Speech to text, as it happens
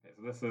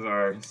This is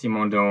our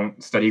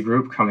Simondon study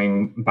group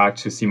coming back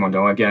to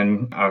Simondon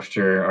again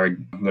after our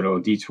little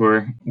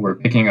detour. We're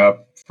picking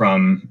up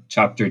from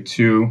chapter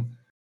 2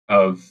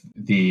 of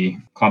the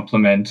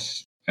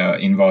complement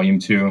in volume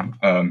 2,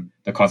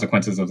 the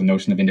consequences of the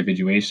notion of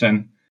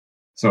individuation.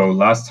 So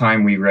last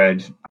time we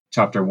read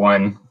chapter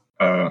 1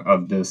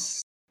 of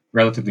this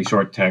relatively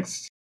short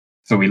text.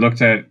 So we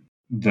looked at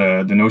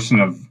the notion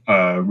of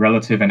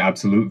relative and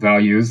absolute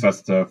values.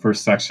 That's the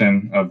first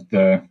section of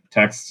the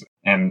text.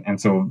 And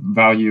so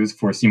values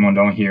for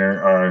Simondon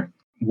here are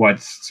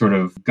what sort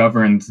of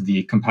governs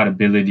the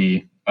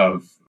compatibility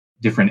of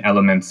different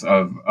elements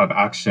of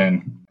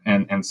action.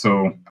 And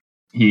so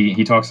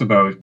he talks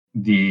about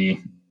the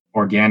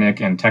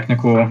organic and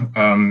technical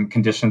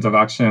conditions of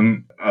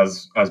action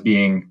as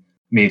being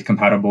made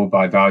compatible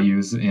by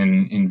values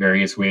in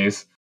various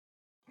ways.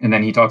 And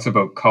then he talks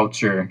about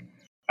culture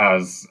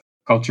as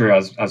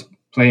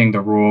playing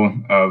the role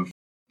of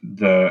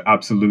the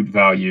absolute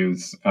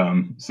values.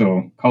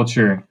 So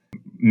culture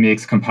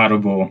makes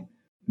compatible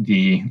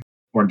the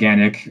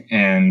organic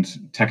and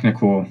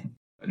technical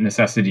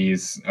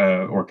necessities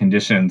or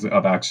conditions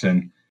of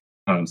action.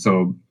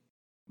 So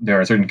there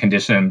are certain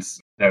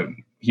conditions that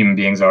human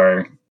beings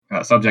are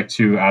subject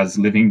to as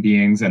living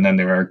beings, and then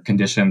there are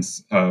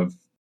conditions of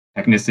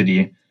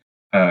technicity,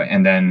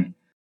 and then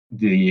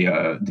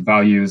the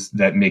values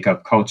that make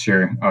up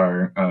culture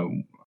are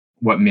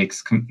what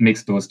makes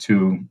those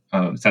two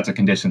sets of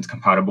conditions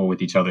compatible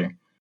with each other.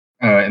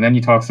 And then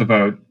he talks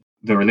about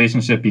the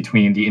relationship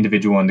between the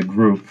individual and the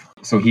group.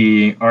 So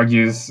he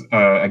argues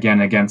again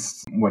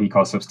against what he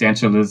calls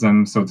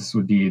substantialism. So this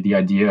would be the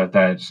idea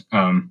that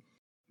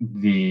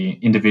the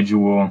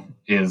individual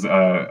is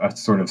a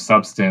sort of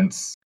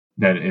substance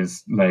that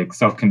is like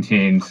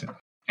self-contained,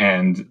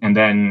 and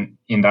then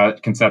in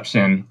that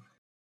conception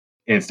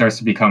it starts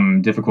to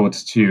become difficult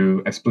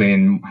to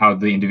explain how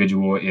the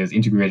individual is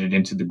integrated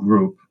into the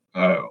group,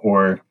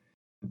 or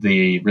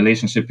the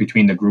relationship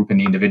between the group and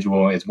the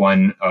individual is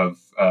one of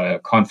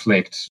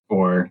conflict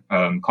or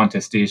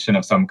contestation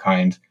of some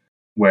kind,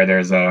 where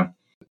there's a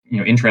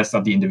interest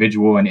of the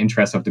individual and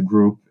interest of the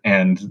group,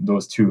 and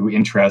those two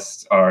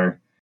interests are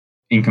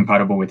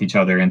incompatible with each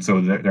other, and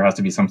so there has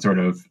to be some sort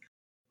of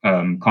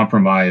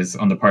compromise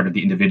on the part of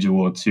the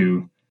individual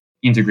to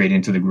integrate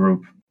into the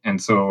group.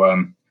 And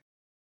so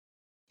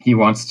he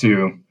wants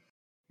to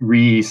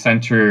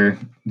recenter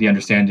the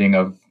understanding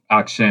of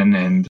action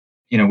and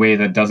in a way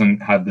that doesn't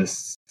have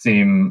this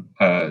same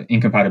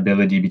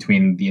incompatibility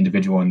between the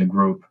individual and the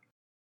group.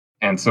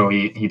 And so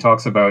he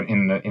talks about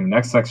in the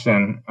next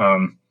section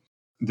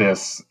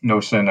this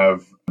notion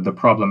of the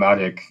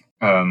problematic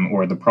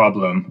or the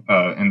problem,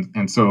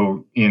 and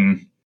so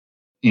in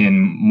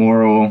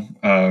moral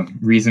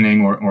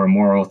reasoning or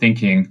moral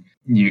thinking,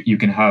 you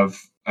can have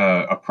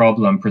a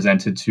problem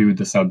presented to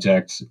the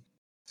subject.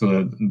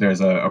 So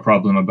there's a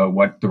problem about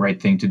what the right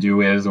thing to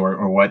do is,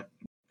 or what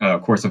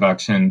course of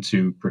action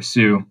to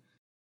pursue,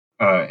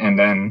 and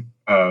then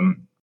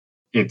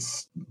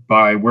it's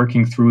by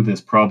working through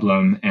this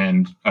problem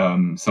and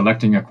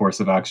selecting a course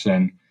of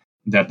action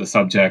that the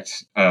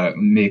subject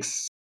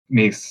makes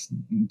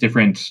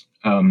different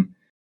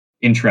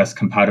interests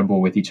compatible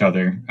with each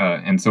other,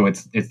 and so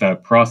it's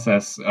that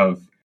process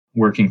of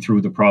working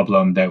through the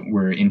problem that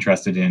we're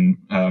interested in,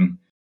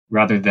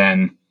 rather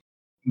than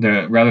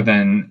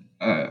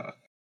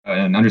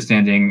an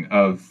understanding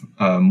of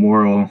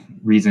moral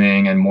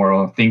reasoning and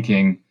moral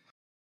thinking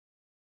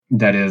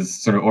that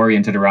is sort of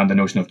oriented around the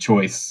notion of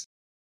choice.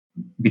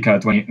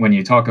 Because when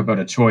you talk about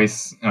a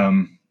choice,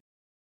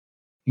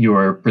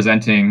 you're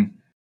presenting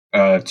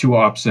two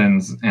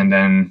options, and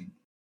then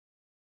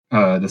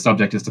the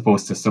subject is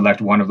supposed to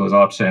select one of those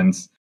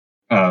options,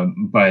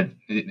 but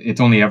it's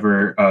only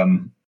ever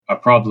a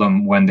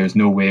problem when there's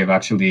no way of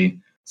actually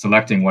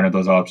selecting one of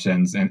those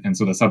options, and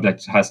so the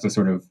subject has to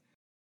sort of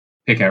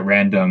pick at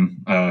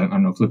random, I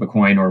don't know, flip a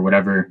coin or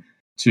whatever,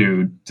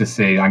 to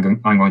say I'm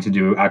going to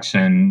do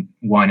action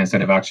 1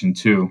 instead of action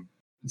 2.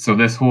 So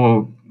this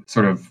whole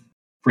sort of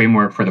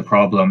framework for the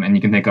problem, and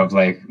you can think of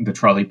like the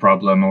trolley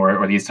problem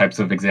or these types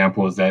of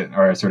examples that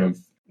are sort of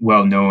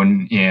well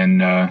known in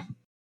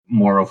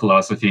moral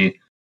philosophy.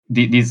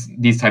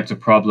 These types of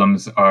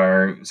problems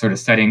are sort of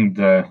setting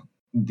the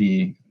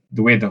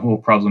way the whole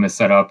problem is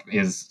set up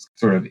is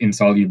sort of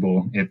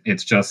insoluble.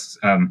 It's just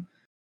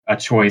a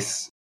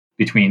choice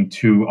between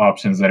two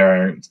options that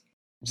are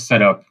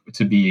set up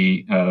to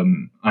be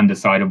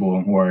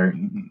undecidable, or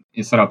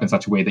is set up in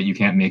such a way that you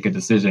can't make a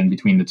decision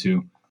between the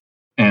two.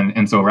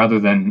 And so rather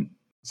than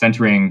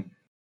centering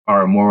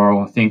our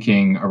moral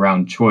thinking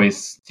around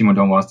choice,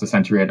 Simondon wants to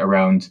center it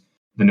around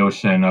the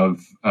notion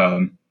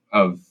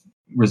of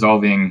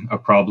resolving a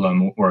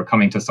problem or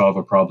coming to solve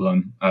a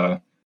problem,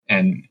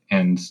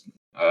 and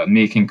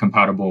making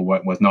compatible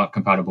what was not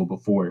compatible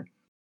before.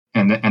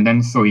 And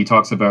then so he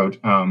talks about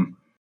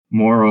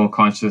moral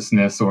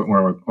consciousness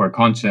or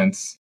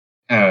conscience,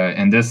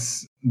 and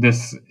this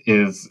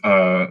is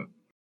a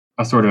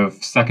sort of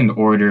second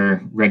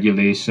order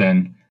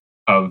regulation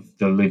of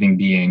the living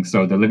being.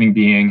 So the living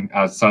being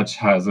as such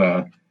has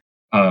a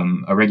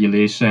a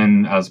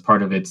regulation as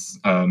part of its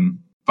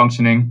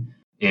functioning.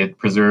 It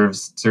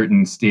preserves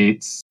certain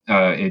states.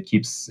 It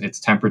keeps its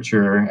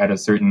temperature at a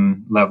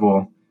certain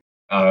level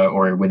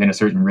or within a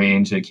certain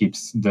range. It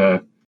keeps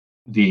the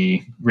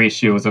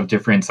ratios of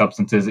different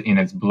substances in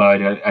its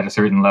blood at a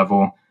certain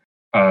level,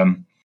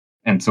 and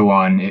so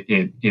on.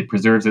 It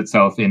preserves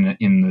itself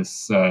in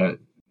this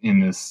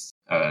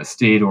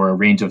state or a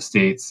range of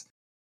states,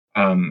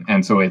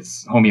 and so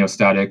it's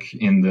homeostatic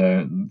in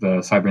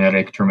the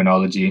cybernetic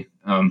terminology.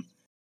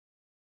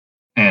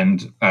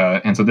 And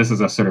so this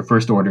is a sort of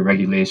first order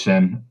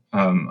regulation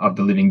of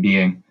the living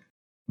being,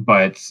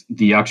 but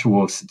the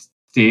actual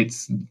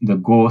states, the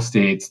goal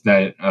states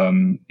that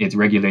its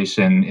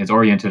regulation is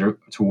oriented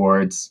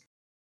towards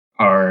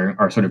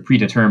are sort of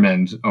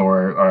predetermined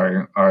or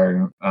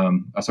are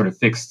a sort of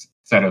fixed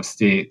set of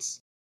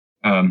states,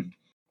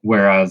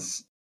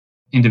 whereas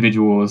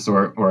individuals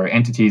or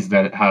entities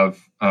that have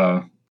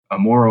a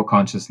moral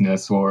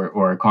consciousness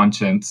or a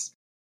conscience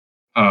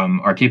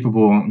are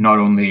capable not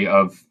only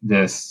of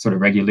this sort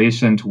of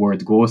regulation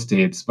towards goal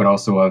states, but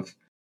also of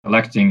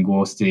electing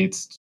goal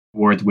states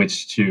towards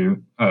which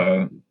it's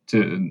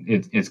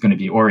going to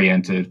be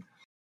oriented.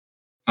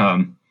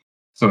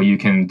 So you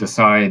can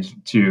decide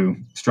to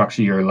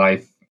structure your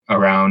life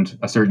around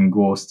a certain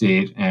goal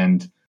state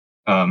and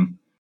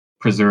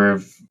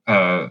preserve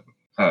or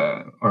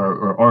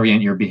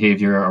orient your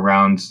behavior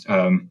around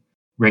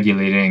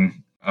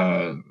regulating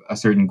a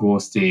certain goal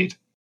state.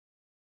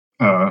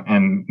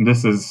 And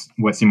this is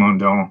what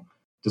Simondon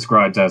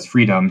describes as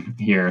freedom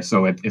here.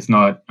 So it's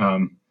not,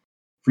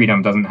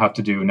 freedom doesn't have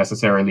to do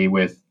necessarily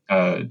with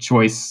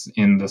choice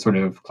in the sort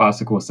of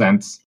classical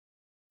sense.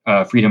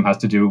 Freedom has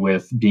to do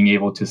with being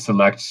able to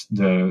select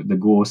the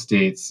goal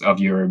states of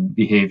your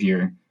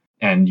behavior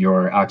and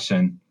your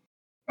action.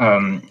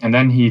 And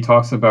then he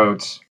talks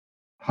about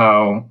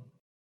how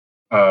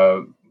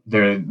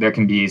there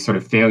can be sort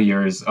of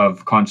failures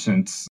of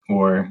conscience,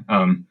 or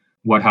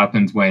what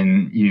happens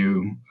when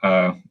you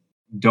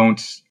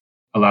don't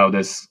allow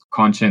this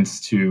conscience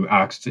to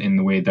act in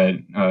the way that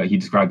he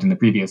described in the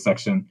previous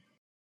section.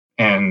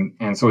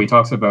 And so he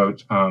talks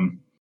about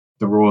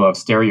the role of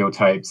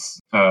stereotypes,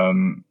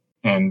 and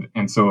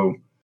so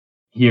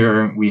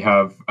here we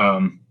have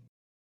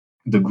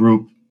the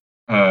group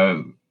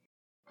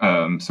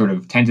sort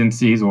of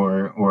tendencies,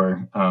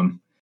 or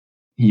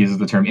he uses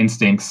the term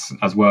instincts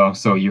as well.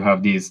 So you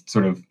have these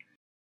sort of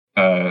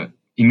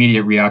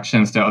immediate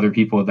reactions to other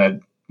people that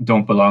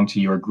don't belong to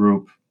your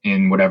group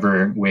in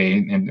whatever way,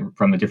 and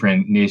from a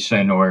different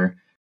nation or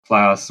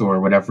class or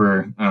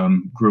whatever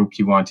group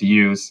you want to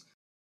use.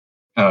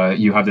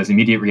 You have this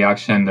immediate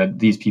reaction that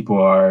these people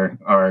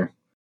are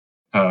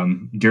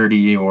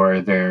dirty,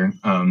 or they're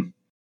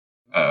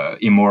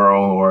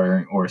immoral,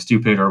 or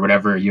stupid, or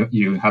whatever.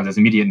 You have this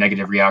immediate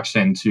negative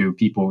reaction to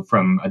people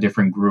from a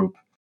different group,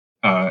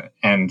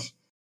 and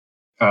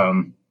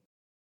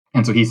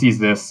so he sees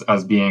this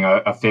as being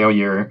a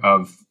failure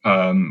of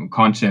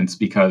conscience,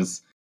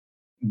 because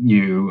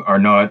you are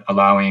not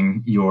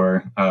allowing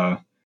your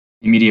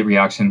immediate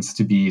reactions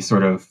to be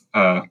sort of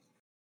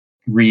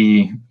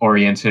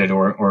reoriented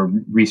or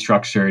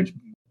restructured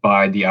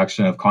by the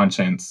action of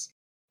conscience.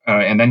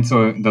 And then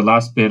so the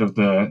last bit of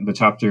the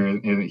chapter,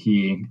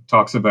 he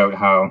talks about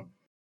how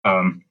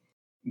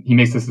he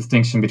makes this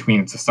distinction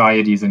between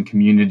societies and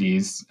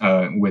communities,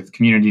 with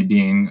community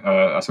being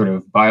a sort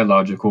of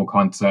biological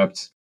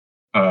concept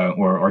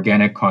or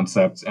organic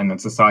concept, and then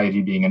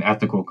society being an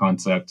ethical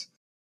concept.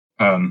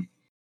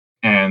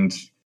 And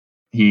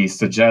he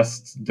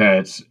suggests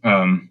that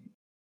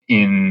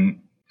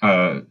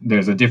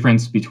there's a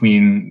difference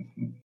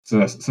between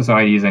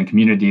societies and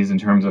communities in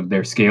terms of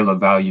their scale of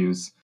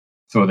values,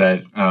 so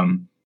that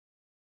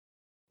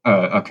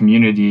a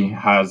community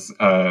has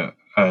a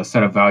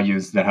set of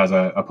values that has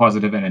a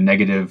positive and a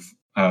negative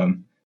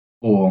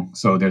pole.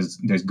 So there's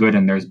good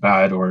and there's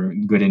bad, or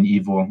good and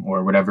evil,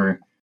 or whatever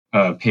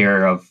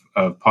pair of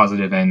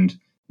positive and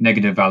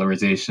negative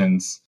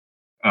valorizations.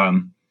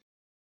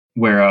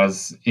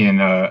 Whereas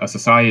in a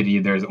society,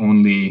 there's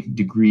only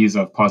degrees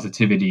of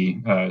positivity.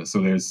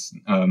 So there's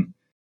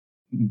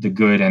the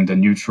good and the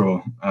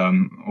neutral,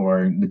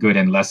 or the good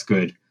and less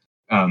good.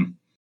 And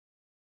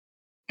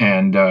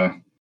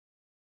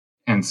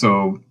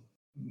so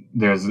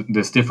there's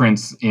this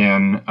difference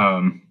in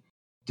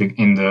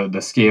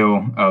the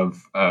scale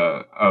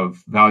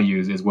of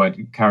values is what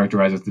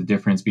characterizes the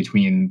difference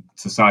between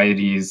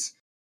societies,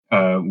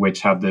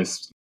 which have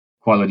this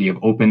quality of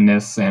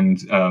openness and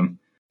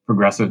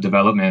progressive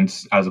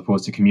development, as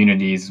opposed to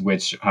communities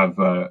which have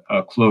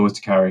a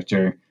closed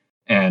character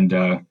and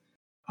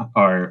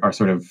are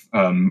sort of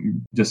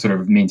just sort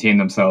of maintain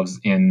themselves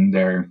in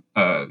their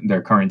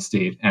current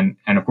state. And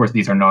of course,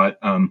 these are not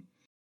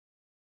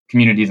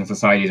communities and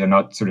societies are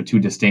not sort of two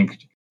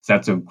distinct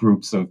sets of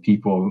groups of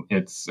people.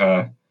 It's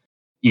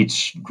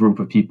each group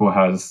of people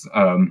has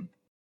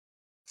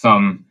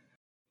some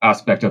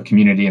aspect of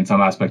community and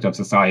some aspect of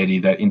society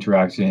that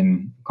interact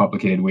in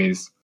complicated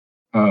ways.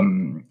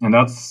 And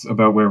that's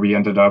about where we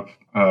ended up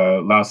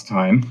last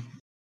time.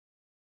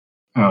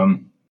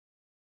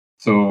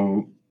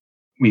 So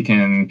we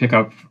can pick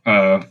up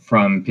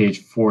from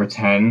page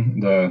 410,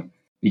 the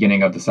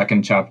beginning of the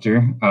second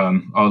chapter.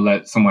 I'll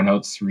let someone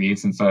else read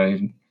since I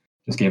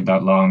just gave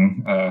that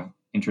long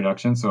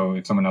introduction. So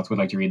if someone else would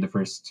like to read the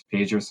first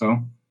page or so.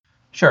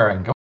 Sure, I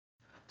can go.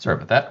 Sorry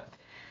about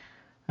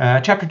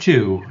that. Chapter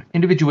 2,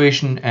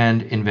 Individuation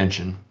and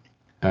Invention.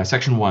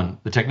 Section 1,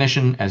 The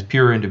Technician as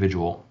Pure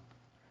Individual.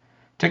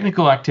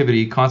 Technical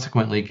activity,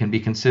 consequently, can be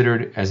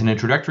considered as an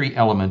introductory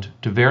element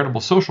to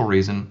veritable social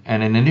reason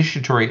and an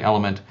initiatory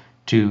element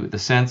to the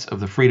sense of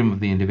the freedom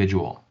of the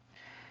individual.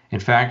 In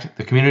fact,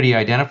 the community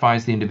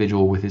identifies the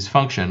individual with his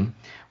function,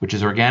 which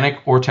is organic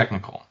or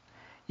technical.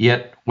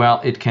 Yet, while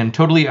it can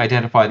totally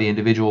identify the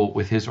individual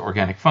with his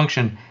organic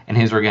function and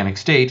his organic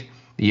state,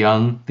 the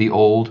young, the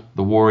old,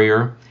 the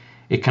warrior,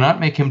 it cannot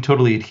make him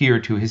totally adhere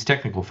to his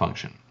technical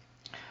function.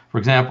 For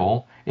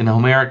example, in the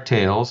Homeric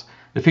tales,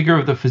 the figure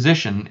of the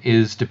physician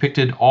is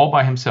depicted all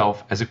by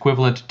himself as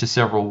equivalent to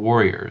several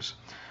warriors,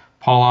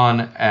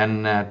 Polon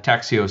and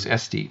Taxios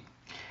Esti,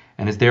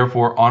 and is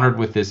therefore honored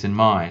with this in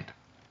mind.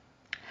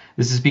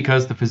 This is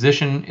because the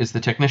physician is the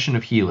technician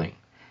of healing.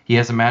 He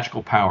has a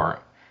magical power.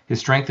 His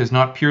strength is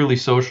not purely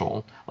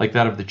social, like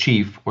that of the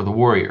chief or the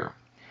warrior.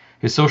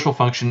 His social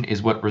function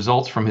is what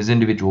results from his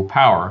individual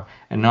power,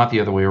 and not the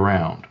other way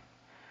around.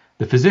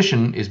 The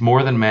physician is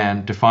more than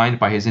man, defined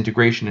by his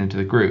integration into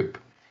the group.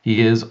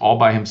 He is all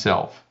by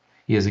himself.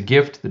 He has a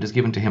gift that is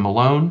given to him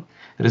alone,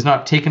 that is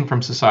not taken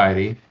from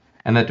society,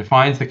 and that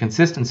defines the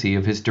consistency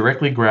of his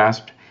directly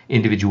grasped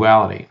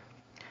individuality.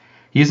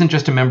 He isn't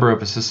just a member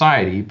of a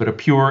society, but a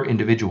pure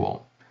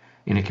individual.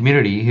 In a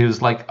community, he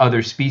is like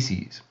other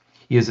species.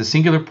 He is a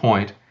singular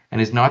point and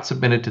is not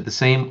submitted to the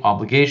same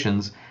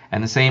obligations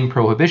and the same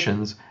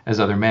prohibitions as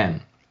other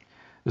men.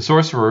 The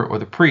sorcerer or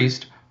the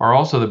priest are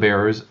also the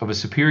bearers of a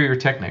superior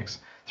technics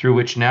through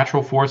which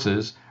natural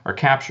forces are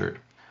captured,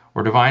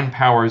 or divine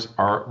powers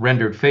are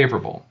rendered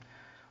favorable.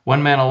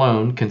 One man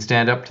alone can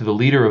stand up to the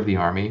leader of the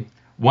army.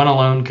 One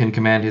alone can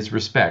command his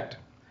respect.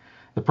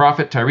 The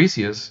prophet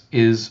Tiresias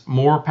is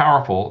more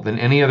powerful than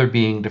any other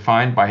being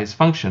defined by his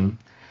function,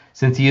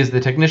 since he is the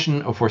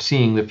technician of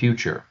foreseeing the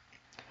future.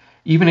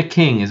 Even a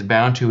king is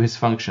bound to his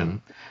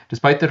function,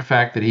 despite the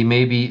fact that he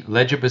may be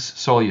legibus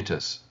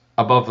solutus,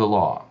 above the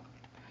law.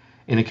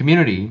 In a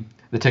community,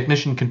 the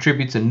technician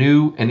contributes a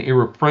new and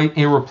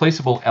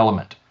irreplaceable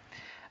element,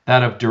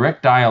 that of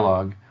direct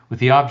dialogue with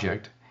the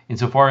object,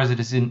 insofar as it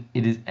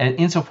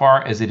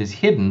is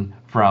hidden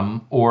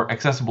from or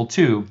accessible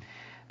to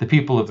the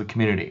people of the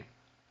community.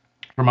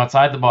 From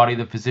outside the body,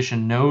 the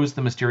physician knows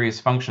the mysterious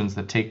functions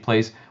that take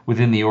place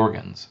within the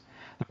organs.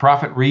 The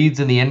prophet reads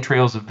in the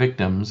entrails of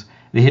victims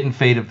the hidden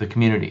fate of the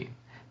community.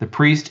 The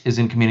priest is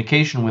in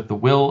communication with the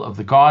will of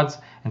the gods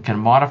and can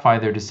modify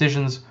their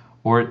decisions,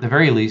 or at the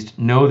very least,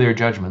 know their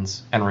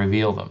judgments and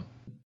reveal them.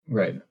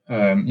 Right.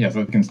 So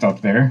we can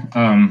stop there.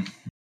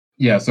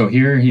 So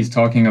here he's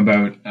talking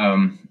about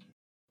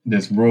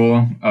this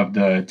role of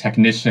the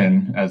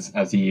technician,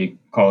 as he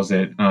calls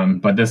it.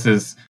 But this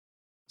is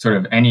sort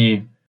of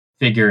any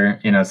figure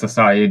in a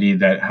society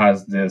that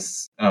has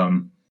this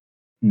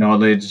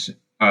knowledge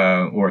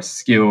or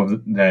skill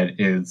that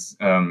is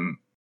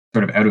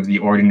sort of out of the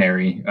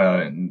ordinary.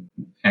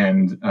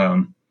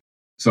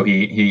 So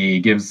he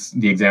gives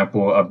the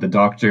example of the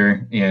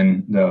doctor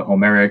in the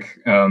Homeric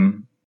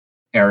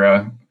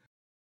era.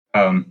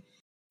 And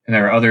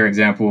there are other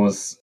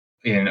examples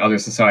in other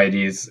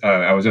societies.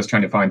 I was just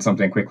trying to find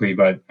something quickly,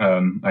 but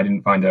I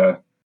didn't find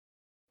a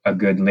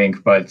good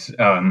link. But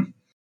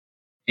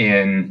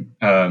in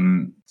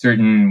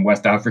certain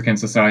West African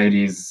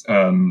societies,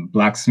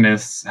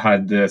 blacksmiths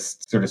had this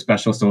sort of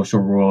special social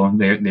role.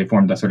 They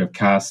formed a sort of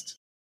caste.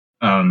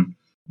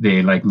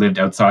 They lived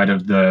outside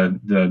of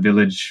the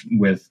village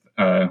with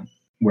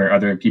where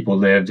other people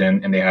lived,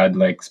 and they had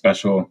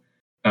special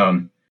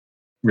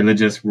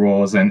religious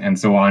roles and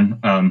so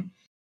on.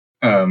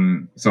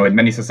 So in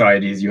many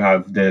societies, you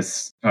have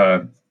this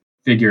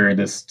figure,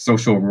 this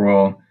social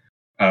role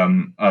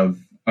of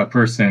a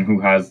person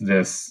who has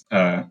this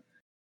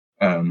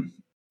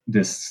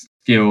this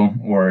skill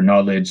or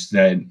knowledge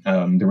that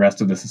the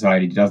rest of the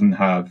society doesn't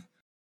have,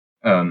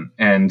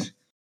 and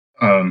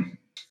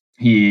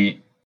he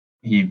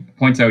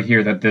points out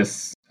here that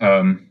this,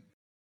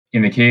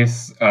 in the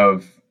case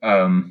of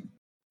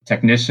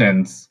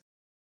technicians,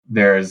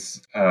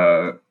 there's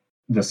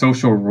the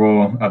social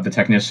role of the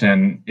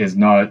technician is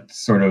not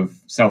sort of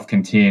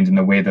self-contained in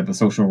the way that the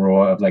social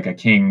role of a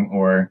king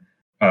or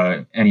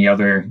any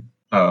other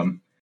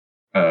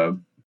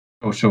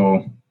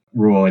social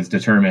rule is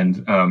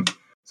determined.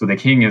 So the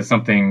king is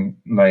something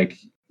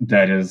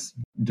that is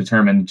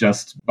determined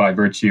just by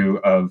virtue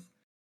of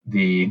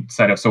the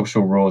set of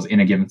social roles in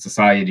a given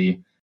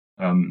society.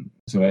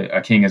 So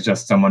a king is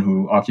just someone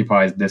who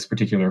occupies this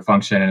particular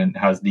function and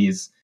has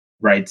these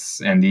rights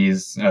and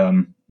these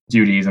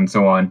duties and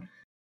so on.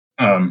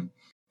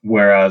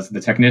 Whereas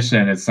the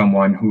technician is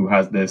someone who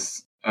has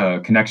this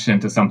connection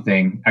to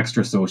something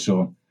extra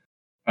social.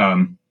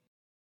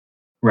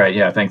 Right.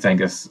 Yeah. Thanks,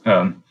 Angus.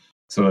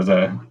 So there's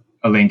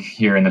a link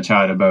here in the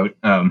chat about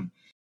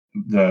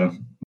the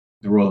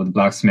role of the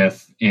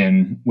blacksmith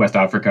in West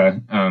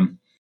Africa.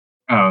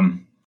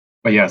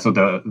 But yeah, so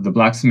the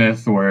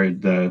blacksmith or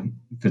the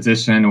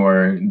physician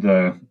or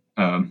the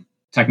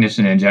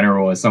technician in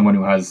general is someone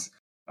who has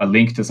a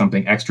link to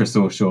something extra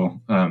social.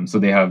 So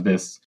they have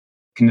this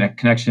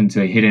connection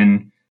to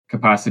hidden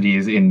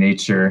capacities in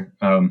nature.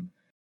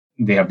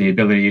 They have the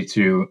ability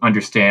to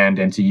understand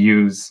and to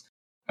use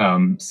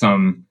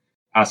some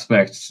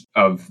aspect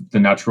of the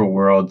natural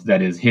world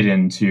that is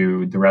hidden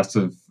to the rest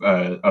of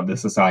the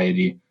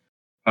society.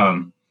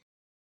 And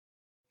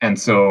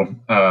so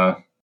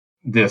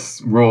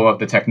this role of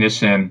the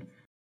technician,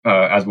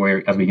 as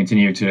we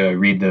continue to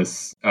read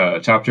this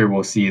chapter,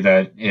 we'll see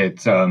that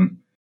it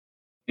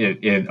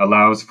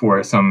allows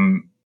for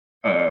some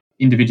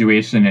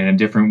individuation in a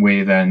different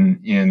way than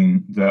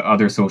in the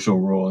other social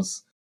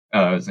roles,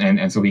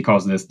 and so he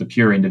calls this the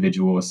pure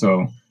individual.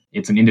 So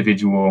it's an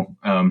individual.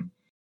 A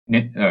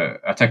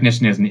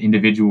technician is an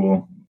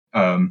individual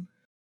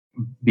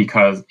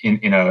because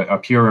in a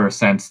purer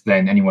sense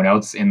than anyone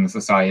else in the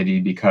society,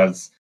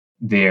 because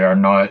they are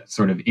not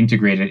sort of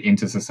integrated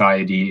into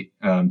society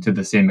to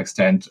the same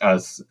extent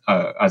as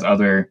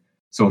other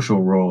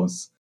social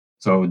roles.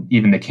 So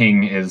even the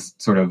king is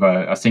sort of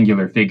a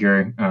singular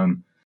figure,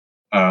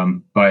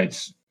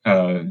 but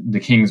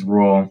the king's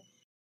role,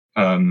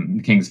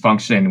 the king's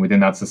function within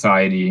that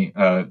society,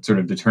 sort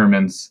of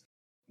determines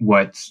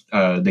what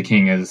the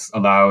king is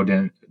allowed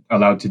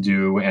to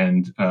do,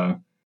 and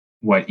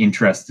what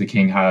interests the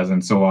king has,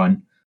 and so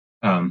on.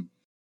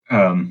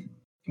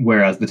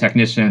 Whereas the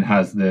technician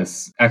has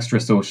this extra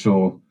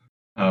social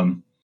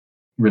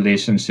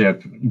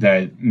relationship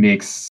that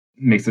makes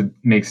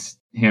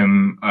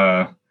him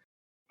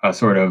a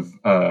sort of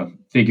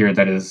figure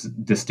that is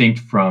distinct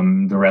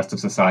from the rest of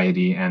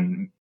society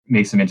and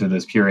makes him into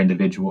this pure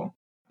individual.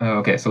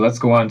 Okay, so let's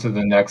go on to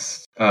the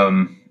next.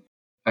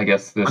 I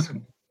guess this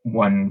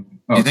one.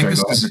 Do you think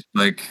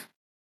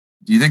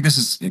this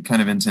is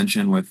kind of in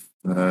tension with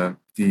the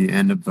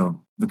end of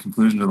the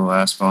conclusion of the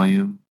last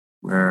volume,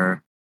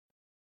 where,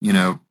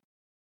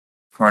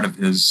 part of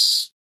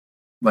his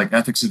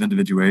ethics of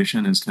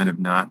individuation is kind of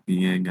not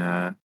being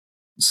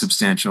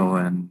substantial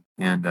and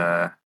kind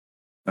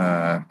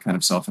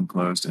of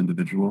self-enclosed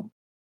individual?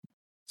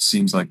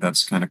 Seems like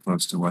that's kind of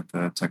close to what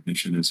the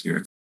technician is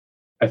here.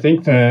 I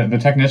think the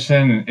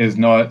technician is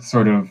not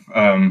sort of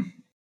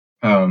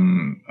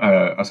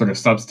a sort of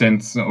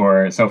substance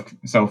or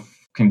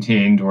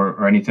self-contained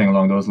or anything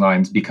along those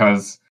lines,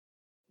 because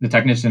the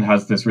technician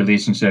has this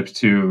relationship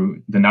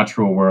to the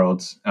natural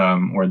world,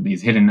 or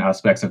these hidden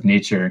aspects of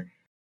nature.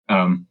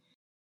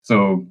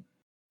 So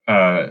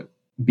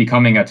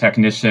becoming a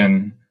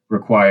technician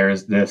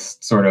requires this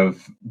sort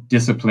of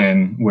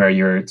discipline where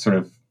you're sort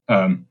of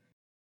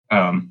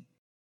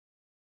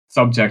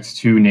subject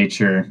to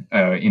nature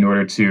in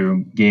order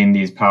to gain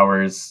these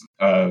powers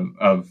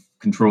of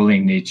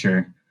controlling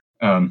nature.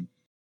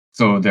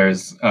 So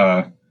there's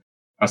a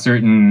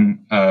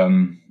certain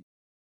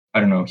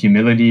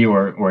humility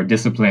or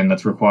discipline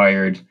that's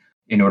required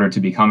in order to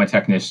become a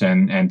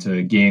technician and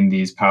to gain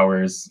these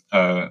powers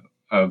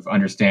of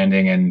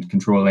understanding and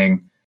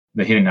controlling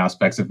the hidden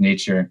aspects of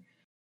nature.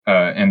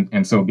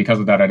 And so because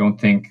of that, I don't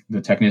think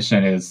the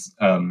technician is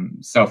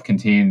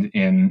self-contained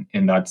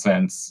in that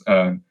sense.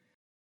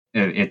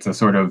 It's a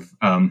sort of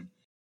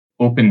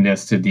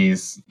openness to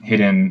these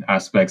hidden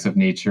aspects of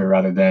nature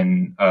rather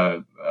than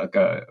a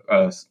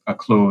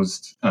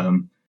closed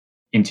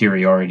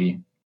interiority.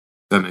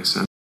 That makes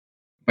sense.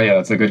 But yeah,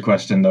 that's a good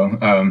question, though.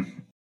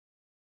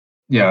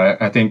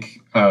 I think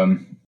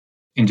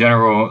in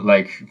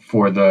general,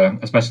 for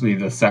especially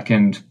the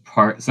second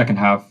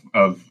half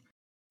of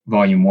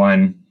Volume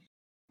 1,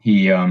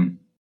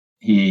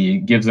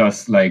 he gives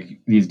us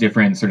these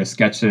different sort of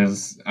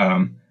sketches,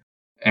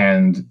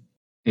 and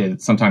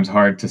it's sometimes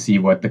hard to see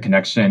what the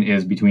connection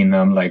is between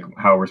them, like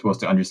how we're supposed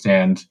to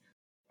understand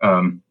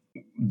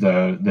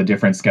the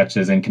different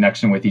sketches in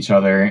connection with each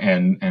other,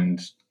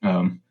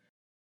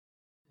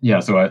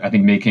 so I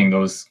think making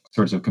those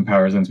sorts of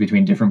comparisons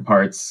between different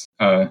parts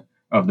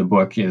of the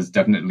book is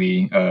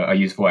definitely a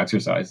useful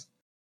exercise.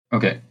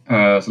 Okay,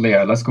 so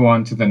Leah, let's go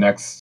on to the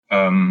next,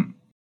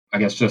 I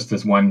guess just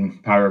this one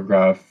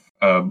paragraph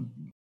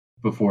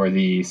before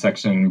the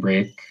section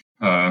break,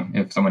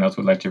 if someone else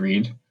would like to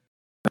read.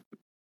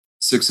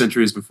 6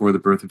 centuries before the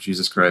birth of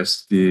Jesus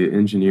Christ, the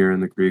engineer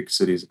in the Greek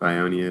cities of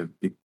Ionia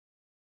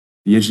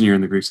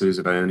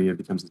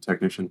becomes the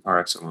technician par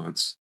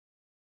excellence.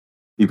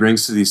 He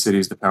brings to these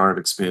cities the power of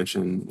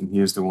expansion, and he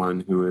is the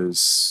one who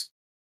is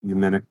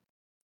eumekanos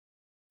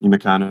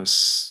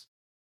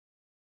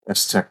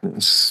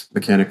technos,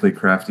 mechanically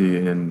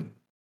crafty and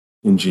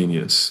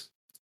ingenious.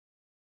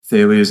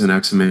 Thales, an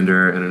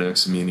Anaximander, and an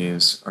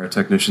Anaximenes are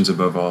technicians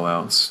above all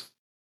else.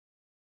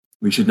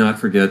 We should not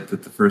forget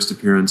that the first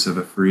appearance of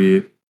a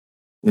free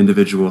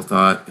individual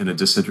thought and a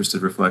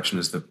disinterested reflection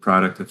is the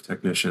product of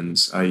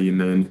technicians, i.e.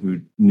 men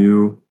who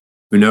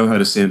know how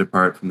to stand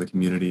apart from the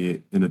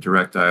community in a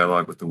direct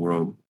dialogue with the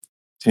world.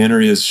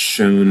 Tannery is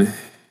shown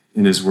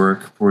in his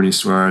work Pour une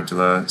histoire de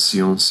la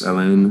science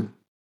hellène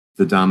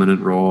the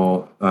dominant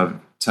role of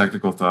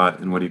technical thought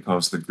in what he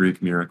calls the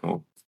Greek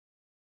miracle.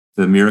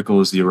 The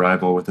miracle is the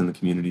arrival within the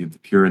community of the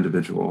pure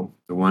individual,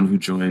 the one who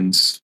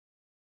joins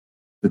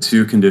the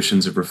two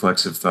conditions of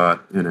reflexive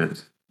thought in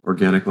it,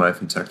 organic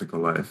life and technical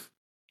life.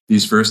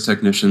 These first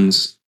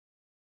technicians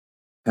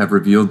have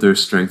revealed their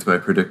strength by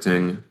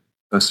predicting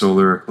a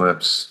solar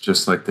eclipse,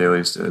 just like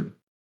Thales did.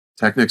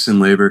 Technics and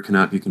labor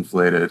cannot be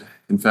conflated.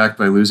 In fact,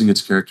 by losing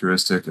its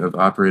characteristic of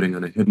operating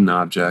on a hidden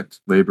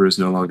object, labor is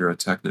no longer a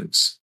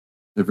technics.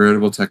 The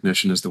veritable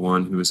technician is the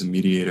one who is a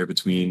mediator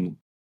between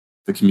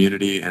the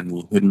community and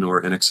the hidden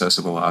or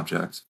inaccessible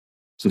object.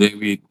 Today,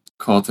 we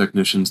call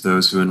technicians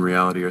those who in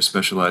reality are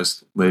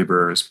specialized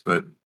laborers,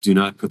 but do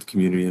not put the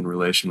community in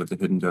relation with the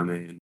hidden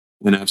domain.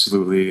 An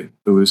absolutely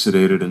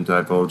elucidated and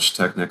divulged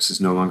technics is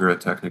no longer a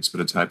technics,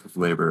 but a type of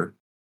labor.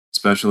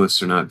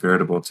 Specialists are not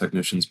veritable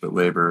technicians, but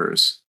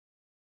laborers.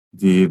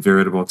 The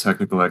veritable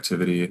technical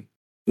activity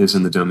is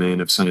in the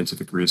domain of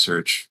scientific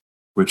research,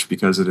 which,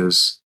 because it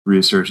is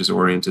research, is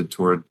oriented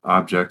toward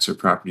objects or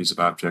properties of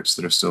objects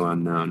that are still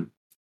unknown.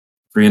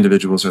 Free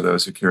individuals are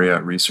those who carry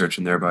out research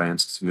and thereby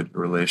institute a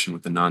relation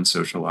with the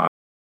non-social object.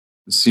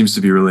 This seems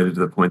to be related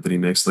to the point that he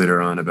makes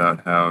later on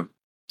about how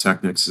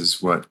technics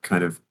is what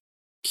kind of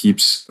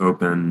keeps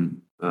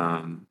open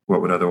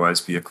what would otherwise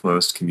be a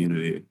closed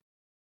community.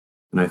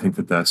 And I think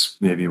that that's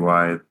maybe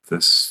why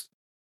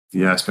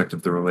the aspect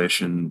of the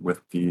relation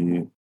with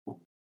the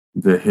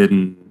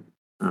hidden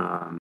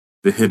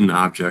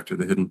object or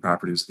the hidden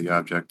properties of the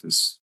object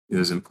is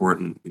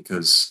important,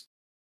 because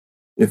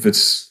if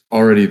it's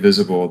already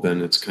visible,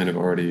 then it's kind of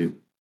already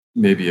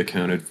maybe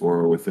accounted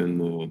for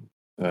within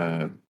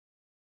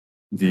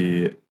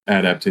the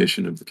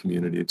adaptation of the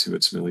community to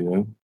its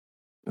milieu.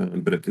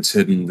 But if it's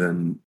hidden,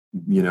 then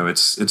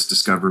its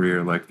discovery,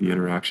 or like the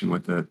interaction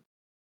with it,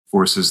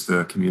 forces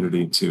the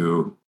community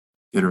to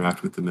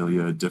interact with the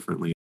milieu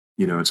differently.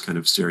 It's kind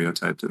of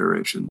stereotyped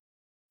iteration.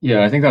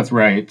 Yeah, I think that's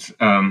right.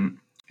 And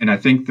I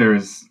think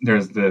there's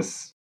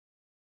this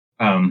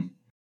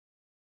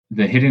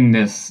the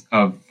hiddenness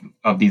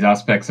of these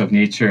aspects of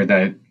nature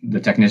that the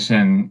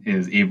technician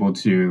is able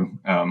to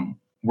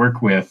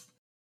work with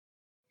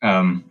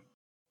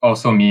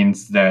also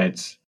means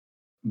that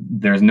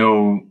there's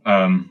no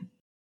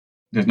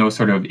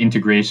sort of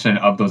integration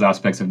of those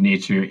aspects of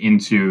nature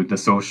into the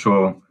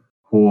social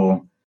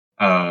whole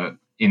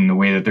in the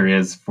way that there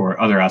is for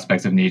other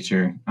aspects of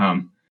nature.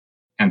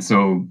 And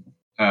so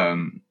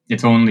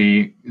it's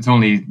only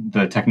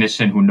the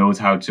technician who knows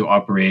how to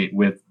operate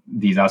with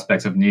these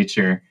aspects of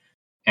nature,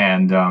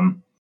 and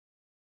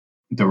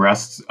the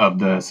rest of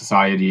the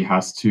society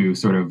has to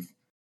sort of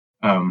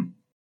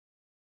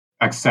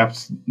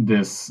accept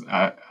this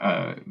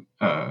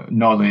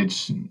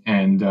knowledge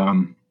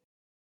and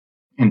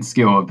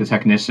skill of the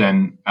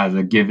technician as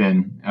a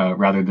given,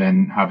 rather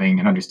than having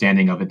an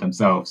understanding of it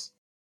themselves.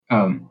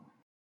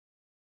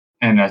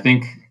 And I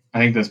think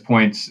this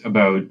point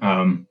about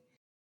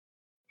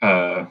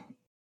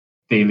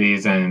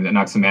Thales and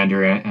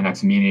Anaximander and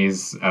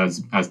Anaximenes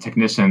as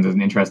technicians is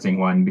an interesting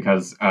one,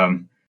 because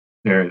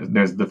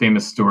there's the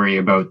famous story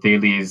about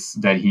Thales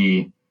that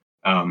he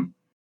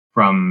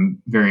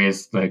from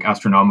various like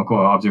astronomical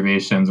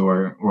observations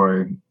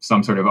or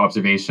some sort of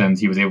observations,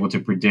 he was able to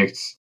predict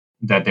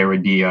that there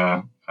would be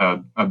a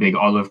big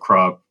olive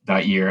crop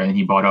that year, and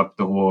he bought up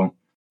the whole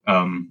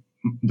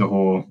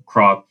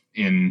crop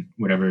in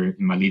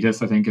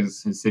Miletus, I think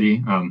is his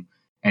city.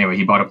 Anyway,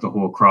 he bought up the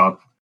whole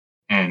crop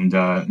and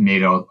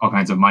made all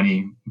kinds of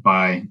money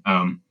by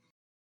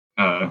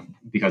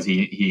because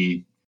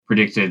he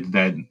predicted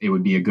that it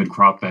would be a good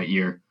crop that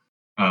year.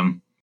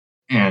 And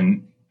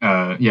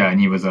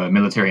he was a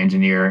military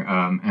engineer,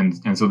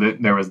 and so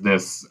there was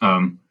this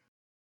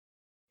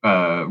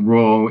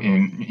role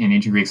in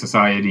ancient Greek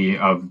society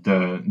of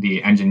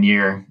the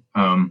engineer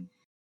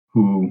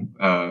who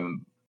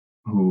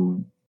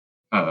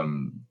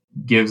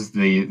gives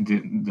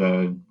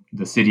the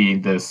city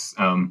this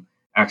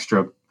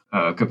extra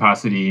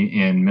capacity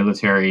in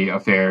military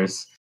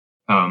affairs,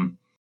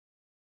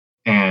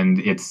 and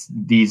it's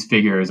these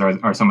figures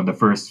are some of the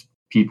first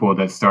people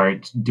that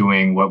start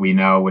doing what we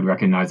now would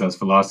recognize as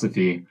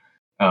philosophy,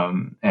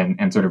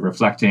 and sort of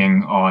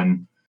reflecting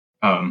on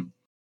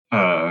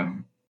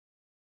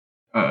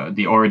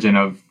the origin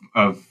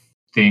of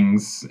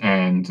things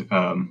and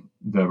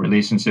the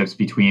relationships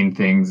between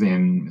things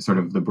in sort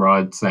of the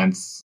broad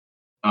sense,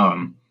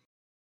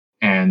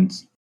 and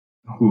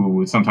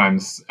who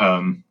sometimes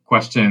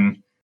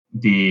question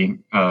the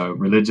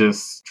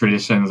religious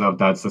traditions of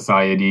that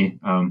society.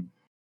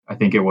 I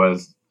think it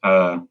was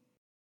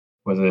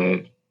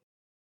it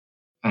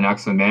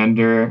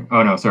Anaximander?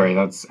 Oh no, sorry,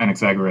 that's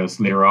Anaxagoras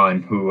later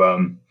on,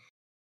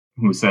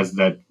 who says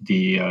that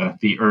the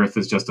earth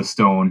is just a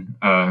stone,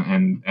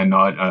 and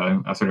not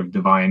a sort of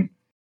divine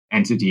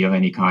entity of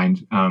any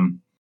kind.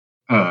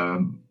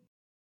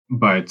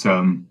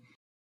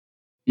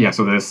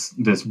 So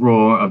this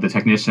role of the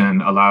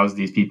technician allows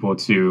these people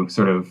to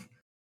sort of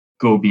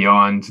go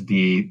beyond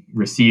the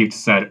received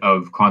set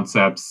of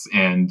concepts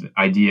and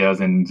ideas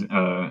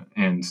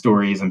and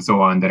stories and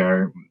so on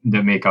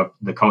that make up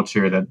the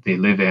culture that they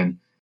live in.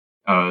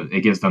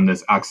 It gives them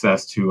this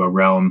access to a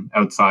realm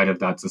outside of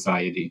that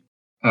society.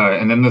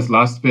 And then this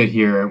last bit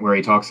here, where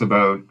he talks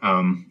about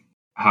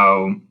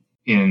how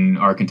in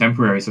our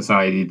contemporary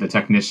society, the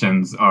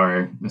technicians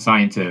are the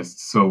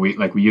scientists. So we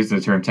use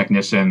the term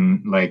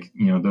technician, like,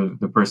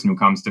 the person who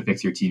comes to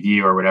fix your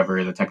TV or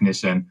whatever, the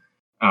technician.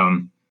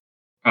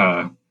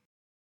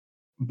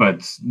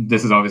 But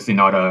this is obviously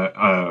not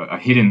a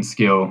hidden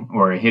skill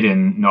or a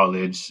hidden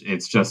knowledge.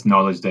 It's just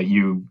knowledge that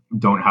you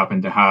don't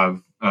happen to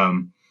have.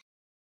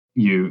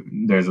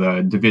 There's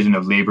a division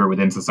of labor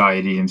within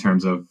society in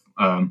terms of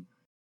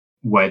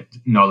what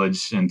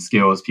knowledge and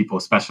skills people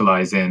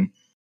specialize in.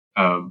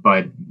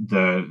 But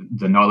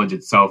the knowledge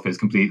itself is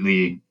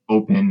completely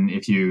open.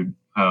 If you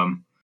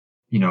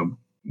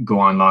go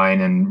online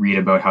and read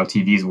about how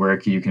TVs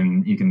work, you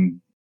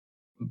can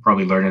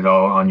probably learn it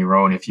all on your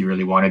own if you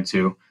really wanted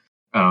to.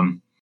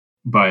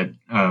 But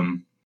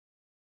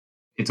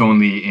it's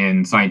only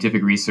in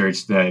scientific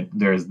research that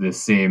there's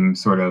this same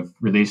sort of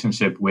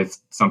relationship with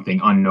something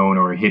unknown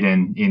or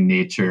hidden in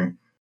nature,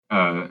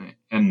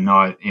 and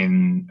not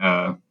in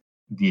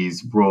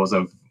these roles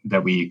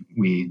that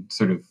we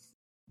sort of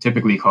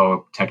typically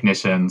call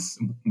technicians,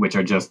 which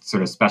are just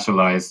sort of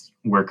specialized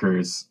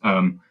workers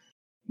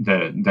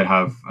that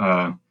have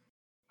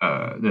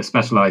the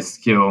specialized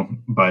skill,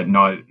 but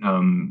not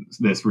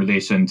this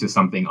relation to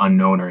something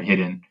unknown or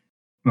hidden.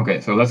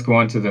 Okay, so let's go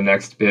on to the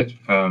next bit.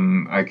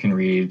 I can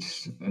read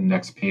the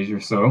next page or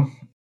so.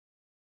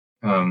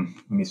 Let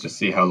me just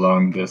see how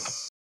long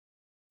this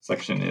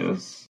section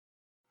is.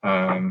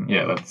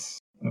 That's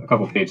a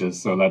couple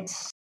pages, so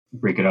let's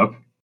break it up.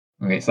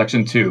 Okay,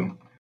 section 2.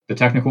 The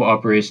technical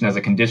operation as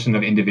a condition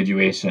of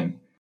individuation,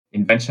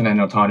 invention and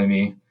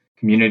autonomy,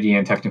 community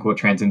and technical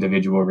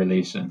trans-individual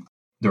relation.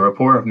 The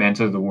rapport of men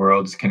to the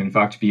worlds can in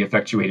fact be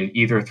effectuated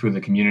either through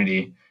the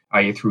community,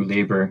 i.e. through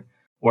labor,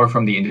 or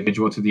from the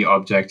individual to the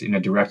object in a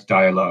direct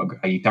dialogue,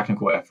 i.e.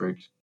 technical effort.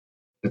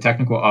 The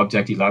technical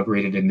object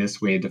elaborated in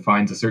this way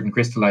defines a certain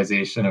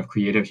crystallization of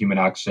creative human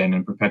action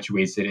and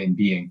perpetuates it in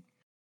being.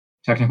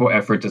 Technical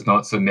effort does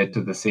not submit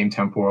to the same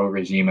temporal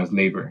regime as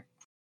labor.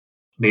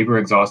 Labor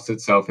exhausts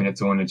itself in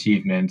its own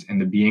achievement, and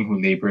the being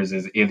who labors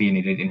is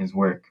alienated in his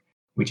work,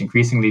 which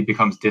increasingly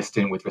becomes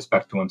distant with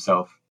respect to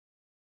himself.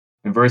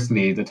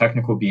 Conversely, the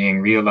technical being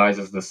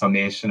realizes the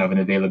summation of an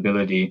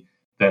availability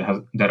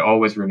that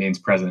always remains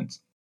present.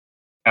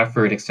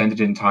 Effort,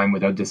 extended in time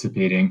without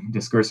dissipating,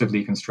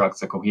 discursively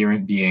constructs a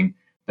coherent being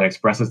that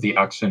expresses the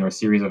action or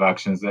series of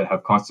actions that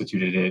have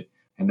constituted it,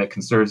 and that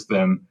conserves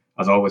them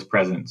as always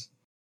present.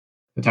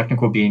 The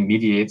technical being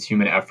mediates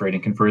human effort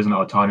and confers an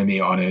autonomy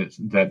on it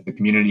that the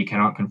community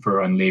cannot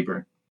confer on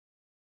labor.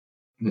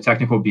 The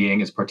technical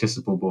being is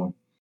participable,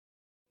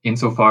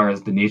 insofar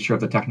as the nature of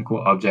the technical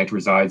object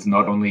resides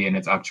not only in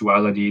its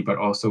actuality, but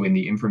also in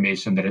the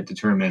information that it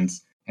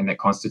determines and that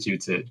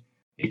constitutes it.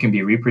 It can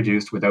be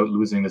reproduced without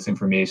losing this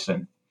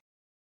information.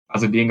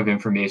 As a being of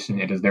information,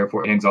 it is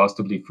therefore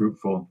inexhaustibly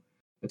fruitful.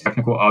 The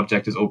technical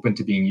object is open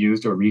to being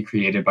used or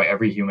recreated by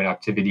every human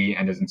activity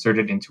and is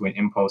inserted into an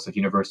impulse of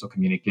universal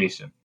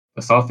communication.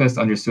 The Sophists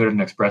understood and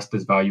expressed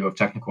this value of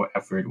technical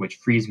effort, which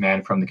frees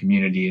man from the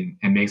community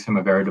and makes him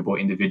a veritable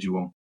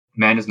individual.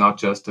 Man is not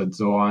just a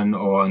zoon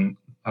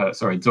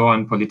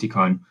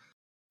politikon,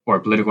 or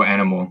political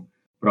animal,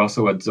 but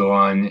also a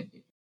zoon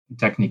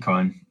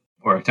technikon,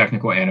 or a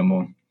technical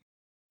animal.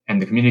 And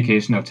the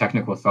communication of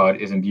technical thought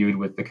is imbued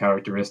with the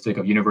characteristic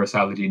of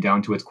universality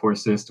down to its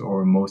coarsest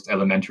or most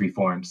elementary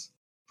forms.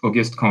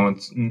 Auguste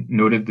Comte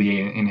noted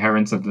the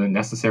inherence of the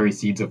necessary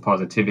seeds of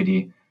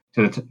positivity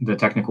to the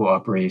technical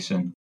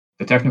operation.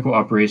 The technical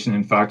operation,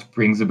 in fact,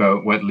 brings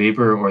about what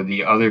labor or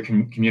the other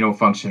communal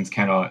functions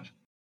cannot: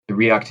 the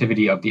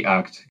reactivity of the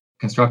act.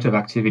 Constructive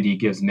activity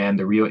gives man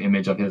the real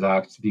image of his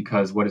act,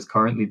 because what is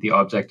currently the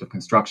object of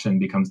construction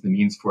becomes the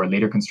means for a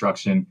later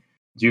construction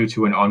due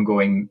to an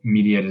ongoing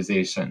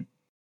mediatization.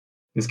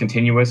 This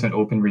continuous and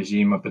open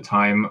regime of the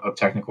time of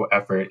technical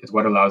effort is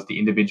what allows the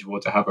individual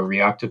to have a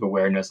reactive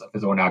awareness of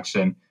his own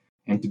action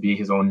and to be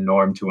his own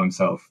norm to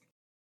himself.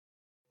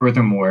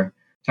 Furthermore,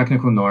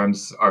 technical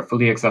norms are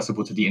fully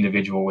accessible to the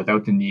individual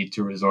without the need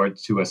to resort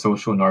to a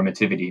social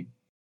normativity.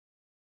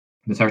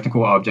 The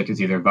technical object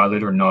is either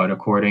valid or not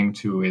according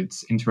to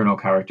its internal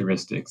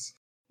characteristics,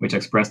 which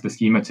express the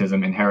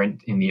schematism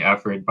inherent in the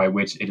effort by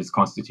which it is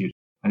constituted.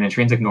 An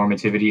intrinsic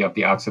normativity of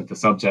the acts of the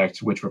subject,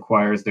 which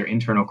requires their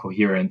internal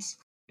coherence,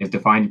 is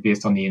defined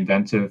based on the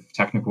inventive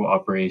technical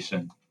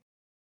operation.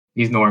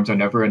 These norms are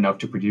never enough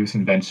to produce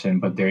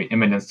invention, but their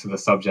immanence to the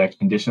subject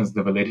conditions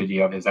the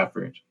validity of his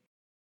effort.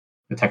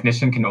 The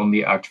technician can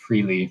only act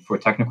freely, for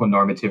technical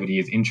normativity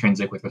is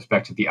intrinsic with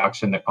respect to the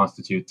action that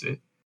constitutes it.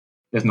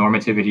 This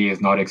normativity is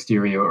not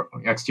exterior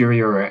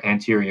or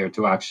anterior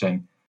to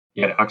action,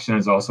 yet action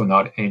is also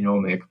not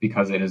anomic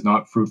because it is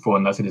not fruitful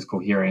unless it is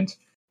coherent,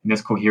 and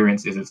this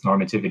coherence is its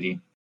normativity.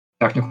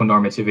 Technical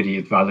normativity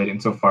is valid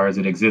insofar as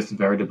it exists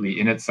veritably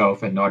in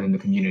itself and not in the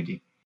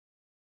community.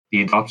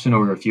 The adoption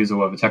or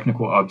refusal of a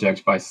technical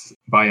object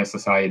by a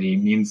society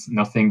means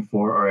nothing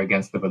for or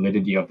against the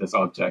validity of this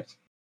object.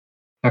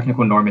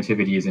 Technical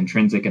normativity is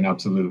intrinsic and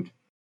absolute.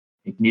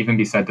 It can even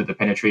be said that the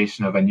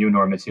penetration of a new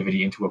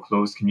normativity into a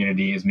closed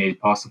community is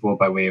made possible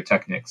by way of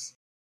technics.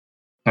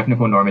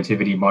 Technical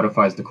normativity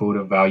modifies the code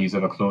of values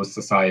of a closed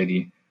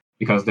society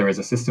because there is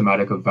a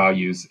systematic of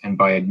values, and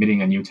by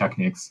admitting a new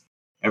technics,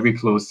 every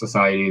closed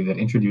society that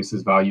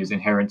introduces values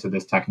inherent to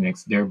this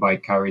technics thereby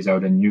carries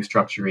out a new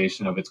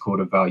structuration of its code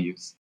of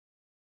values.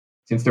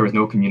 Since there is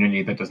no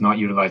community that does not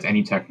utilize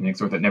any techniques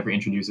or that never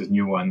introduces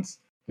new ones,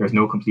 there is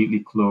no completely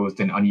closed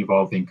and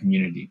unevolving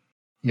community.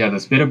 Yeah,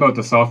 this bit about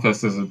the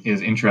sophists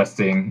is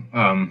interesting.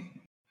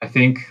 I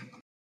think,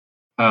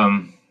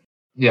 I'm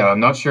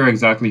not sure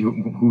exactly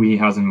who he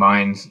has in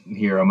mind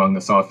here among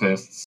the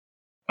sophists,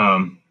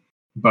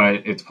 but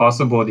it's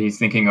possible that he's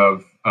thinking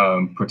of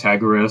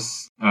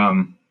Protagoras,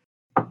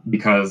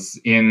 because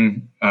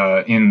in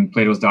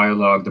Plato's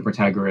dialogue, the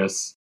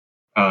Protagoras,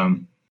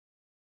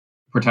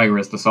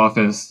 the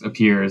sophist,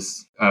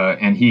 appears,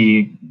 and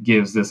he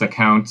gives this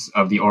account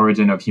of the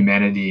origin of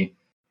humanity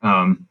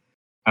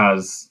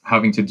as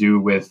having to do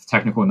with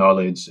technical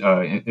knowledge.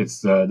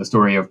 It's the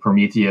story of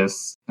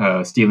Prometheus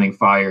stealing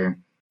fire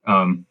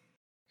and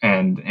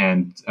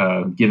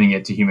giving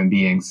it to human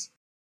beings,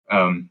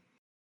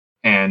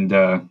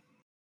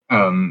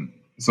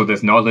 so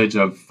this knowledge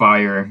of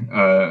fire,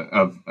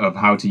 of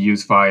how to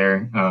use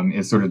fire,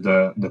 is sort of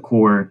the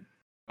core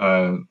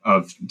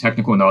of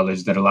technical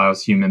knowledge that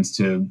allows humans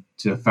to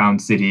found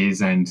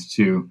cities and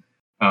to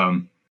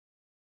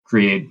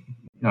create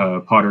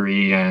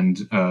pottery and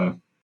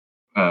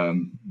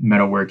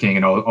metalworking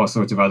and all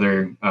sorts of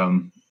other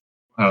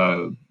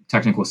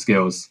technical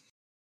skills.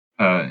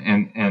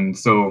 And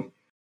so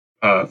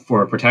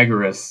for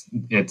Protagoras,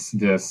 it's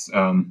this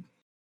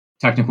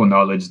technical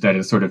knowledge that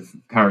is sort of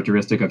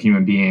characteristic of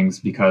human beings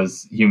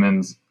because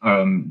humans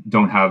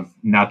don't have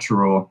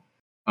natural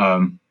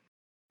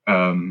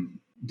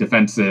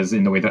defenses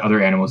in the way that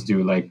other animals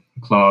do, like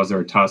claws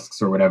or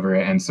tusks or whatever.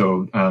 And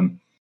so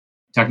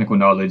technical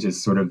knowledge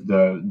is sort of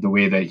the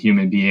way that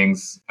human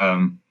beings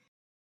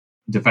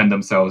defend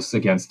themselves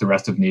against the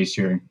rest of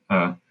nature.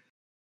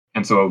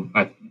 And so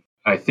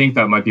I think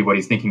that might be what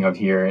he's thinking of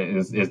here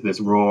is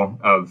this role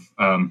of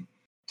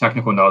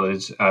technical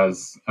knowledge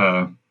as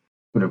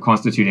sort of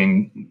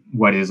constituting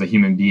what is a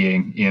human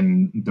being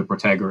in the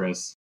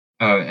Protagoras.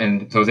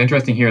 And so it's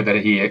interesting here that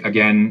he,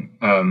 again,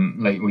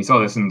 like we saw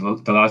this in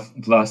the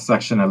last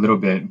section a little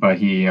bit, but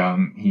he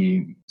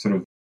sort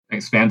of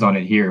expands on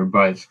it here.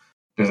 But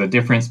there's a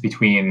difference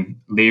between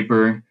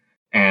labor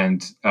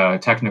and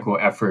technical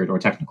effort or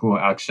technical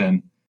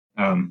action.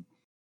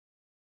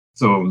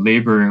 So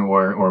labor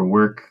or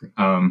work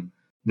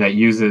that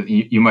uses,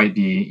 you might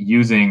be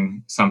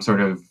using some sort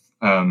of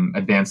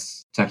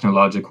advanced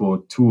technological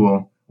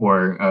tool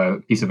or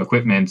a piece of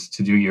equipment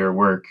to do your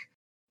work,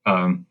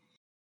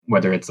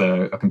 whether it's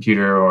a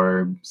computer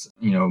or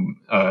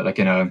like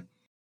in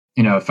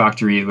a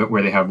factory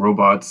where they have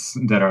robots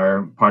that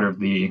are part of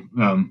the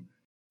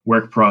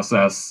work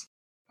process.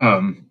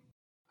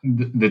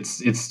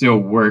 It's still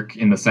work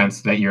in the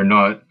sense that you're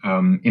not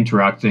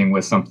interacting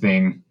with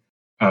something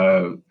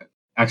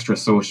extra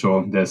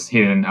social, this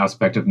hidden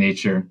aspect of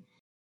nature.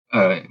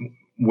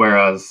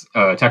 Whereas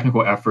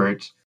technical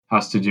effort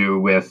has to do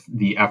with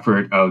the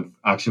effort of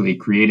actually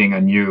creating a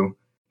new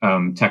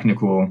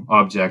technical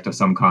object of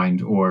some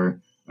kind, or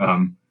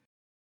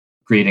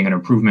creating an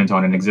improvement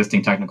on an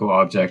existing technical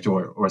object,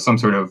 or some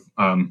sort of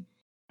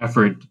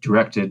effort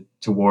directed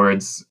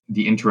towards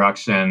the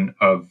interaction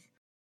of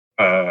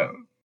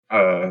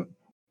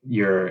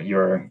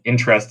your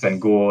interests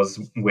and goals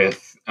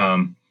with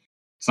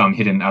some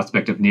hidden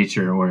aspect of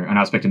nature, or an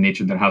aspect of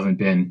nature that hasn't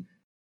been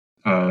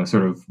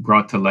sort of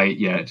brought to light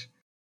yet.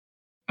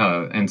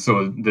 And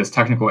so this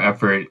technical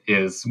effort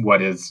is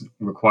what is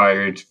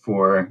required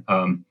for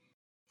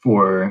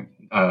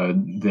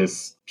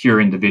this pure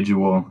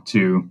individual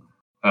to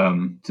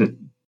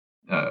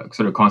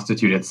sort of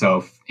constitute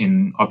itself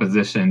in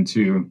opposition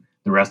to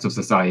the rest of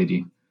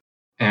society.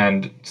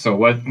 And so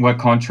what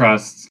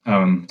contrasts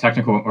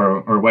technical,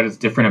 or what is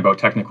different about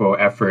technical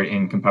effort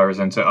in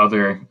comparison to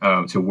other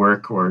to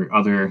work or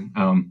other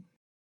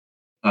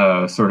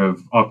sort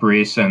of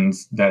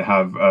operations that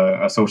have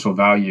a social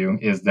value,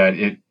 is that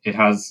it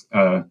has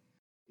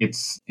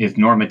its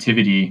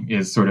normativity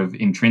is sort of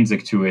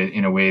intrinsic to it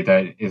in a way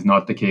that is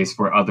not the case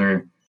for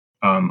other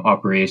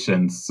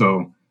operations.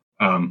 So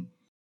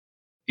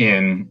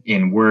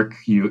in work,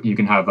 you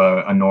can have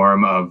a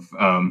norm of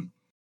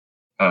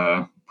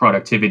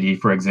productivity,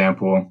 for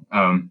example,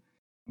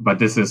 but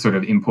this is sort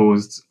of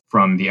imposed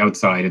from the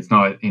outside. It's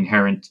not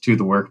inherent to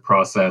the work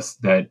process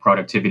that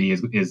productivity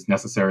is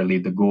necessarily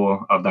the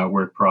goal of that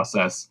work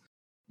process.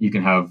 You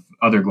can have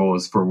other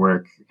goals for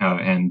work,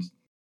 and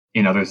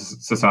in other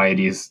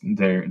societies,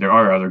 there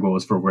are other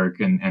goals for work,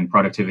 and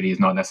productivity is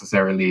not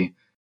necessarily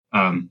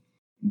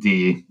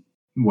the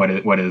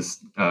what is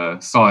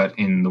sought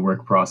in the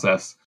work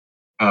process.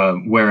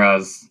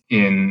 Whereas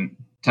in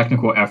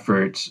technical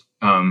effort,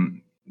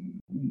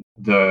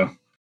 the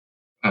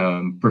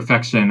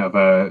perfection of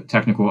a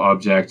technical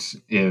object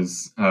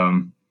is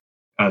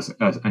as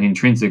an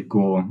intrinsic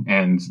goal,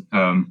 and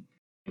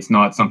it's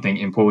not something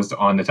imposed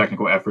on the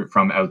technical effort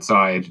from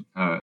outside.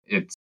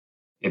 It's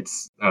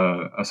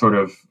a sort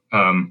of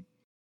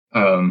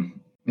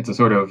it's a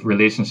sort of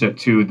relationship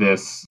to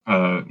this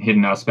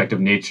hidden aspect of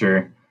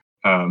nature,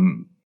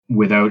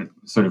 without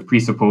sort of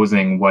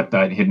presupposing what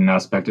that hidden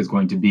aspect is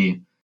going to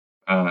be,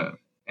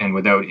 and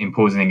without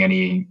imposing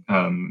any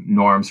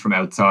norms from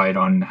outside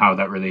on how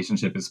that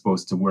relationship is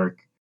supposed to work.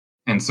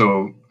 And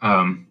so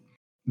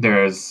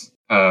there's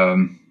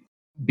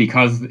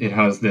because it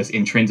has this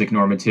intrinsic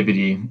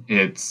normativity,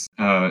 it's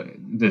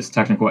this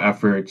technical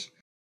effort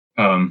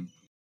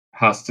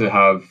has to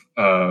have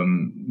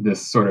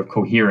this sort of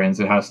coherence.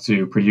 It has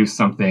to produce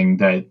something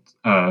that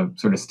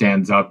sort of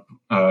stands up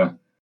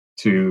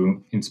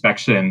to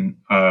inspection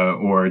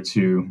or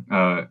to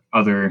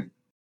other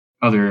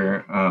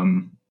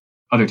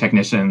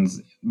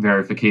technicians'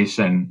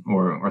 verification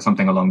or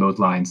something along those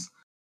lines.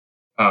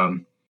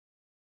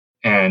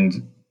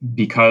 And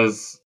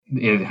because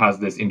it has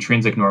this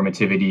intrinsic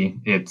normativity,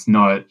 it's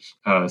not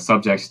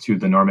subject to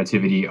the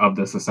normativity of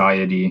the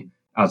society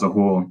as a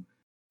whole.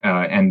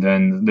 And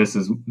then this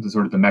is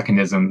sort of the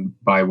mechanism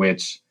by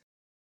which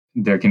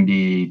there can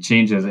be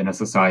changes in a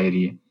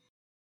society.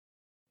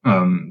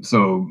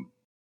 So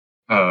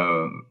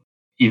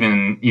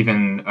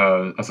even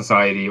a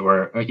society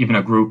or even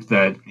a group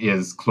that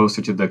is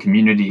closer to the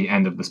community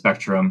end of the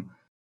spectrum,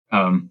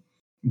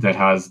 that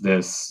has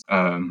this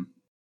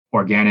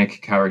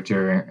organic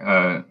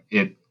character,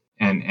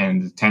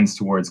 and tends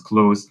towards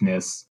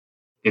closedness,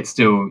 it's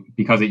still,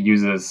 because it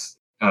uses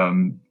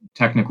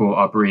technical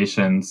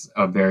operations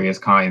of various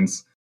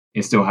kinds,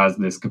 it still has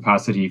this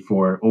capacity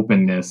for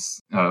openness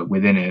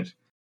within it.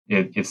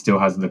 It still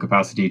has the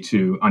capacity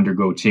to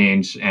undergo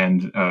change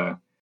and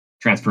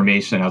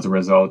transformation as a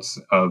result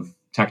of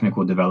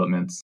technical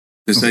developments.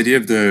 This idea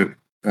of the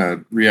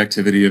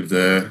reactivity of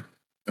the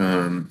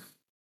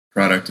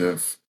product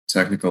of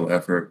technical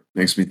effort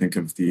makes me think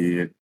of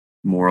the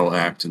moral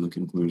act in the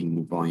conclusion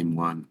of Volume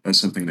 1 as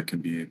something that can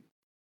be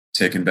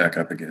taken back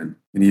up again.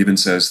 And he even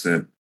says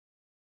that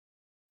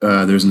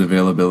there's an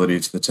availability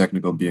to the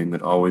technical being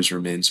that always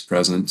remains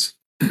present,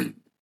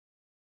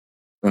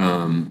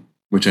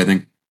 which I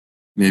think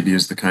maybe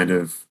is the kind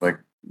of like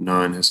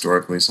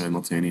non-historically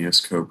simultaneous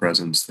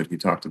co-presence that he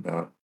talked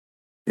about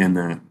in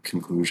that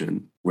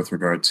conclusion with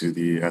regard to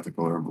the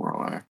ethical or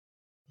moral act.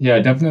 Yeah,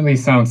 it definitely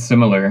sounds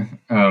similar.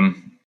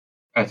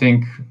 I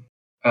think,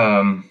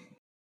 so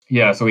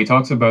he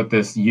talks about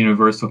this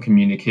universal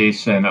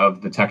communication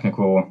of the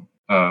technical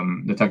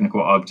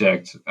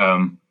object.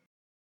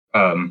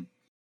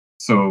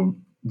 So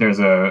there's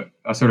a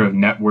sort of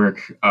network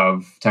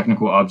of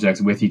technical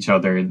objects with each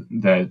other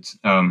that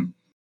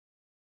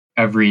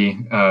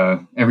every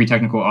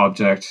technical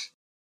object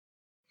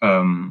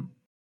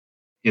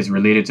is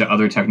related to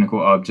other technical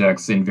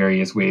objects in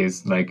various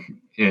ways. Like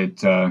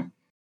it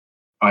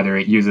either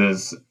it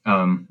uses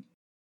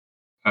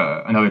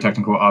another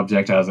technical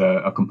object as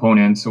a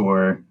component,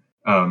 or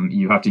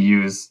you have to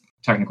use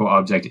technical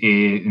object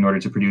A in order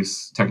to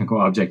produce technical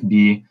object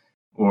B,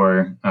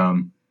 or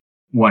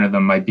one of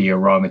them might be a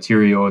raw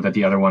material that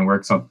the other one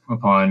works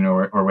upon,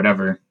 or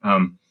whatever.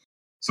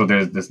 So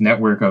there's this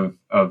network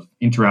of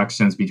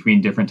interactions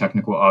between different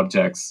technical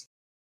objects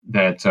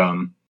that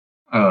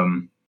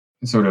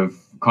sort of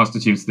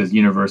constitutes this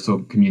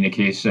universal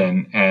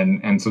communication,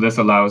 and so this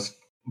allows,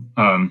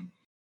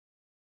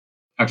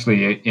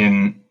 actually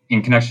in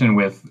connection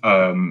with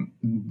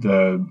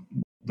the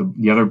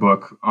other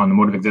book on the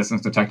mode of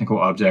existence of technical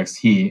objects,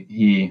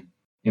 he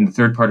in the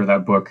third part of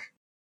that book,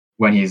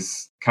 when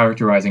he's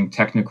characterizing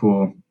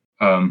technical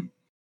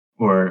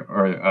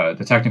or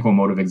the technical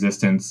mode of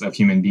existence of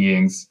human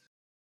beings,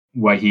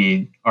 what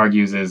he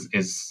argues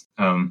is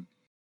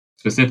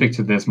specific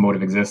to this mode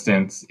of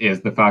existence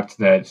is the fact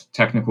that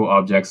technical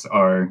objects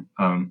are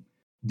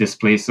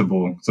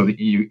displaceable. So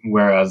that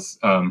whereas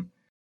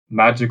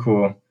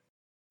magical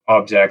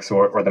objects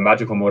or the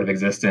magical mode of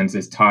existence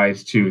is tied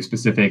to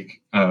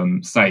specific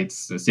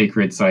sites,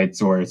 sacred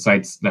sites, or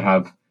sites that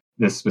have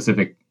this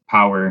specific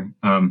power,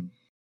 and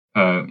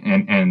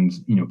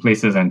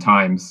places and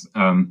times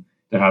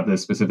that have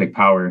this specific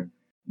power.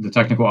 The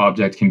technical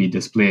object can be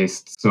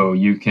displaced. So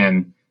you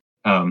can,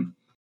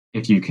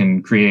 if you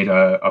can create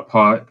a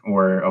pot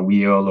or a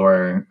wheel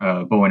or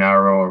a bow and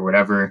arrow or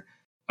whatever,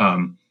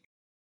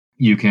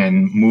 you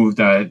can move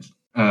that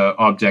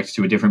object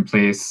to a different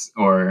place,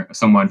 or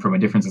someone from a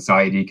different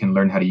society can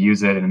learn how to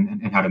use it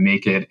and how to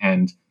make it,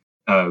 and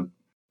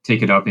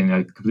take it up in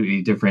a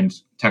completely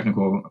different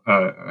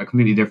a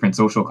completely different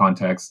social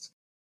context.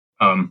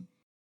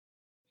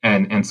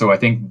 And so I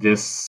think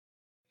this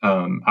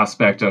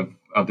aspect of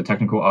the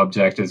technical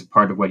object is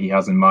part of what he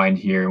has in mind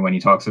here when he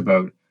talks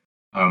about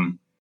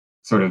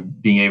sort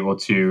of being able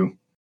to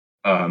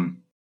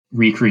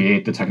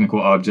recreate the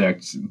technical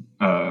object.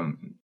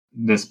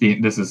 This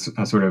is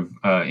a sort of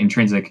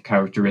intrinsic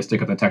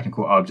characteristic of the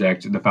technical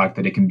object, the fact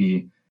that it can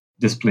be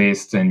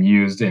displaced and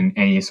used in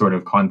any sort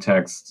of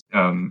context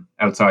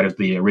outside of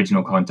the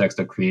original context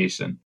of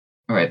creation.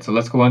 All right, so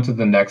let's go on to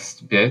the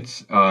next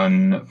bit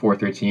on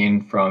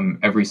 413 from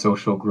Every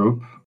Social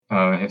Group.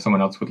 If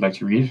someone else would like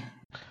to read.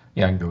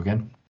 Yeah, I can go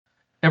again.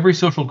 Every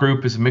social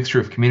group is a mixture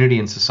of community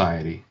and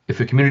society. If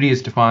a community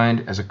is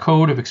defined as a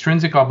code of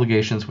extrinsic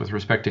obligations with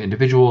respect to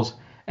individuals,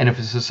 and if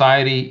a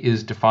society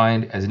is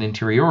defined as an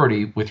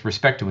interiority with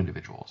respect to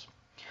individuals.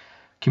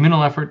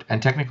 Communal effort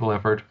and technical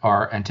effort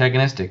are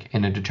antagonistic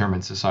in a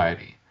determined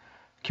society.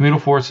 Communal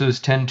forces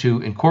tend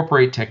to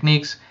incorporate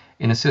techniques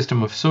in a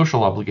system of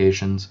social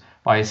obligations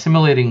by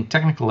assimilating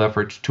technical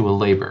effort to a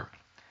labor.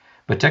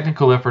 But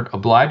technical effort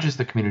obliges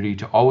the community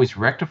to always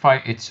rectify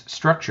its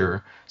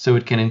structure so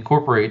it can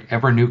incorporate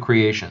ever new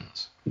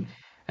creations.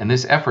 And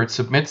this effort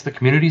submits the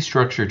community's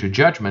structure to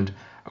judgment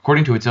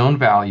according to its own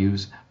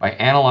values by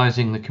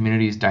analyzing the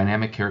community's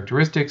dynamic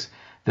characteristics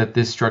that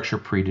this structure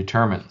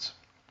predetermines.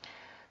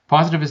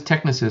 Positivist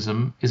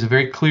technicism is a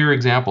very clear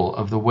example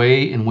of the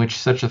way in which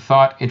such a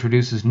thought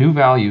introduces new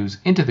values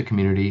into the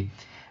community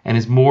and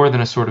is more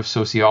than a sort of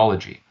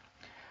sociology.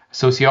 A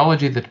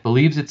sociology that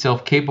believes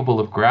itself capable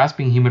of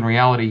grasping human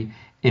reality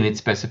in its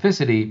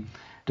specificity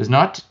does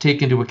not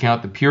take into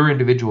account the pure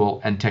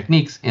individual and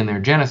techniques in their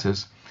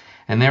genesis,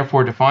 and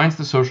therefore defines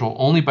the social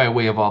only by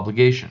way of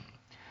obligation.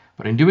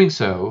 But in doing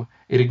so,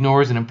 it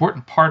ignores an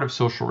important part of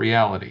social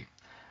reality,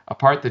 a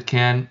part that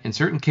can, in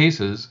certain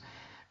cases,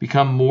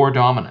 become more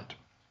dominant.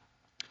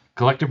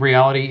 Collective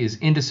reality is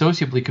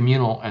indissociably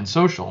communal and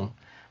social,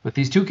 but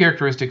these two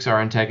characteristics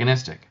are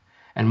antagonistic,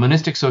 and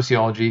monistic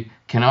sociology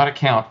cannot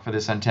account for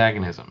this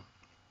antagonism.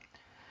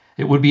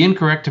 It would be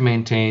incorrect to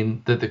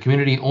maintain that the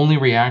community only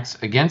reacts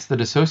against the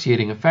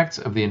dissociating effects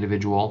of the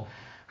individual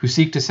who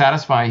seek to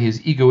satisfy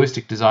his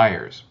egoistic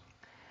desires.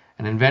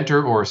 An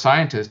inventor or a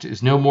scientist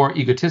is no more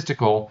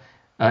egoistical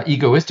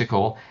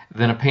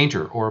than a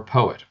painter or a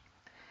poet.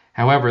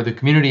 However, the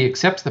community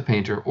accepts the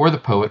painter or the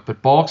poet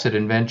but balks at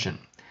invention,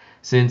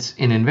 since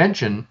in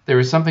invention there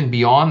is something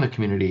beyond the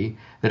community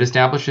that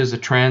establishes a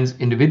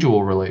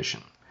trans-individual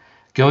relation,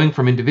 going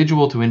from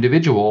individual to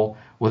individual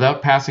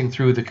without passing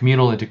through the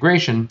communal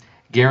integration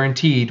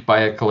guaranteed by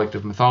a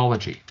collective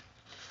mythology.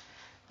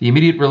 The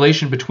immediate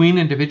relation between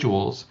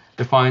individuals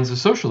defines a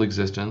social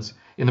existence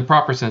in the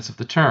proper sense of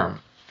the term,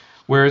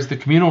 whereas the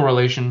communal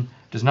relation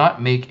does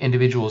not make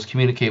individuals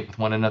communicate with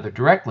one another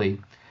directly,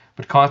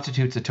 but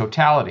constitutes a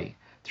totality,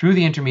 through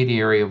the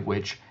intermediary of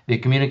which they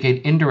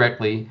communicate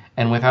indirectly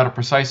and without a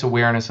precise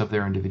awareness of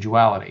their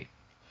individuality.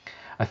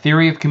 A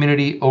theory of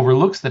community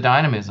overlooks the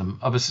dynamism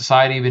of a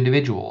society of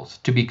individuals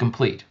to be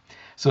complete.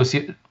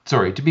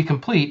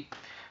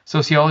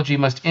 Sociology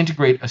must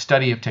integrate a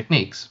study of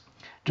techniques.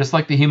 Just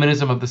like the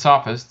humanism of the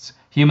sophists,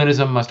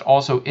 humanism must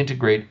also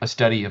integrate a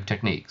study of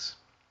techniques.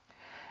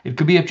 It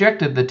could be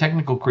objected that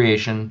technical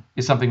creation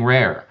is something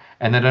rare,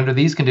 and that under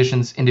these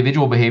conditions,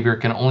 individual behavior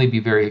can only be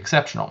very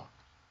exceptional.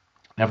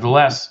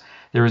 Nevertheless,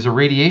 there is a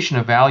radiation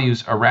of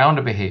values around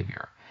a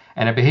behavior,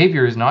 and a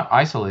behavior is not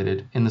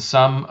isolated in the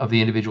sum of the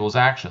individual's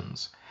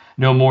actions,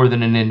 no more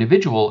than an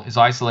individual is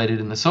isolated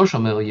in the social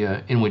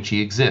milieu in which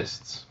he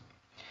exists.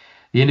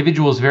 The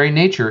individual's very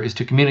nature is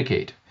to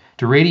communicate,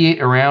 to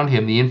radiate around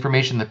him the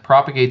information that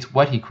propagates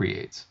what he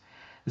creates.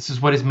 This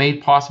is what is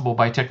made possible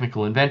by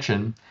technical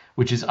invention,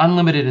 which is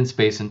unlimited in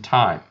space and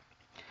time.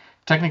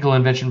 Technical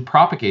invention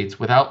propagates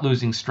without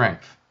losing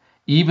strength,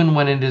 even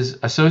when it is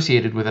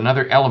associated with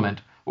another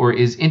element or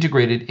is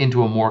integrated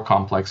into a more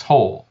complex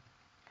whole.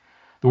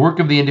 The work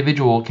of the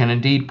individual can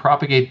indeed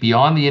propagate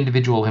beyond the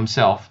individual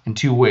himself in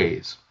two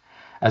ways: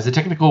 as a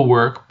technical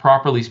work,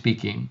 properly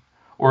speaking,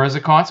 or as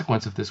a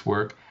consequence of this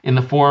work in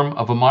the form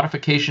of a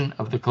modification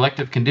of the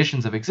collective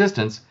conditions of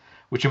existence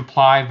which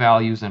imply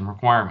values and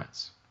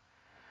requirements.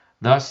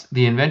 Thus,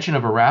 the invention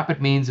of a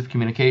rapid means of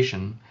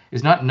communication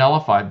is not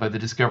nullified by the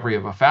discovery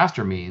of a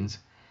faster means.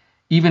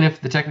 Even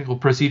if the technical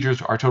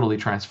procedures are totally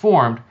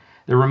transformed,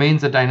 there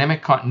remains a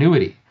dynamic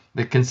continuity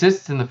that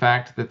consists in the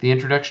fact that the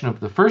introduction of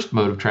the first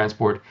mode of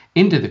transport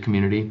into the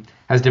community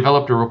has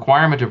developed a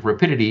requirement of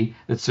rapidity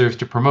that serves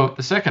to promote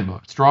the second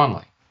mode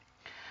strongly.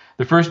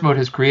 The first mode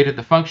has created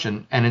the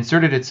function and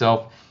inserted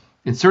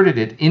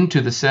it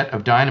into the set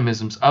of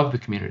dynamisms of the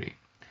community.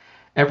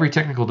 Every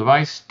technical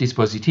device,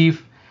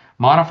 dispositif,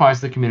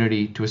 modifies the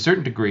community to a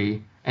certain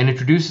degree and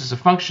introduces a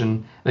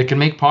function that can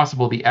make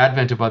possible the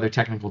advent of other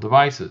technical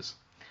devices.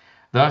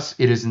 Thus,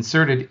 it is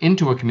inserted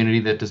into a community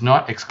that does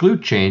not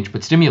exclude change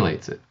but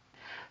stimulates it,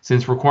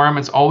 since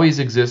requirements always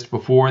exist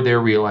before their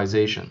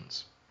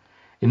realizations.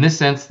 In this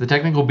sense, the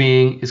technical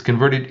being is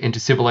converted into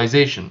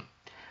civilization.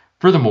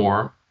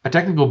 Furthermore, a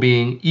technical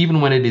being,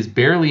 even when it is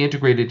barely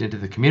integrated into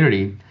the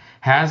community,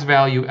 has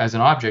value as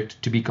an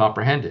object to be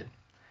comprehended.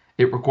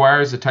 It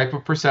requires a type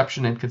of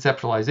perception and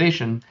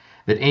conceptualization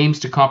that aims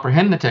to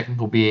comprehend the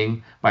technical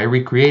being by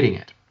recreating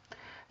it.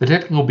 The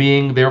technical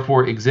being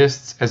therefore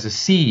exists as a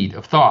seed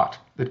of thought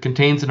that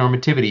contains a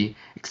normativity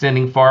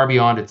extending far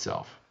beyond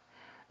itself.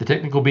 The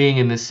technical being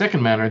in this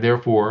second manner,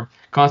 therefore,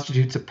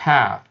 constitutes a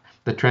path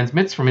that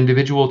transmits from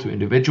individual to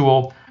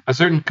individual a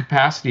certain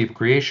capacity of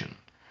creation,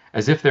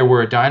 as if there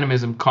were a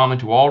dynamism common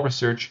to all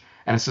research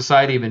and a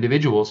society of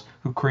individuals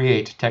who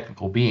create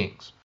technical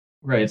beings.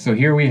 Right. So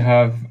here we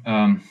have,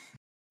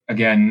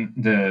 again,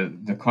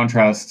 the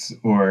contrasts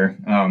or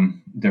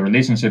the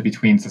relationship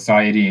between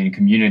society and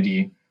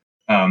community,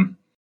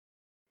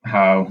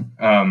 how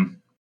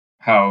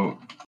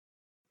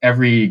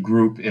every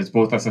group is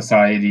both a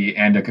society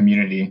and a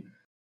community.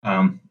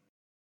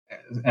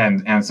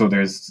 And so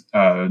there's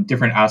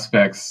different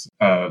aspects.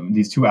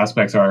 These two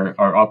aspects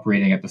are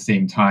operating at the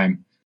same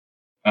time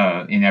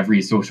in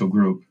every social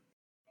group.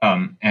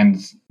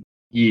 And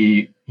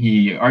he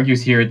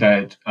argues here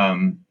that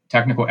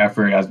technical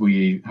effort, as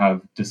we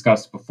have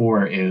discussed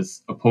before,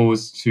 is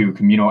opposed to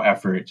communal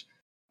effort.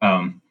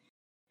 And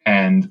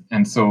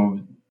so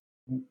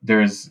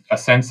there's a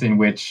sense in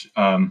which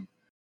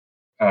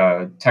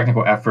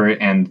technical effort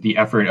and the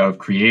effort of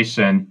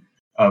creation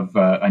of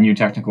a new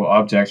technical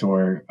object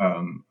or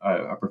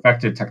a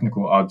perfected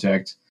technical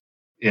object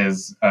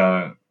is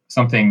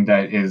something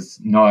that is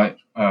not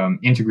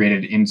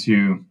integrated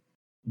into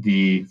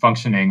the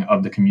functioning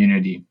of the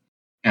community.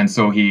 And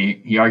so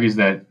he argues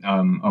that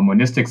a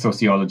monistic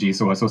sociology,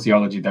 so a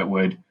sociology that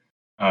would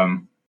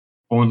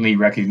only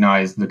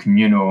recognize the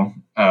communal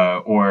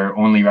or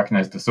only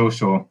recognize the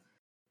social,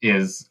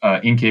 is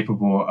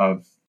incapable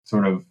of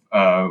sort of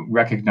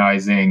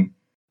recognizing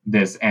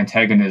this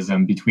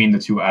antagonism between the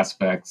two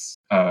aspects.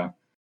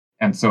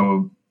 And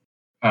so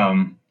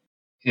a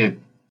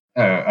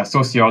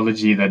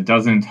sociology that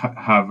doesn't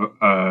have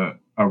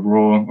a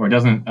role or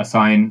doesn't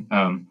assign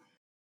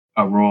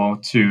a role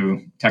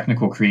to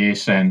technical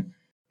creation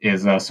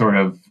is a sort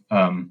of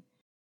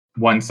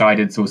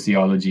one-sided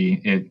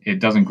sociology. It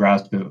doesn't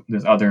grasp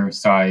this other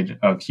side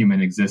of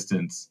human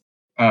existence.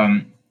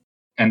 And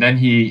then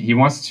he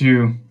wants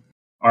to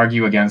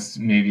argue against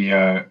maybe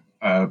a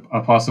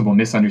possible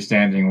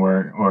misunderstanding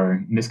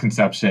or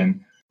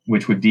misconception,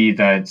 which would be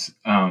that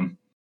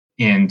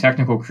in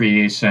technical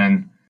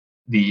creation,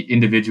 the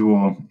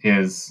individual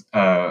is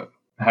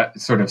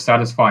sort of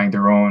satisfying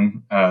their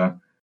own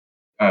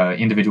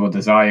individual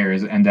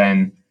desires, and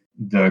then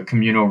the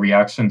communal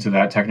reaction to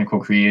that technical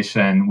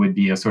creation would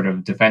be a sort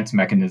of defense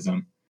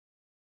mechanism.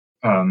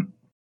 And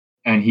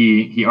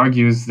he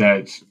argues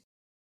that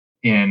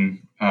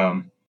in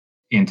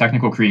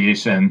technical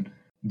creation,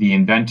 the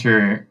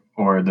inventor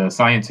or the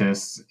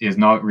scientist is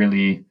not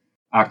really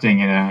acting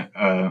in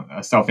a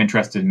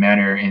self-interested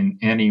manner in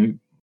any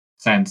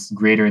sense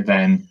greater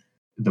than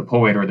the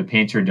poet or the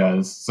painter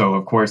does. So,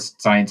 of course,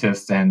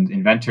 scientists and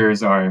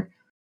inventors are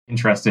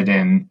interested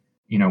in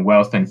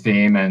wealth and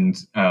fame and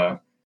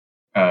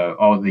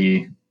all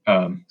the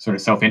sort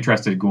of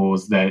self-interested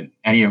goals that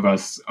any of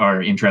us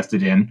are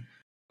interested in,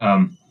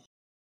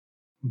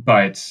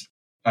 but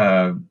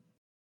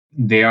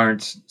they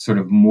aren't sort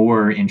of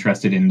more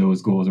interested in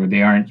those goals, or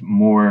they aren't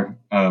more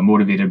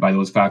motivated by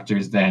those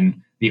factors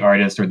than the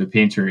artist or the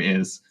painter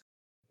is.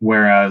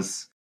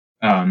 Whereas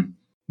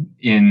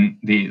in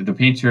the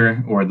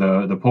painter or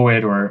the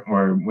poet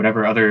or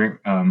whatever other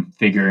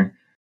figure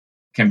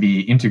can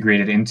be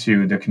integrated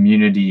into the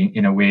community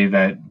in a way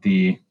that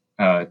the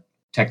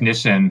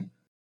technician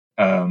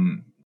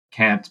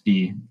can't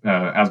be.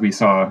 As we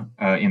saw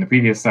in the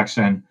previous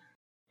section,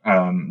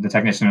 the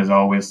technician is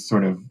always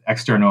sort of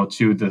external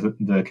to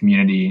the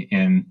community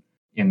in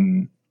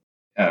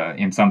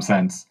some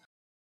sense,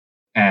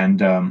 and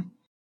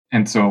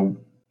so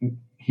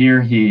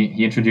here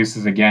he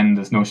introduces again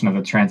this notion of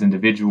a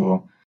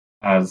trans-individual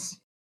as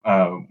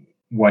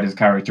what is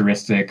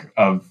characteristic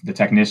of the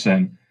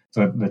technician.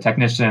 So the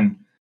technician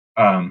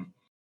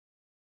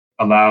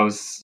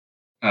allows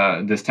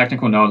this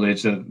technical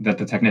knowledge that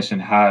the technician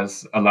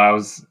has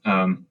allows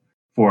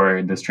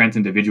for this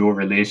trans-individual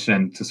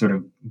relation to sort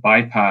of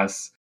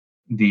bypass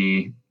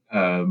the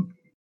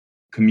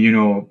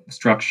communal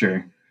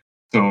structure.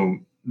 So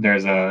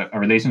there's a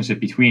relationship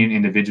between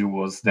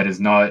individuals that is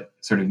not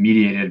sort of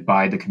mediated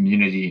by the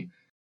community.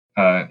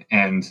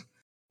 And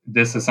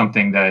this is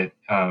something that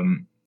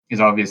is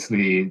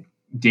obviously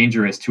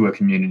dangerous to a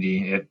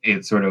community.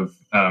 It sort of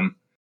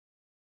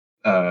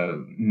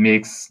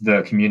makes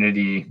the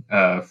community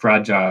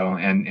fragile,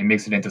 and it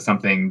makes it into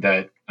something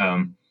that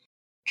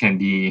can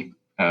be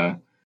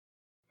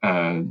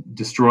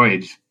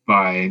destroyed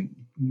by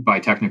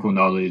technical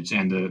knowledge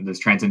and this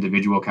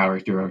trans-individual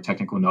character of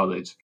technical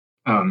knowledge.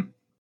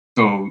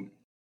 So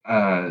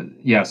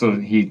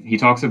he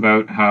talks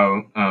about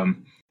how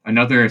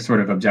another sort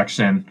of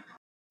objection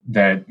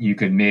that you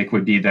could make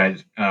would be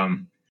that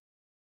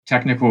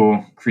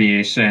technical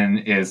creation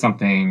is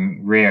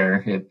something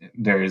rare.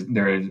 There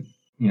are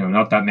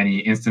not that many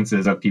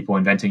instances of people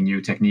inventing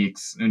new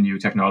techniques and new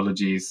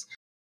technologies,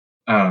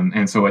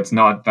 and so it's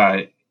not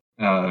that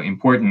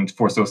important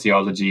for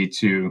sociology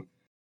to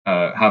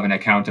have an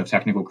account of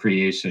technical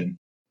creation.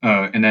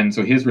 And then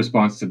so his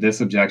response to this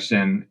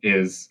objection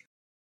is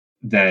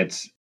that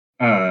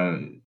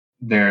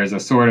there's a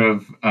sort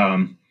of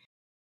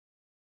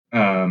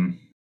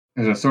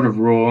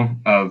rule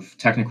of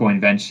technical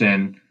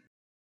invention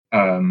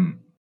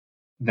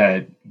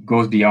that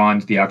goes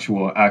beyond the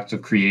actual act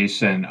of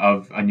creation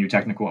of a new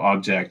technical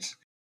object.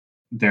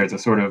 There's a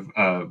sort of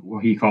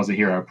what he calls it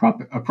here a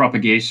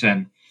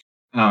propagation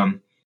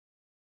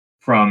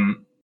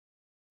from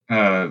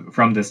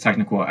this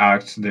technical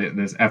act,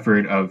 this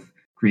effort of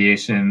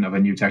creation of a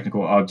new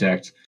technical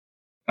object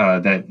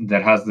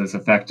that has this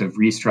effect of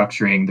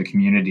restructuring the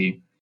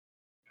community.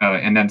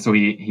 And then so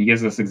he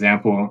gives this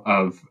example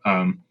of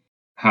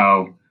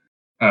how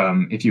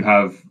if you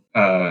have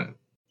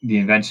the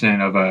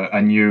invention of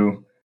a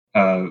new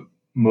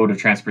mode of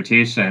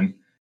transportation,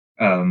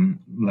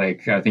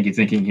 like I think he's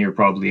thinking here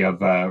probably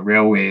of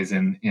railways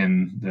in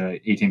the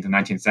 18th and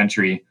 19th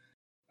century.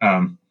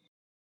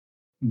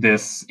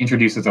 This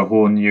introduces a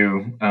whole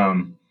new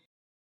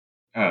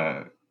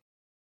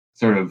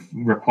sort of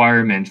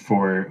requirement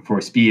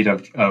for speed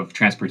of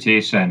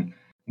transportation,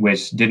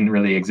 which didn't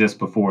really exist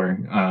before.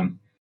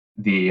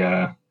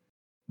 The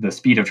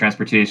speed of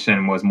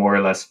transportation was more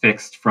or less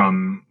fixed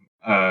from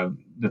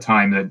the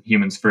time that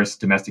humans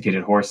first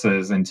domesticated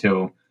horses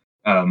until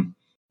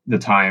the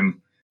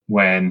time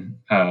when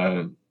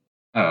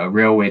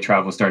railway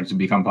travel started to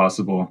become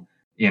possible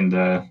in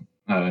the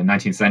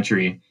 19th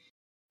century.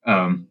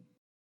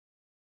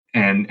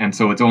 And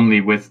so it's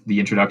only with the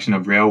introduction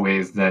of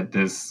railways that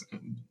this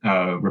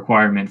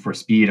requirement for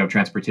speed of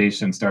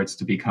transportation starts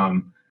to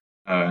become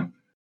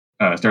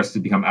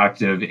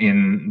active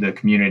in the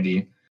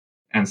community.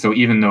 And so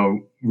even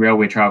though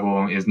railway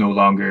travel is no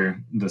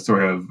longer the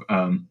sort of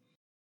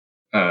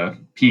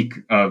peak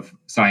of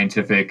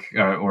scientific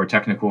or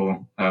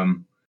technical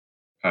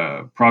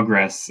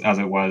progress as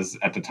it was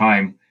at the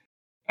time,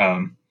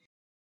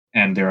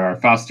 and there are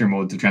faster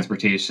modes of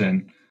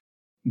transportation,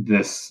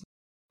 this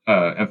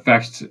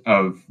effect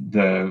of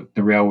the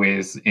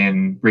railways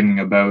in bringing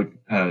about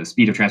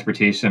speed of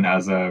transportation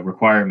as a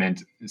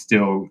requirement is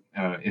still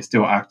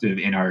active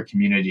in our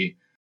community,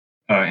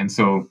 and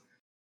so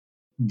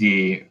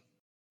the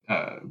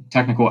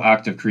technical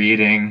act of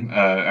creating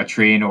a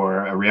train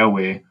or a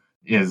railway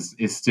is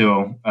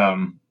still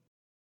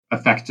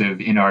effective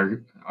in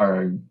our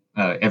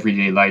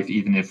everyday life,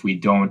 even if we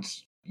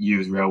don't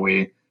use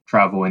railway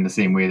travel in the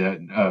same way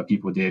that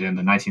people did in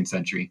the 19th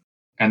century.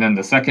 And then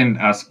the second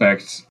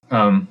aspect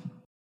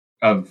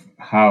of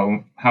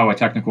how a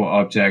technical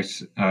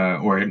object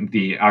or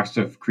the act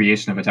of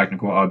creation of a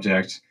technical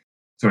object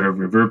sort of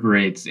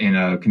reverberates in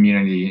a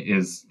community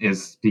is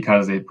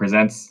because it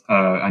presents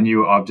a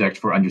new object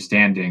for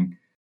understanding.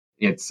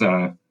 It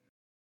sort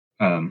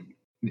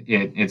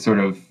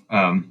of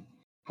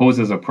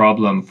poses a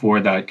problem for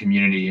that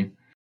community,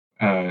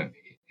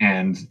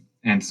 and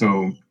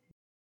so.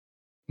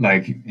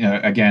 Like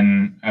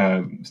again,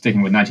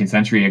 sticking with 19th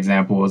century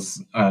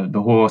examples,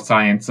 the whole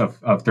science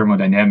of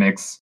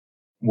thermodynamics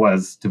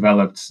was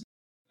developed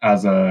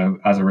as a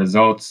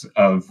result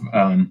of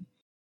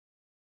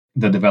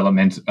the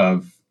development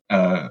of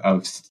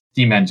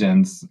steam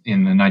engines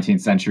in the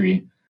 19th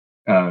century,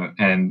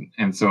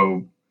 and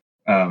so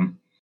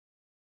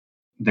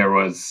there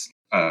was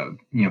a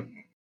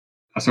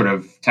sort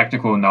of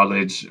technical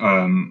knowledge,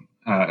 a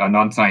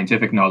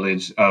non-scientific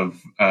knowledge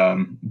of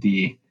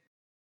the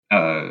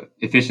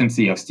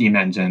efficiency of steam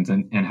engines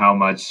and how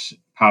much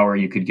power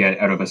you could get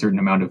out of a certain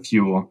amount of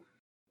fuel.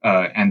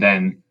 And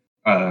then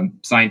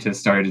scientists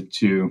started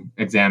to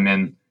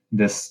examine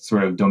this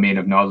sort of domain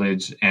of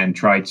knowledge and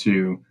try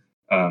to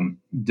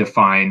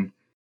define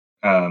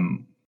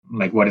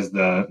like what is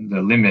the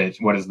limit,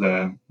 what is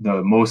the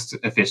most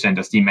efficient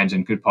a steam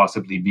engine could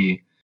possibly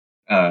be.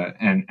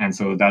 And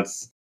so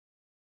that's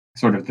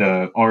sort of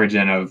the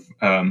origin of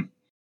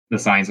the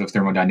science of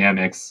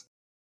thermodynamics.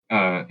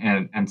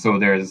 And so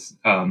there's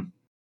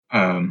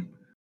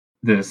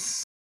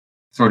this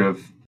sort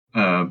of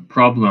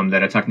problem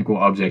that a technical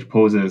object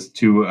poses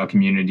to a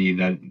community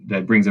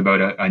that brings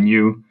about a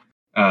new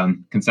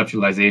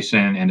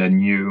conceptualization and a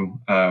new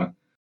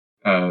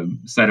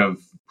set of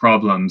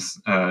problems,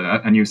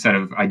 a new set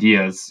of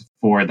ideas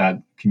for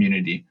that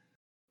community.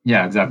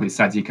 Yeah, exactly.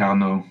 Sadi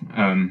Carnot,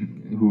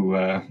 who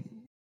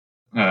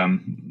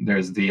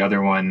there's the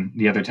other one,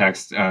 the other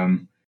text,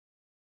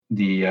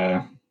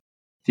 the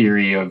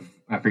theory of,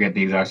 I forget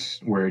the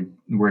exact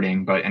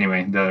wording, but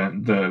anyway,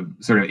 the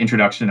sort of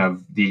introduction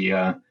of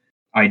the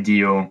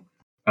ideal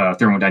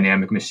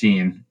thermodynamic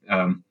machine,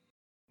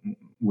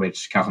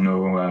 which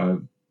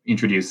Carnot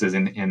introduces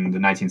in the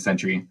 19th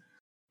century.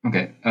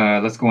 Okay,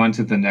 let's go on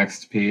to the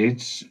next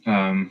page.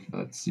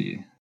 Let's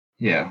see.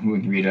 Yeah, we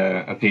can read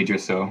a page or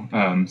so.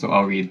 So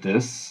I'll read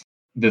this.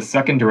 The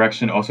second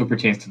direction also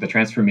pertains to the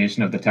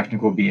transformation of the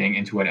technical being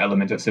into an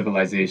element of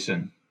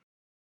civilization.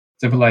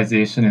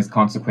 Civilization is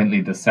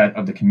consequently the set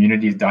of the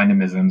community's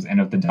dynamisms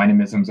and of the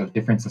dynamisms of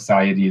different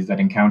societies that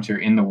encounter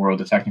in the world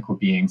of technical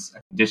beings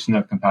a condition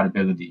of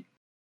compatibility.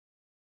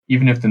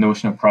 Even if the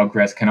notion of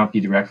progress cannot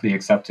be directly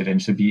accepted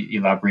and should be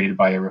elaborated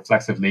by a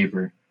reflexive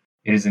labor,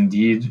 It is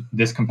indeed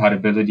this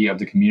compatibility of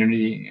the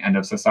community and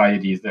of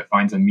societies that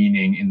finds a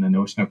meaning in the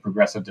notion of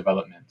progressive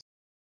development.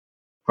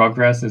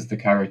 Progress is the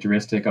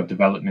characteristic of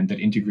development that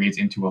integrates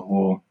into a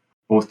whole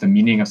both the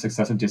meaning of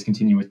successive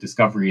discontinuous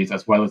discoveries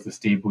as well as the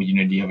stable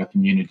unity of a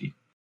community.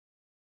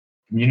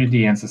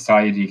 Community and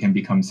society can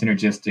become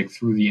synergistic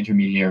through the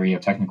intermediary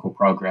of technical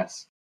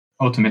progress.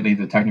 Ultimately,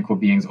 the technical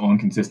being's own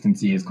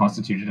consistency is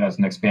constituted as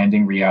an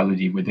expanding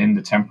reality within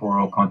the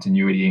temporal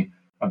continuity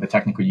of the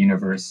technical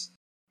universe,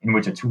 in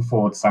which a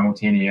twofold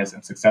simultaneous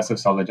and successive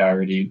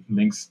solidarity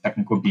links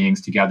technical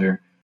beings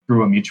together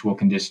through a mutual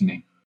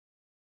conditioning.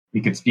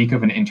 We could speak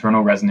of an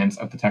internal resonance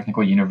of the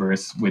technical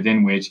universe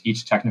within which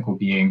each technical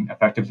being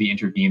effectively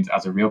intervenes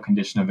as a real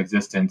condition of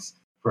existence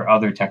for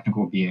other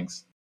technical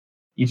beings.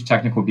 Each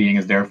technical being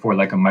is therefore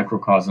like a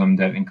microcosm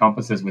that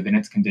encompasses within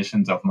its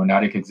conditions of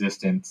monadic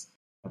existence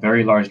a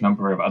very large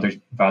number of other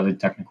valid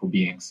technical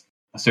beings.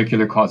 A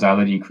circular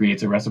causality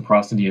creates a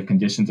reciprocity of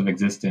conditions of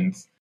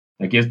existence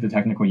that gives the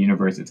technical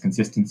universe its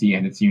consistency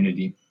and its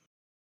unity.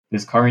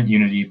 This current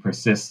unity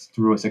persists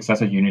through a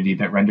successive unity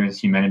that renders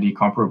humanity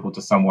comparable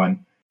to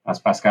someone, as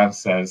Pascal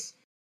says,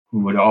 who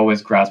would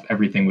always grasp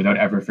everything without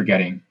ever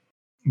forgetting.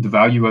 The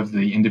value of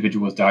the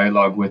individual's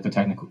dialogue with the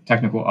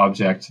technical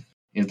object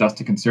is thus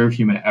to conserve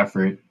human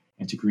effort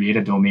and to create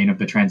a domain of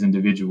the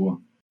trans-individual,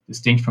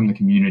 distinct from the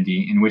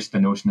community, in which the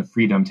notion of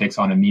freedom takes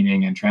on a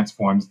meaning and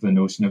transforms the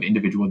notion of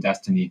individual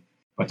destiny,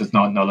 but does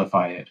not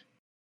nullify it.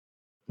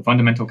 The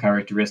fundamental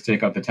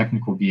characteristic of the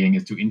technical being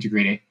is to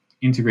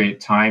integrate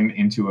time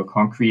into a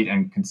concrete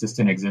and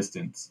consistent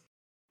existence.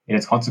 It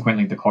is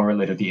consequently the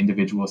correlate of the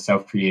individual's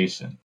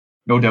self-creation.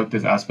 No doubt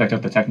this aspect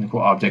of the technical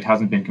object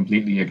hasn't been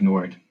completely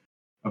ignored.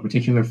 A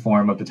particular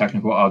form of the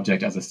technical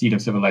object as a seat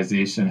of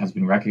civilization has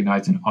been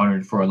recognized and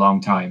honored for a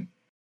long time.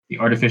 The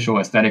artificial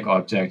aesthetic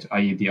object,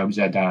 i.e. the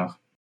objet d'art.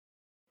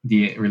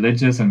 The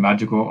religious and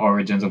magical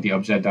origins of the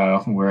objet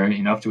d'art were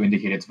enough to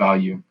indicate its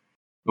value,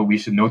 but we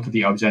should note that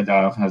the objet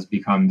d'art has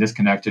become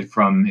disconnected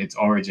from its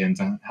origins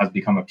and has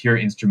become a pure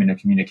instrument of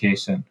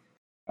communication,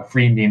 a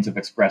free means of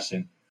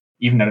expression,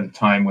 even at a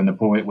time when the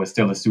poet was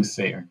still a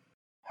soothsayer.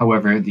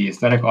 However, the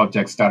aesthetic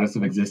object's status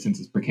of existence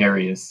is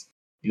precarious.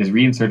 It is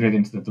reinserted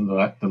into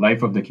the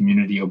life of the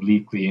community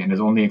obliquely and is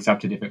only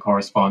accepted if it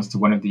corresponds to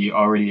one of the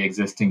already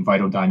existing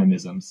vital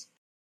dynamisms.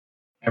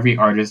 Every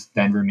artist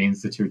then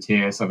remains the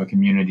Tyrtaeus of a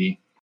community.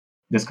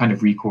 This kind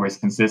of recourse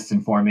consists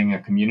in forming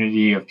a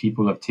community of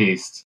people of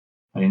taste,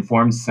 an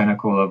informed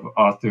cenacle of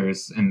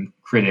authors and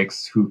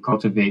critics who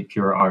cultivate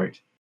pure art.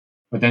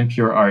 But then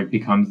pure art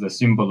becomes the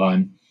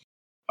symbolon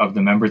of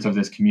the members of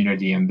this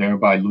community and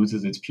thereby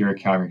loses its pure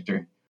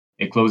character.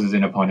 It closes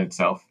in upon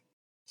itself.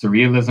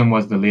 Surrealism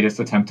was the latest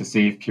attempt to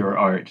save pure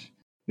art.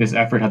 This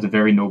effort has a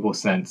very noble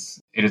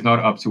sense. It is not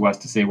up to us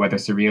to say whether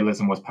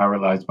surrealism was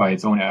paralyzed by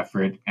its own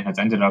effort and has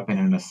ended up in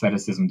an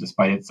asceticism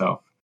despite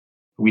itself.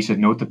 But we should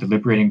note that the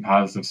liberating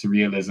paths of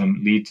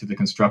surrealism lead to the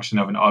construction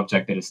of an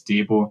object that is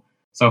stable,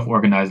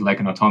 self-organized like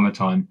an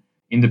automaton,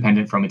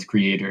 independent from its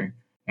creator,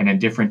 and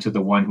indifferent to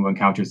the one who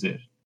encounters it.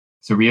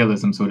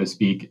 Surrealism, so to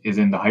speak, is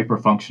in the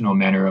hyperfunctional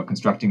manner of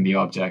constructing the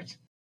object.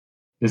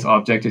 This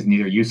object is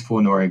neither useful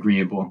nor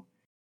agreeable.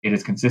 It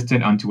is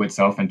consistent unto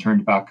itself and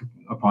turned back to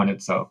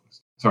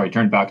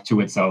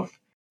itself,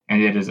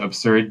 and it is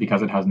absurd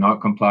because it has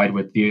not complied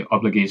with the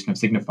obligation of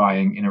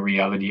signifying in a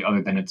reality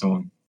other than its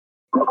own.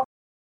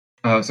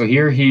 So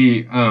here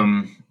he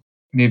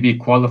maybe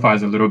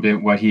qualifies a little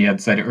bit what he had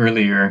said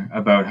earlier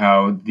about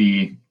how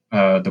the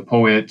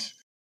poet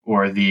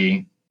or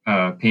the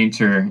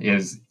painter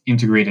is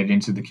integrated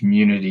into the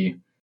community,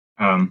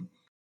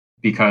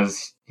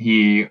 because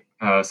he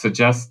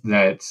suggests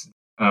that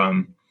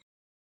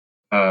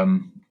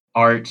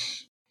art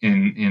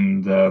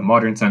in the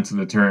modern sense of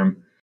the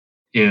term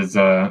is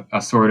a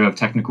sort of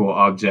technical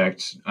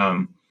object.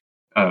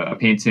 A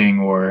painting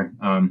or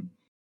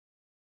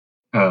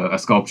a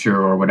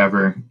sculpture or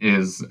whatever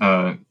is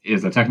a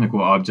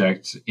technical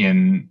object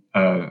in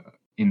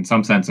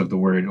some sense of the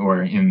word,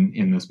 or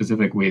in the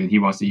specific way that he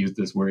wants to use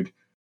this word.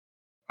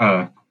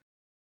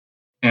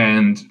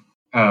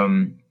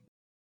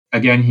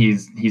 Again,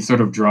 he's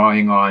sort of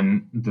drawing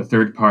on the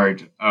third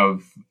part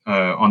of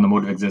on the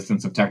mode of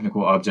existence of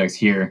technical objects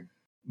here,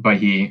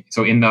 but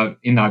in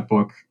that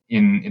book,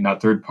 in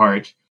that third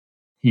part,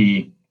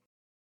 he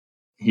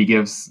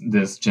gives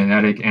this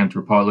genetic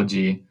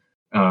anthropology,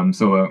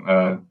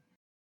 so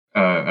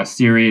a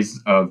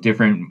series of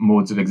different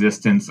modes of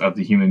existence of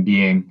the human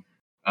being,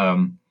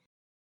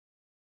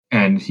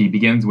 and he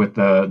begins with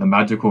the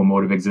magical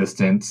mode of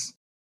existence,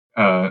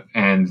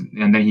 and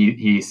then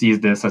he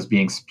sees this as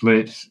being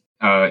split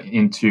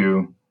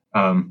into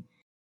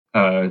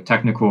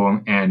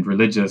technical and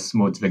religious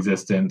modes of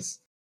existence,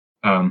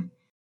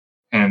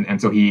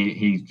 and so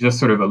he just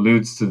sort of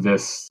alludes to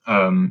this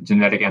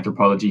genetic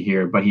anthropology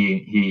here, but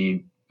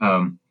he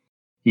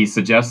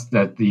suggests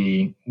that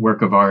the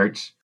work of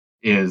art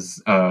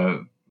has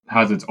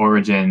its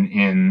origin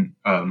in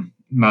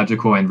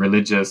magical and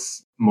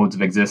religious modes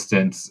of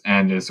existence,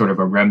 and is sort of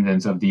a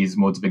remnant of these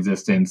modes of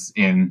existence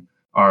in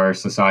our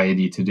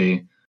society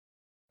today.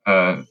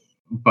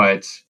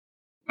 but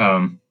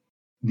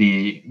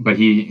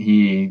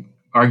he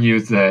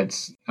argues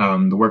that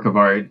the work of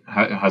art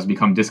has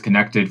become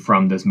disconnected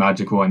from this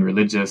magical and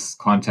religious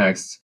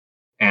context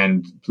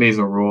and plays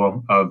a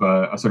role of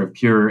a sort of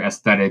pure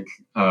aesthetic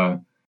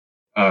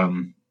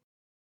um,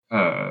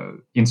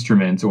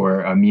 instrument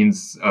or a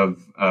means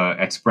of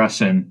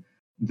expression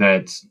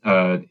that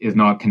is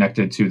not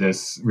connected to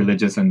this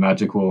religious and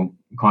magical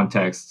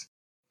context.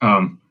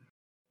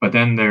 But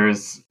then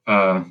there's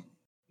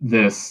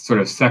this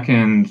sort of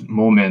second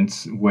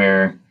moment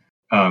where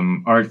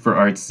art for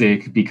art's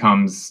sake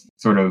becomes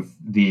sort of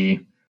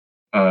the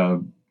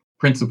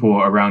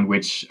principle around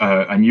which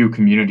a new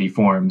community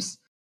forms.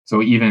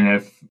 So even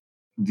if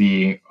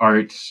the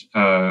art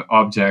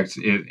object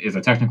is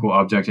a technical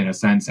object in a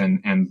sense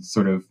and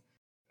sort of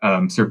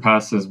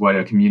surpasses what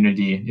a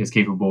community is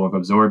capable of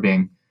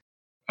absorbing,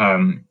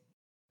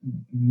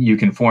 you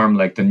can form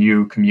like the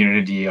new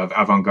community of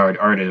avant-garde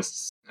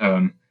artists.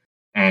 And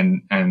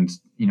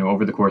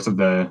over the course of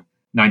the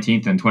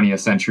 19th and 20th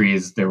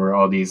centuries, there were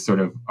all these sort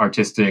of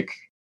artistic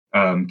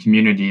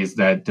communities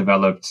that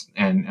developed,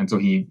 and so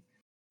he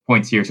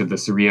points here to the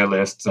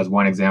Surrealists as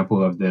one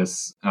example of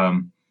this.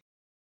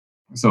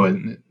 So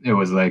it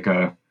was like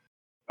a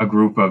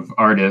group of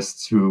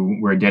artists who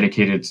were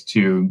dedicated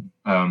to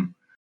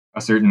a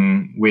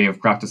certain way of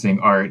practicing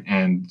art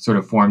and sort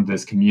of formed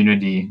this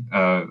community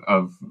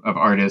of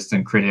artists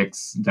and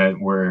critics that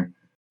were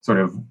sort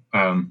of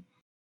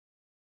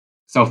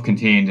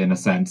self-contained in a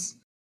sense.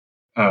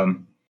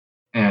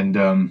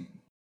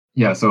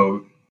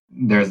 So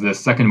there's this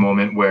second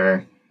moment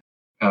where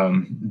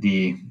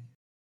the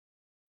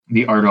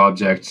art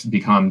object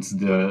becomes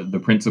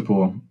the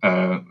principle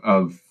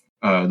of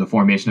the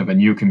formation of a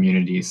new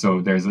community.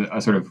 So there's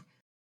a sort of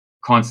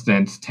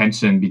constant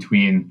tension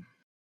between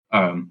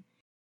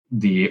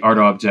the art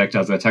object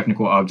as a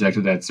technical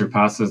object that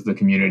surpasses the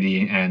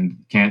community and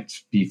can't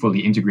be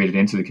fully integrated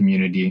into the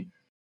community,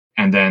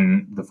 and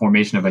then the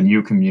formation of a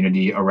new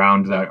community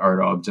around that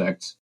art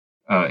object.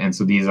 And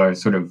so these are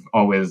sort of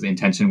always in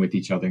tension with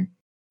each other.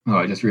 Oh,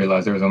 I just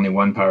realized there was only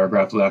one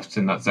paragraph left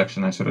in that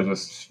section. I should have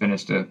just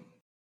finished it.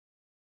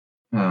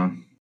 Oh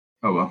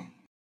well.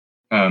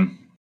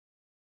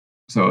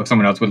 So if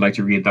someone else would like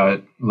to read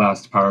that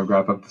last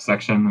paragraph of the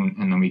section,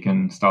 and then we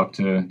can stop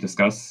to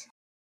discuss.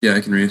 Yeah,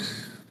 I can read.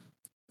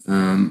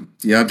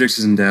 The object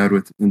is endowed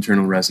with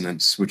internal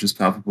resonance, which is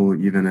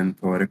palpable even in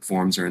poetic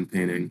forms or in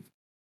painting.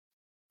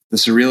 The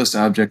surrealist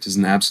object is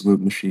an absolute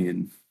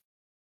machine.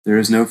 There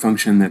is no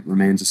function that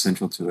remains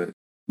essential to it,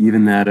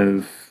 even that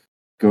of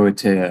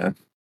goetia.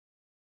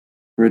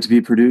 For it to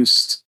be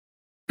produced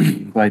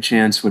by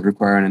chance would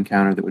require an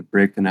encounter that would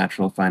break the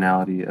natural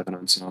finality of an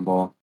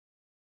ensemble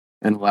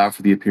and allow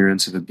for the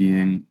appearance of a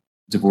being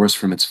divorced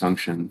from its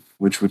function,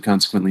 which would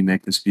consequently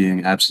make this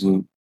being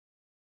absolute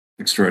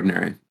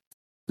extraordinary.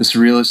 The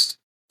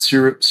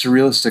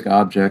surrealistic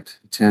object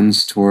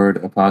tends toward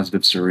a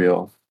positive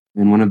surreal,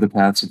 and one of the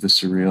paths of the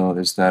surreal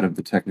is that of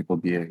the technical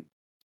being,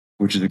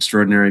 which is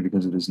extraordinary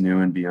because it is new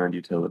and beyond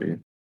utility.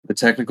 The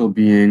technical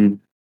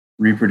being,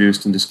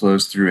 reproduced and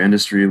disclosed through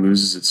industry,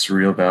 loses its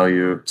surreal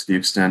value to the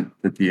extent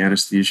that the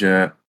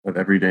anesthesia of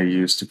everyday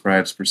use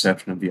deprives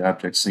perception of the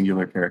object's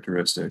singular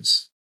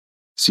characteristics.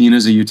 Seen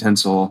as a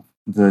utensil,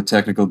 the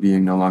technical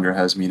being no longer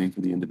has meaning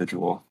for the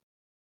individual.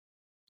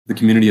 The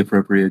community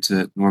appropriates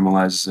it,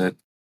 normalizes it,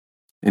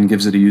 and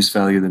gives it a use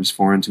value that is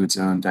foreign to its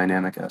own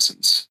dynamic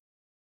essence.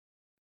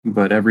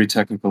 But every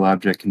technical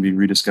object can be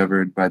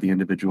rediscovered by the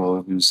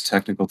individual whose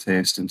technical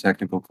taste and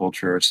technical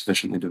culture are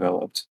sufficiently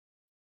developed.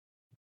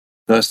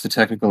 Thus, the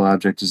technical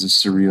object is a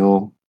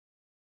surreal,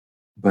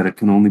 but it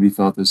can only be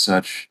felt as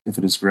such if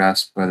it is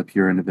grasped by the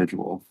pure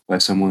individual, by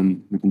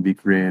someone who can be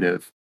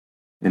creative,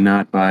 and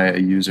not by a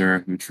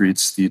user who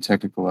treats the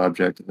technical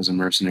object as a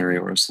mercenary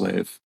or a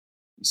slave.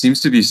 He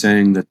seems to be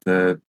saying that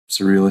the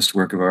surrealist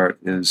work of art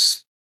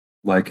is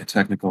like a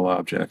technical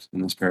object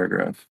in this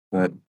paragraph,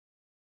 but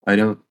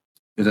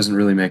it doesn't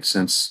really make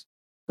sense.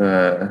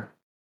 Doesn't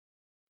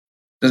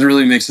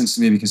really make sense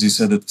to me because he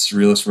said that the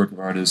surrealist work of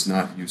art is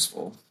not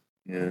useful,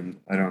 and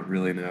I don't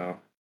really know.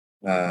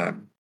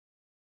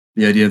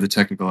 The idea of the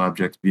technical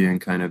object being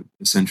kind of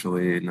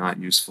essentially not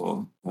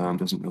useful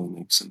doesn't really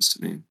make sense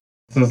to me.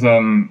 This is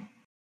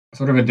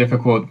sort of a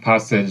difficult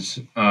passage.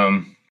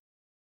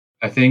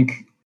 I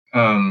think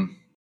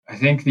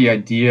the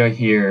idea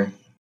here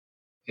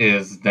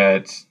is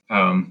that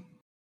a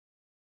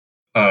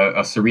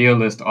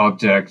surrealist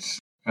object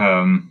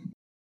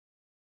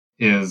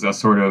is a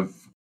sort of,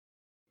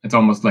 it's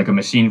almost like a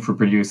machine for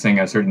producing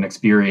a certain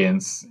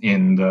experience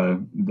in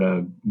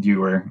the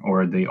viewer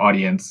or the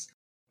audience.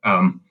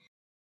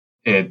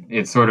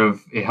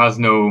 It has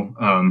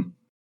no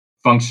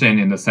function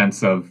in the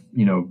sense of,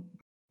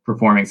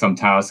 performing some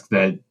task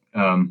that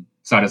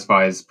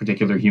satisfies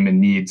particular human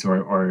needs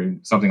or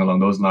something along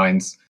those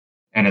lines.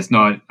 And it's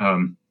not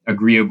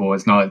agreeable.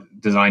 It's not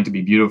designed to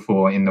be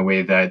beautiful in the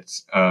way that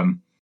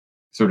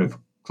sort of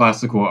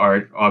classical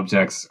art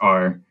objects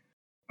are.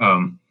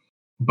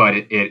 But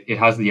it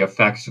has the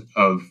effect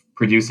of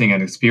producing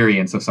an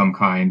experience of some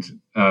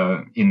kind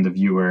in the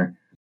viewer.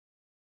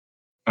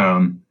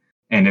 And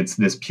it's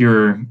this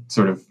pure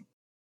sort of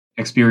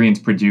experience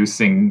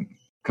producing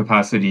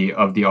capacity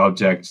of the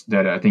object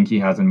that I think he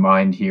has in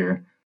mind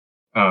here.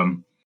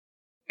 And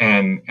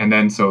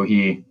then so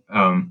he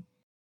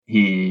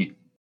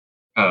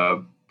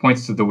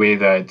points to the way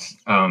that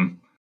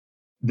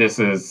this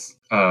is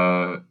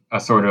a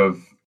sort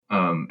of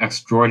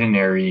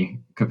extraordinary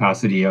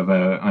capacity of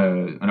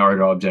an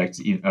art object,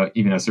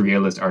 even a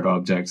surrealist art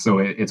object. So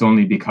it's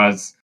only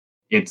because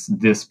it's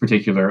this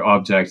particular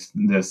object,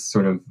 this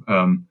sort of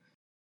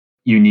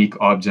unique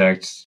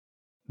object,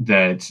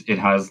 that it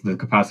has the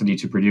capacity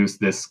to produce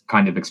this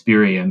kind of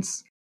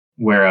experience.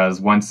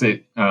 Whereas once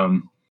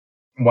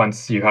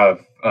you have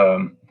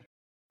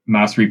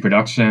mass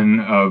reproduction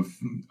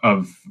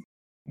of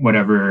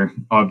whatever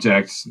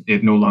object,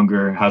 it no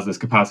longer has this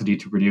capacity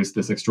to produce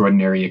this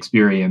extraordinary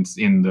experience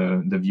in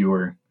the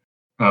viewer.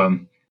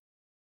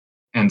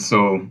 And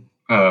so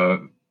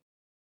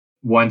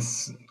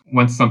once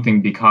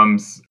something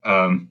becomes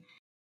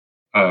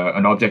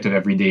an object of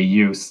everyday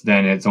use,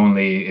 then it's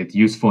only its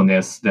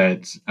usefulness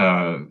that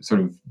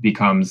sort of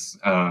becomes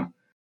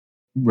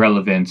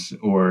relevant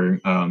or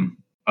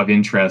of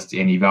interest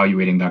in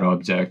evaluating that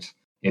object.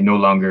 It no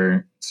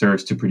longer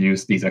serves to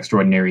produce these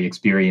extraordinary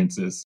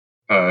experiences.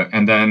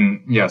 And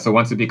then, so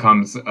once it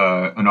becomes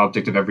an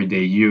object of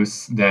everyday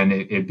use, then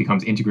it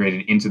becomes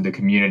integrated into the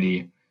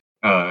community.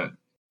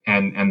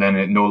 And then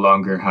it no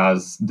longer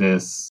has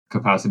this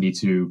capacity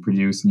to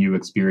produce new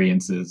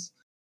experiences.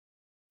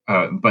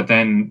 But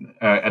then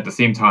at the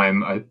same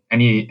time,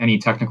 any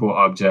technical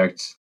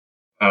object,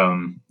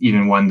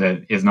 even one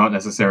that is not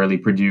necessarily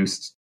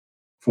produced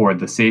for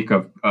the sake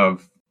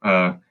of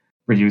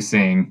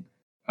producing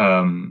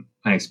an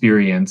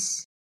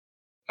experience,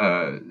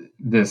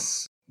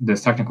 this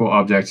technical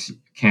object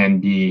can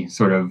be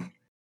sort of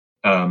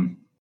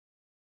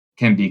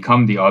can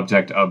become the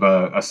object of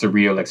a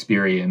surreal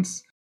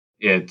experience.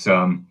 If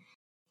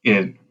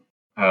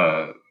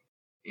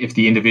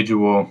the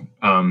individual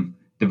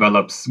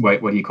develops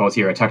what he calls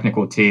here a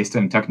technical taste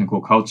and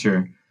technical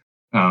culture,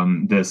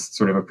 this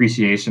sort of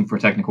appreciation for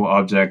technical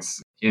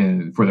objects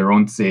for their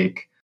own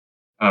sake,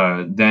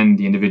 then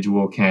the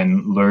individual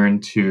can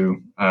learn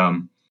to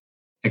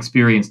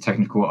experience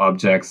technical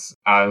objects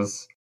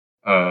as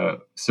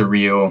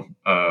surreal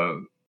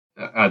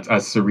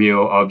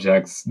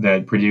objects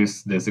that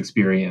produce this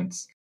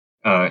experience.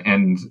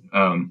 And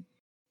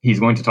he's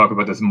going to talk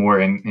about this more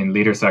in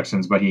later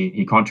sections, but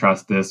he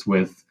contrasts this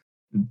with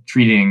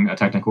treating a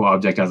technical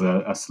object as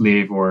a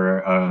slave or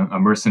a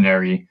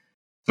mercenary.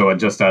 So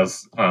just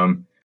as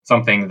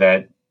something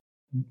that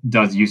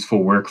does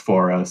useful work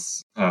for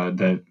us,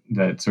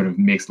 that sort of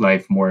makes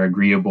life more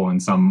agreeable in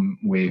some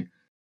way.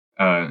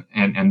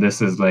 And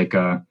this is like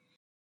a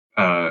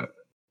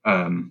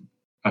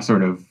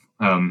sort of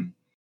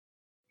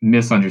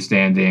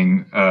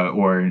misunderstanding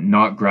or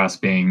not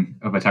grasping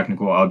of a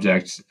technical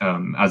object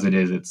as it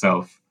is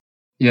itself.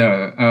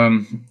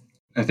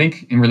 I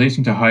think in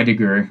relation to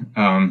Heidegger,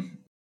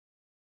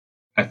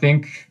 I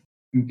think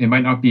it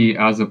might not be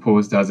as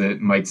opposed as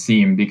it might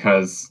seem,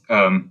 because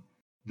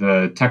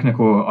the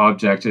technical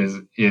object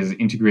is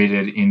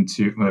integrated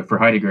into, for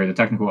Heidegger, the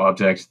technical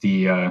object,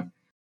 the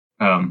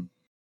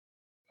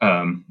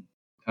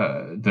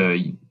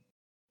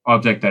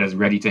object that is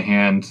ready to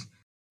hand,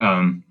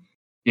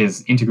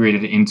 is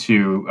integrated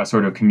into a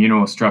sort of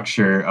communal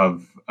structure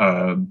of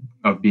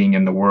being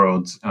in the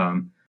world,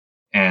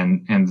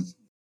 and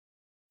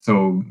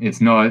so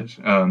it's not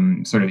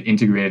sort of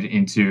integrated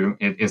into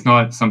it. It's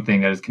not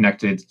something that is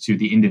connected to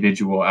the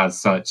individual as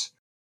such.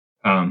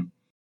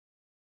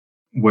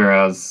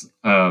 Whereas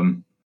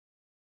and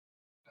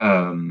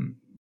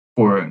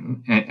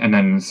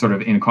then sort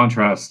of in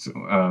contrast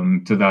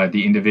to that,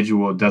 the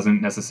individual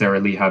doesn't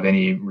necessarily have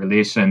any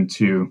relation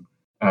to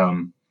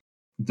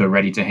the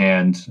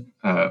ready-to-hand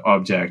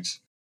object.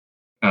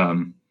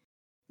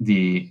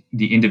 The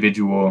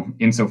individual,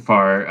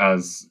 insofar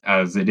as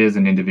it is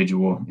an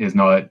individual, is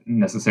not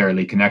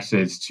necessarily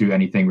connected to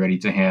anything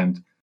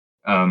ready-to-hand.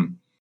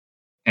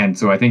 And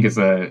so I think it's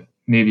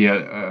maybe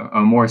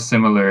a more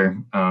similar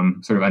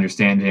sort of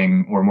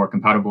understanding, or more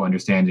compatible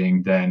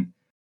understanding than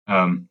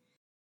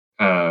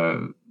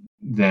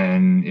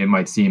it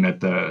might seem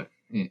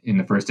in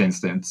the first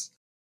instance.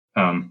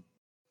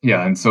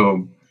 And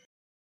so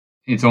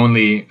it's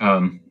only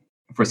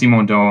for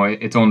Simondon,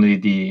 it's only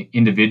the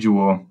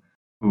individual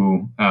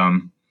who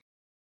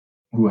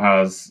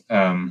has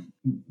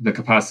the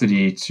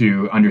capacity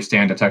to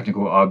understand a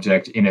technical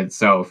object in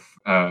itself,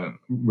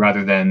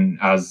 rather than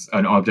as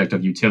an object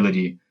of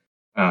utility.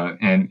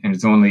 And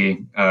it's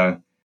only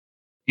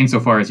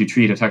insofar as you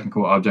treat a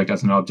technical object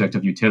as an object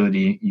of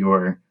utility,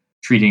 you're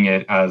treating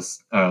it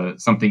as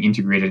something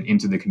integrated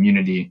into the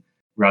community,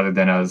 rather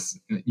than as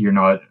you're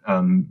not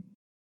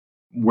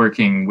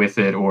working with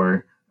it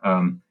or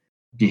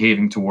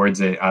behaving towards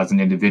it as an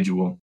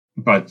individual.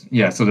 But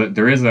so that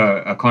there is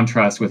a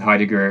contrast with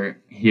Heidegger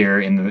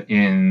here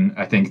in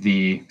I think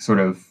the sort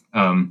of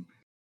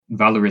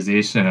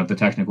valorization of the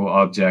technical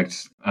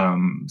object.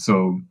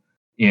 So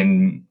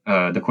in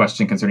the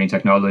question concerning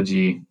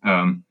technology,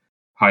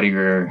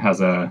 Heidegger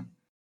has a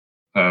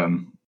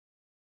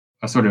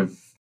sort of,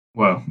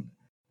 well,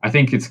 I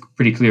think it's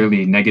pretty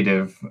clearly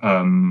negative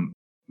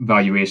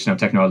valuation of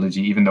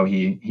technology, even though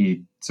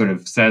he sort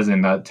of says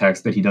in that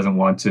text that he doesn't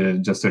want to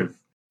just sort of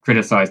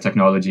criticize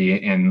technology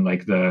in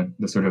like the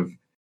sort of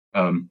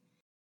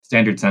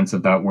standard sense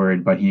of that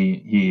word, but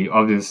he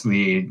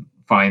obviously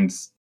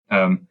finds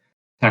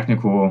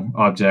technical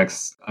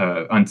objects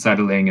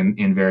unsettling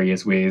in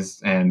various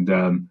ways, and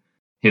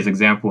his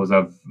examples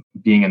of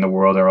being in the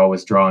world are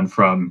always drawn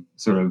from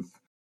sort of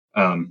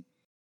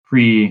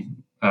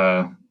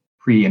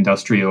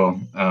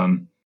pre-industrial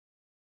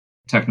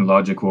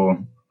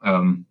technological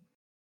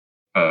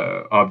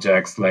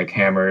objects like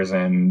hammers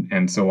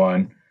and so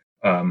on,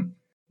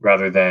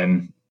 rather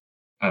than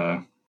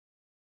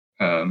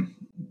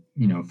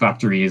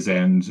factories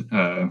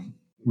and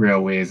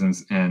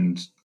railways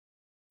and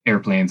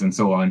airplanes and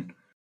so on.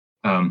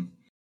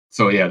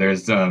 So yeah,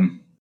 there's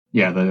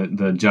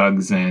the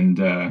jugs and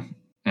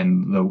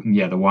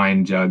the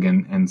wine jug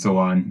and so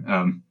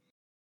on.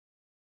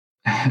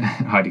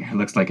 Heidegger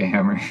looks like a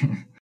hammer.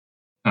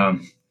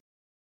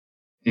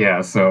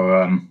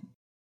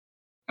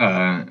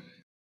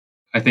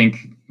 I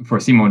think for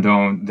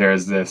Simondon,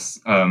 there's this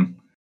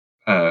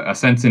a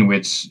sense in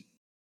which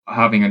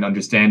having an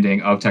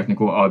understanding of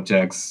technical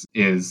objects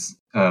is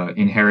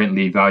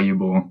inherently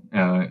valuable,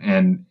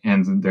 and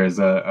there's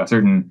a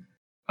certain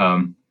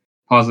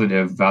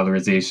positive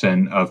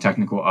valorization of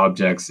technical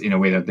objects in a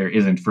way that there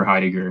isn't for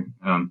Heidegger.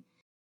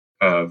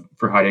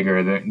 For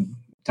Heidegger, the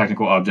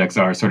technical objects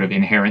are sort of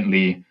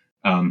inherently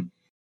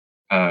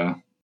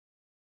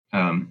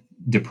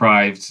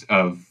deprived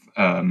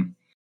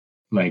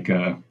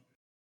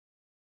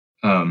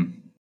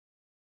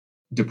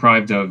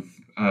of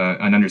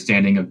an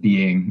understanding of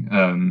being,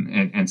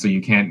 and so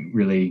you can't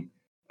really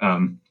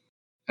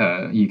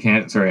you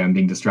can't. Sorry, I'm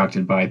being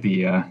distracted by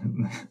the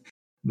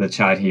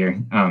chat here.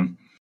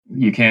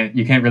 You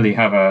can't really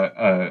have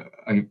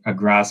a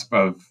grasp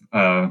of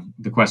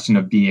the question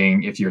of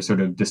being if you're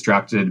sort of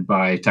distracted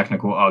by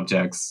technical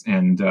objects,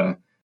 and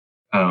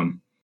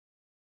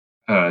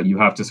you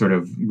have to sort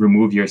of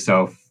remove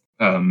yourself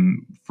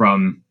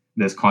from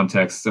this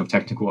context of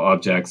technical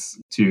objects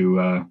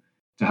to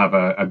have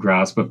a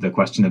grasp of the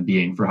question of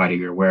being for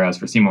Heidegger. Whereas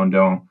for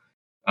Simondon,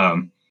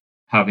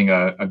 having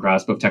a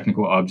grasp of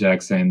technical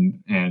objects and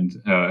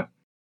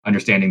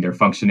understanding their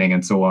functioning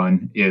and so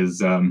on is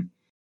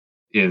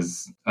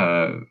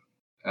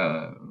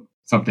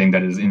something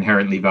that is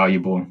inherently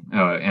valuable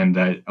and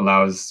that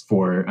allows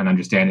for an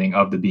understanding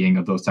of the being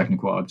of those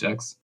technical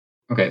objects.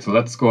 Okay, so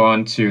let's go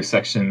on to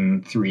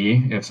section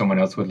 3, if someone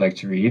else would like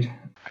to read.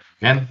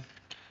 Again,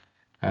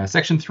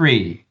 section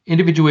 3,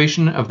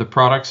 individuation of the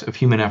products of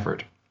human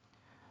effort.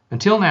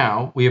 Until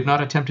now, we have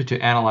not attempted to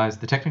analyze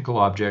the technical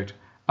object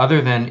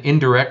other than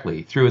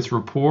indirectly through its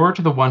rapport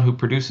to the one who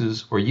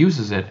produces or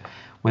uses it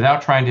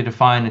without trying to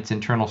define its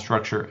internal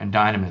structure and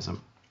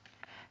dynamism.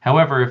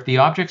 However, if the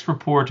object's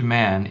rapport to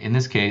man, in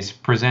this case,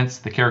 presents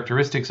the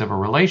characteristics of a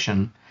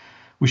relation,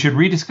 we should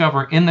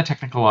rediscover in the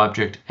technical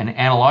object an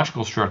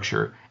analogical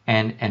structure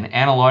and an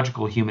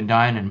analogical human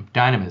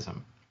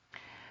dynamism.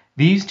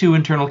 These two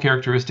internal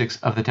characteristics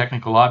of the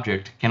technical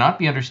object cannot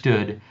be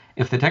understood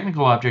if the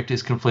technical object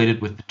is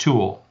conflated with the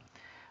tool,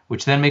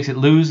 which then makes it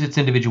lose its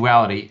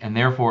individuality and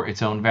therefore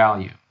its own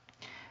value.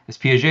 As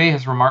Piaget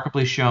has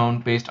remarkably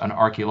shown based on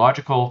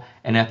archaeological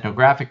and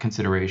ethnographic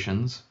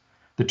considerations,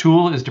 the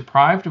tool is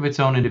deprived of its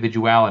own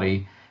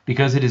individuality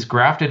because it is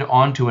grafted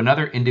onto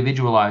another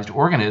individualized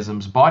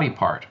organism's body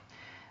part,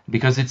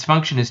 because its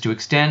function is to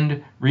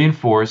extend,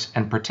 reinforce,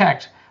 and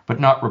protect, but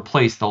not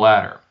replace the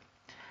latter.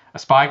 A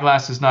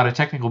spyglass is not a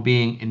technical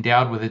being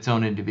endowed with its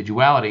own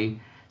individuality,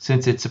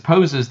 since it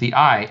supposes the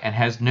eye and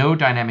has no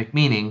dynamic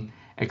meaning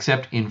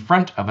except in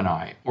front of an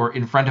eye, or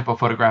in front of a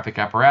photographic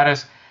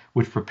apparatus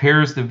which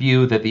prepares the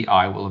view that the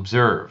eye will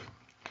observe.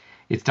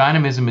 Its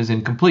dynamism is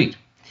incomplete.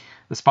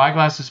 The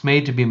spyglass is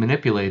made to be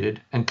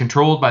manipulated and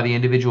controlled by the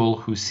individual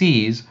who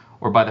sees,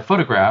 or by the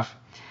photograph,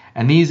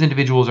 and these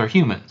individuals are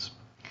humans.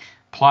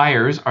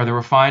 Pliers are the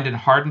refined and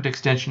hardened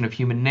extension of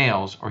human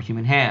nails or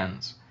human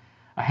hands.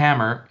 A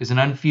hammer is an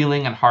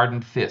unfeeling and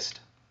hardened fist.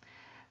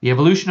 The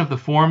evolution of the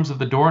forms of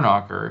the door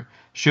knocker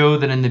show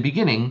that in the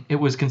beginning it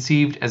was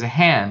conceived as a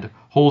hand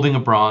holding a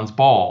bronze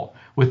ball,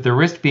 with the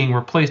wrist being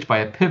replaced by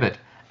a pivot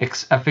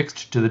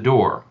affixed to the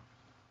door.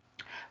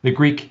 The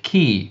Greek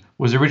key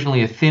was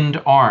originally a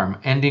thinned arm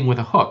ending with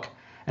a hook,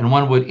 and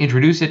one would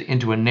introduce it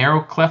into a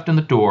narrow cleft in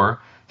the door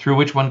through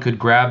which one could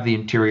grab the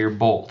interior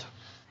bolt.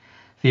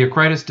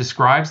 Theocritus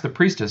describes the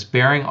priestess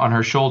bearing on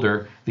her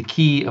shoulder the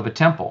key of a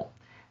temple,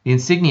 the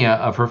insignia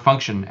of her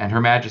function and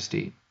her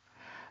majesty.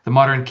 The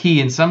modern key,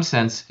 in some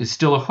sense, is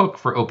still a hook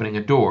for opening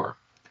a door.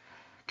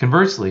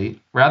 Conversely,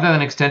 rather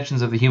than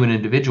extensions of the human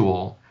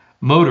individual,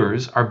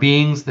 motors are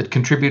beings that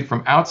contribute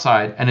from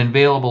outside an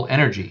available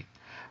energy,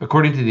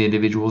 according to the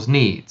individual's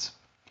needs.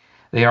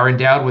 They are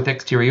endowed with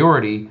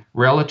exteriority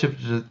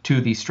relative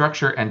to the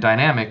structure and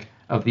dynamic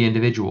of the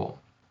individual.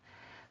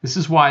 This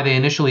is why they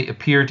initially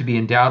appear to be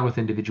endowed with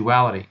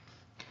individuality.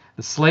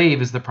 The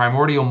slave is the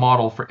primordial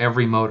model for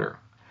every motor.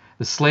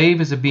 The slave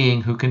is a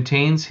being who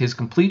contains his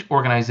complete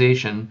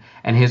organization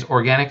and his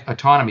organic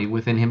autonomy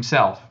within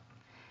himself,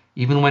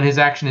 even when his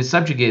action is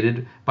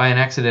subjugated by an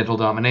accidental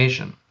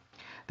domination.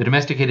 The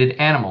domesticated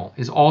animal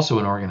is also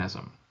an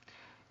organism.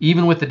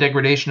 Even with the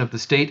degradation of the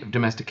state of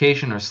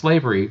domestication or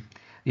slavery,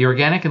 the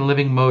organic and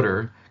living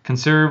motor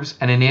conserves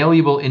an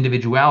inalienable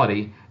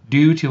individuality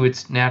due to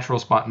its natural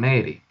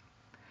spontaneity.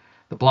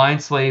 The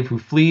blind slave who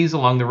flees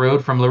along the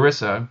road from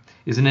Larissa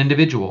is an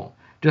individual,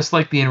 just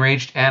like the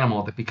enraged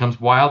animal that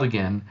becomes wild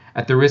again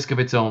at the risk of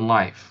its own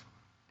life.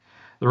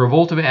 The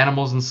revolt of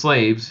animals and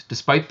slaves,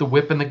 despite the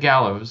whip and the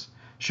gallows,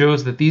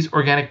 shows that these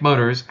organic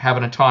motors have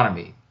an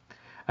autonomy,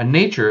 a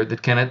nature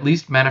that can at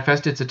least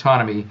manifest its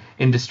autonomy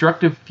in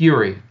destructive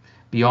fury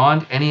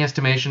beyond any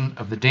estimation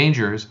of the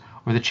dangers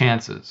or the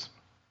chances.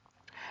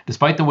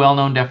 Despite the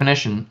well-known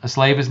definition, a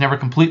slave is never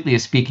completely a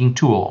speaking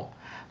tool.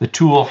 The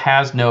tool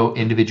has no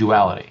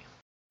individuality.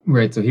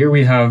 Right, so here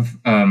we have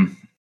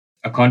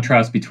a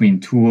contrast between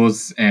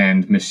tools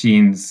and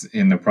machines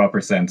in the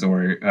proper sense,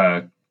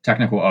 or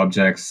technical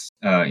objects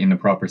in the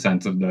proper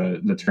sense of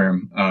the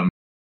term.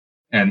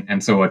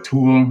 And so a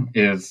tool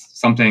is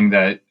something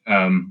that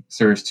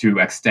serves to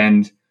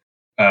extend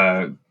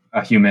a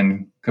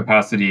human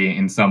capacity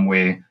in some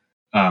way,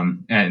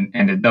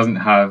 and it doesn't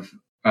have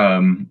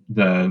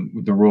the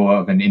role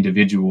of an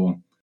individual.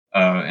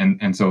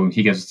 And so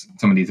he gives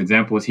some of these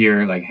examples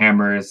here, like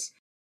hammers,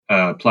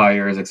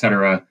 pliers,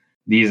 etc.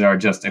 These are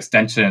just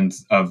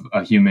extensions of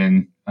a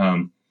human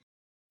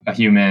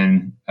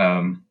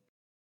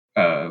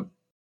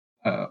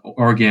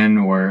organ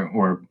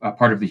or a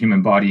part of the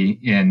human body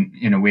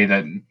in a way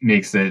that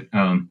makes it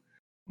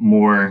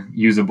more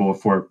usable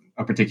for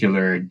a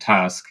particular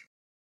task.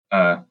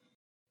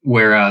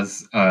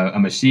 Whereas a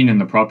machine, in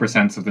the proper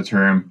sense of the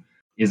term,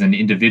 is an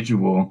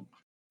individual.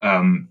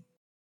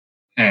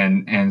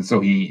 And so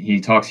he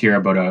talks here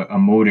about a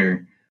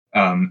motor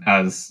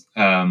as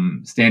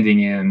standing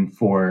in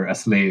for a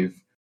slave.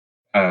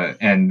 So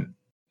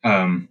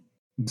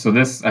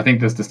I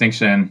think this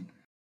distinction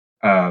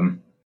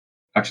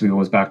actually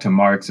goes back to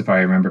Marx, if I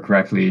remember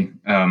correctly.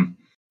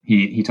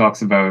 He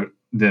talks about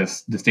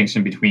this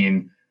distinction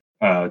between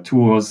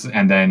tools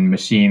and then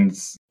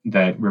machines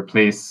that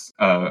replace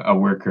a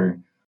worker.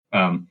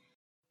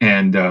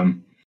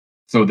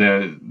 So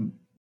the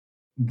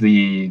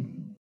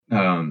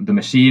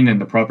machine, in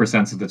the proper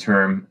sense of the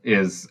term,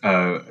 is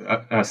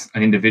an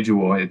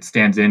individual. It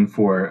stands in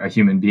for a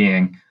human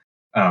being,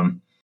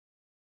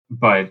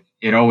 but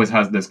it always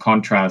has this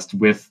contrast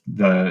with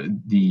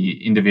the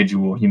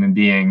individual human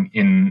being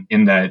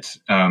in that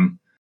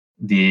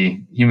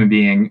the human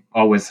being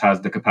always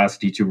has the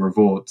capacity to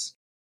revolt.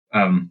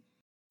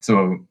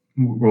 So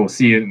we'll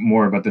see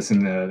more about this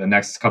in the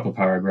next couple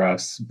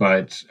paragraphs,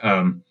 but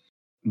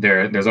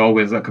there's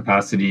always a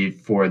capacity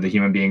for the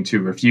human being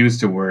to refuse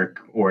to work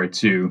or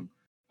to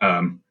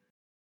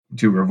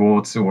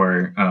revolt,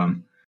 or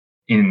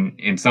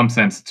in some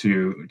sense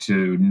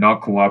to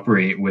not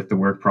cooperate with the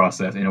work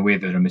process in a way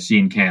that a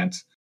machine can't.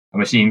 A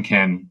machine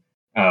can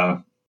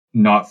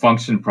not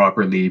function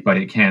properly, but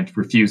it can't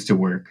refuse to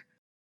work.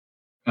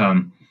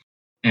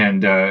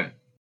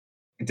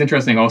 It's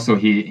interesting also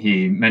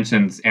he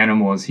mentions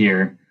animals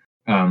here,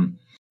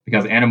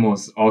 because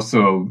animals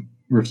also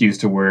refuse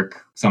to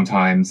work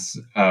sometimes.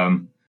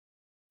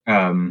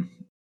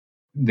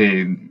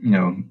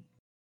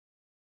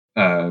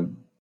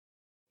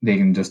 They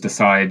can just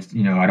decide,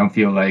 I don't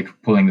feel like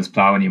pulling this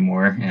plow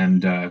anymore,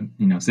 and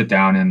sit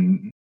down,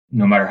 and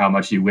no matter how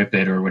much you whip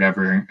it or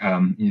whatever,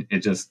 it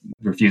just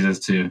refuses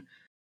to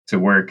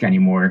work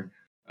anymore.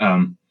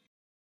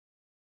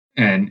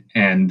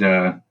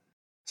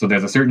 So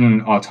there's a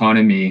certain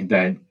autonomy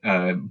that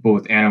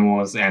both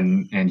animals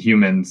and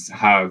humans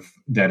have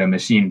that a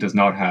machine does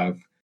not have,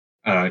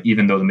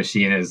 even though the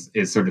machine is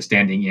sort of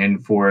standing in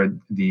for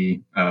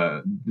the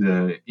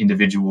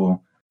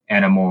individual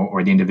animal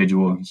or the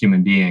individual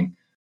human being.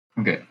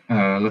 Okay,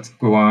 let's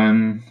go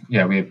on.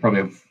 Yeah, we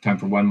probably have time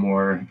for one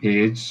more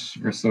page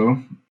or so.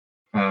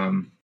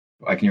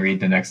 I can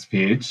read the next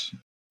page.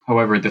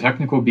 However, the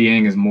technical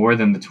being is more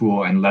than the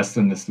tool and less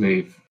than the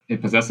slave.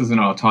 It possesses an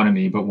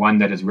autonomy, but one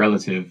that is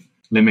relative,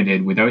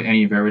 limited, without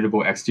any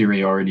veritable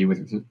exteriority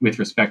with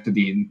respect to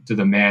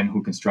the man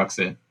who constructs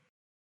it.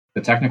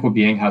 The technical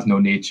being has no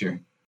nature.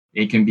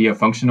 It can be a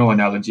functional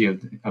analogy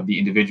of the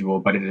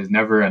individual, but it is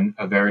never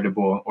a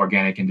veritable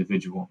organic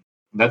individual.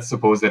 Let's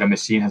suppose that a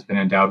machine has been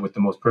endowed with the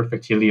most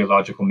perfect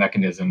teleological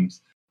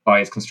mechanisms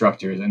by its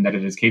constructors, and that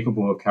it is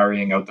capable of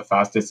carrying out the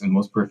fastest and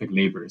most perfect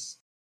labors.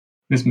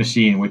 This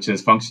machine, which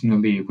is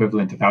functionally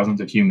equivalent to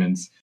thousands of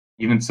humans,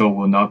 even so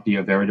will not be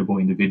a veritable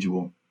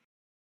individual.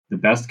 The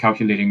best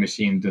calculating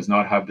machine does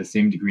not have the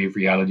same degree of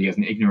reality as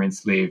an ignorant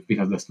slave,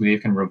 because the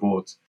slave can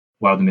revolt,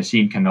 while the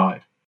machine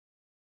cannot.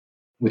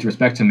 With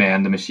respect to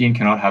man, the machine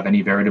cannot have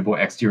any veritable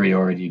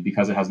exteriority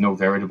because it has no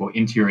veritable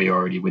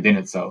interiority within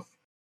itself.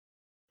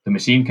 The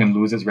machine can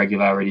lose its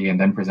regularity and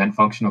then present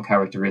functional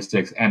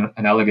characteristics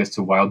analogous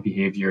to wild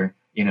behavior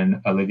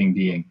in a living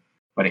being,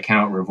 but it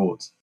cannot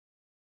revolt.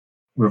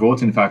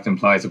 Revolt, in fact,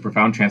 implies a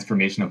profound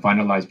transformation of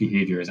finalized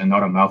behaviors and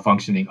not a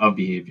malfunctioning of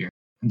behavior.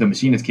 The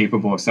machine is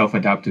capable of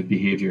self-adaptive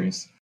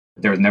behaviors.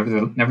 There is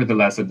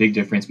nevertheless a big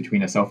difference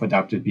between a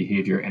self-adaptive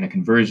behavior and a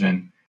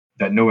conversion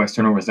that no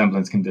external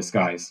resemblance can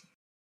disguise.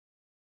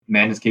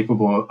 Man is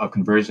capable of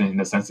conversion in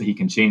the sense that he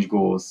can change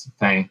goals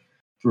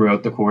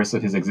throughout the course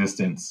of his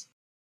existence.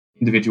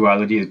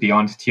 Individuality is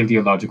beyond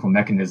teleological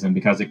mechanism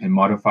because it can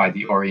modify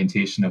the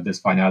orientation of this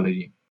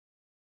finality.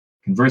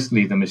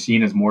 Conversely, the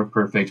machine is more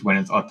perfect when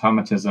its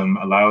automatism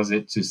allows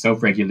it to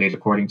self-regulate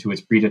according to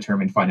its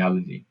predetermined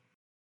finality.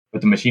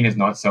 But the machine is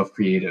not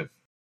self-creative.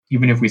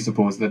 Even if we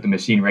suppose that the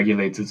machine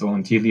regulates its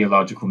own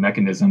teleological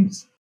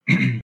mechanisms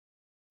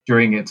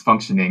during its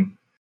functioning,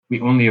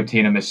 we only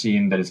obtain a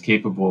machine that is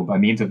capable, by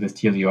means of this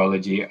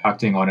teleology,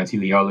 acting on a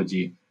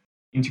teleology,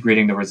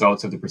 integrating the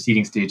results of the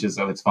preceding stages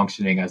of its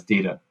functioning as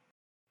data.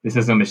 This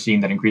is a machine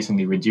that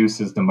increasingly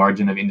reduces the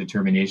margin of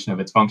indetermination of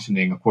its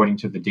functioning according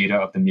to the data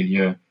of the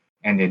milieu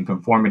and in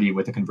conformity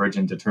with the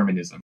convergent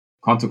determinism.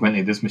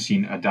 Consequently, this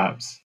machine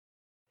adapts.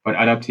 But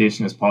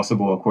adaptation is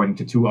possible according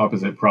to two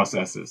opposite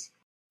processes.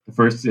 The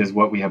first is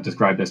what we have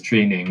described as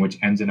training, which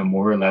ends in a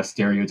more or less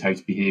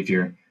stereotyped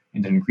behavior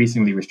and an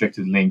increasingly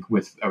restricted link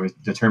with a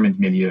determined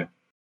milieu.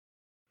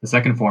 The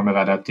second form of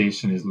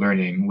adaptation is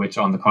learning, which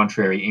on the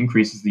contrary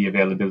increases the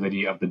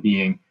availability of the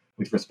being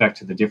with respect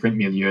to the different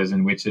milieus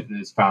in which it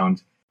is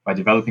found by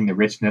developing the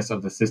richness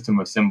of the system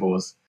of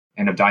symbols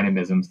and of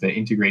dynamisms that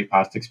integrate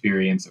past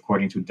experience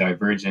according to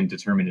divergent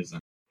determinism.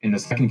 In the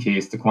second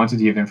case, the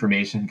quantity of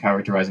information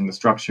characterizing the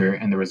structure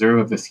and the reserve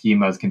of the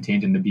schemas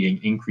contained in the being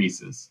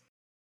increases.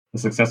 The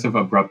successive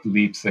abrupt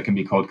leaps that can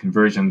be called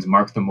conversions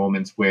mark the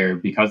moments where,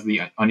 because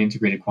the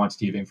unintegrated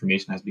quantity of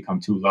information has become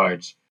too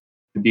large,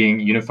 the being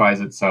unifies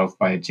itself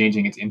by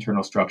changing its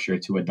internal structure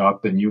to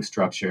adopt the new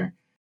structure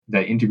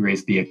that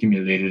integrates the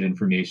accumulated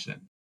information.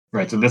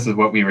 Right, so this is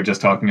what we were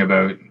just talking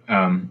about,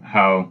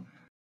 how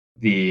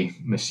the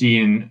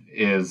machine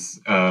is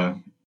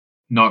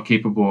not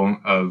capable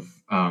of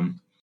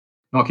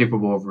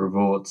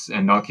revolts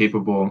and not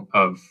capable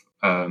of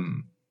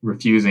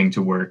refusing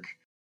to work.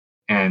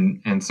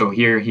 And so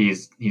here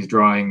he's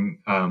drawing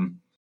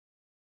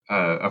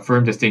a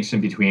firm distinction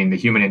between the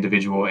human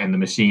individual and the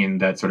machine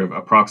that sort of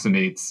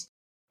approximates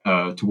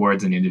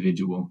towards an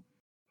individual.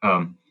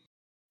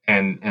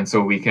 And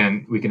so we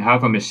can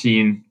have a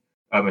machine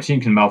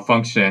can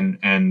malfunction,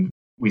 and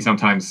we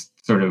sometimes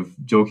sort of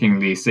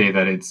jokingly say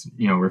that it's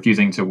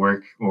refusing to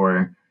work,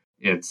 or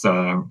it's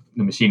the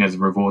machine is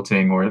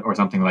revolting or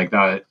something like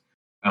that.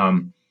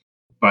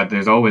 But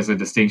there's always a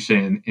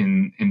distinction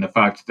in the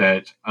fact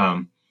that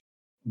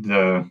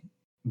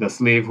the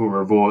slave who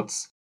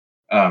revolts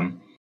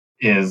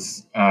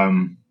is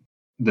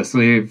the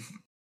slave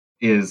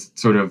is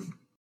sort of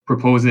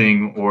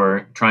proposing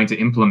or trying to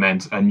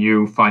implement a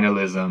new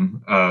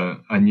finalism,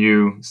 a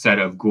new set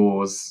of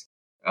goals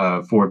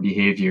for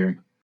behavior,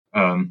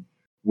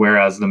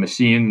 whereas the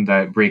machine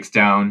that breaks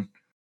down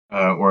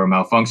or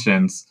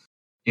malfunctions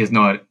is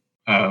not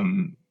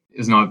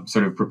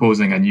sort of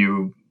proposing a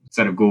new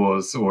set of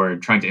goals or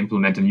trying to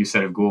implement a new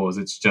set of goals.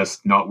 It's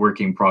just not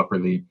working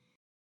properly.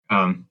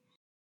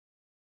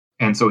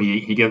 And so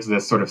he gives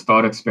this sort of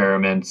thought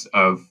experiment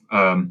of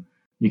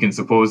you can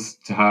suppose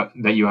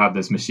that you have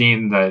this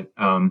machine that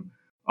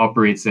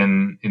operates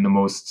in the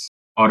most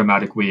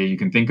automatic way you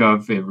can think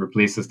of. It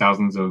replaces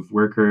thousands of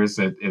workers.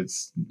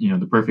 It's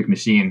the perfect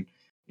machine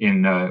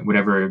in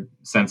whatever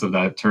sense of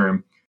that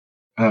term.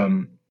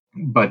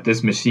 But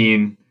this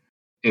machine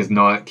is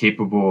not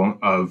capable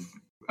of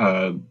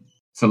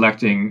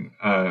selecting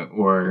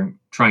or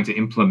trying to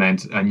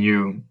implement a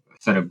new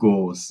set of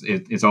goals.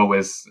 It's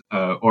always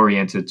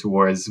oriented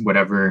towards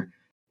whatever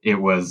it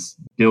was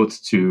built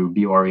to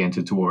be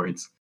oriented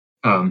towards.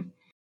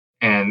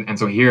 And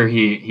so here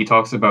he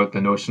talks about the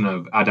notion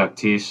of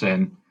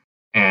adaptation,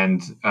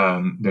 and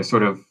there's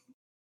sort of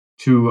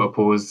two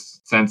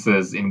opposed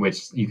senses in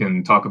which you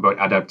can talk about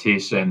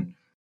adaptation.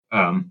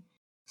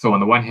 So on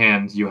the one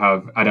hand, you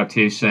have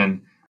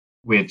adaptation,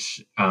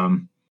 which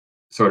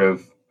sort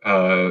of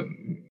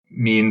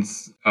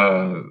means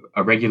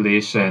a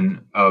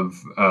regulation of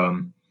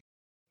an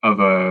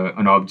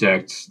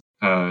object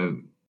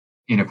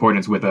in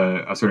accordance with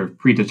a sort of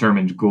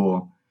predetermined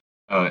goal.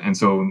 And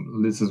so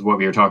this is what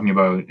we were talking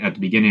about at the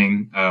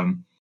beginning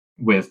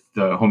with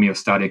the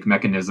homeostatic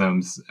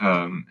mechanisms.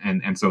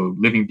 And so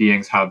living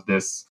beings have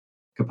this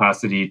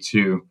capacity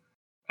to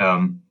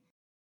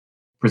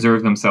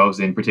preserve themselves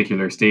in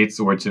particular states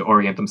or to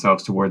orient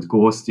themselves towards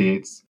goal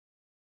states.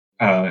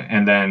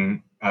 And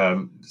then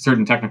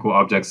certain technical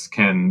objects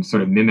can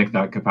sort of mimic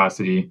that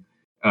capacity.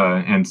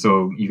 And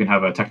so you can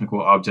have a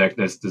technical object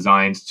that's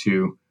designed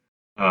to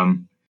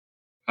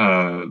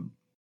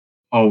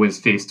always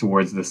face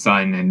towards the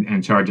sun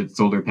and charge its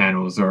solar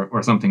panels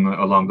or something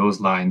along those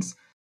lines.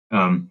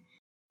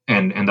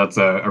 And that's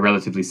a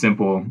relatively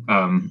simple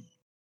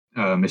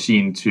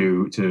machine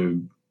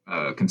to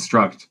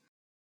construct.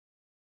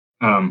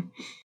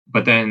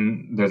 But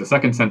then there's a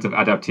second sense of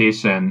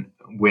adaptation,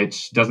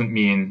 which doesn't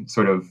mean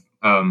sort of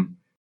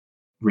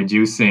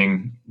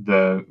reducing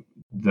the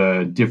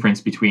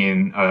difference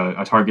between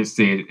a target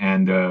state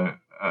and a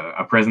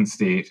present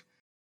state.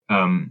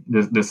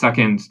 The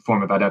second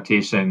form of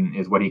adaptation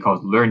is what he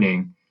calls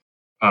learning.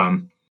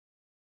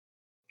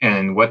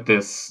 And what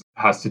this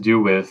has to do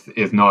with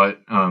is not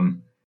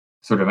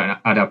sort of an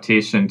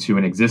adaptation to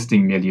an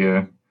existing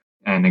milieu,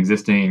 an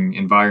existing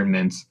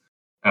environment.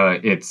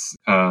 It's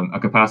a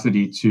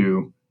capacity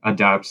to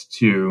adapt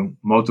to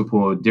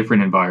multiple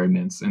different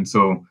environments. And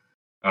so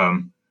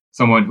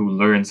someone who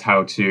learns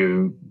how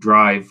to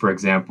drive, for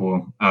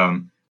example,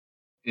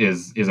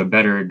 is a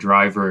better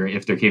driver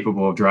if they're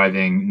capable of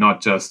driving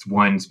not just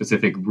one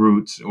specific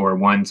route or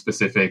one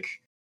specific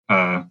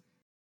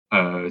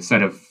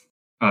set of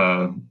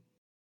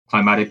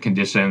climatic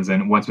conditions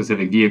and one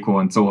specific vehicle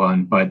and so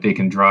on, but they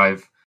can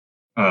drive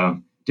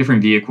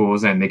different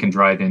vehicles, and they can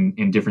drive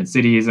in different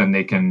cities, and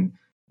they can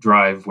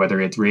drive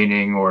whether it's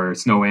raining or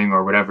snowing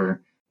or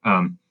whatever.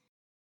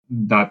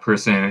 That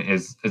person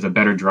is a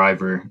better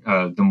driver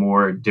the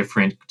more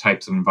different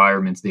types of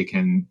environments they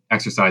can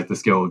exercise the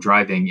skill of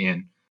driving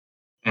in.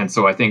 And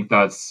so I think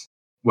that's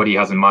what he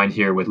has in mind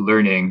here with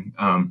learning.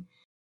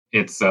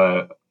 It's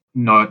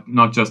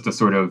not just a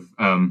sort of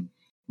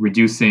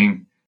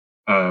reducing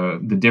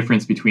the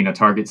difference between a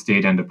target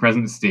state and a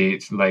present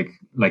state,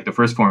 like the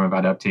first form of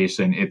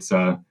adaptation. It's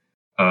a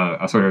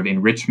sort of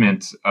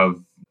enrichment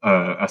of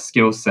a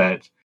skill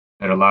set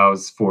that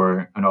allows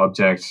for an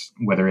object,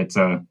 whether it's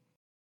a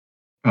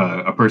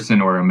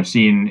person or a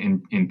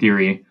machine, in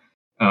theory.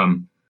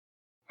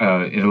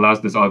 It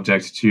allows this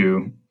object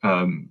to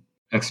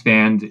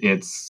expand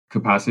its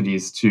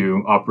capacities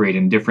to operate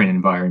in different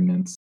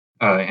environments.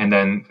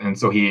 And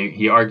so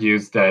he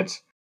argues that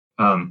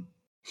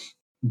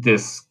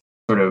this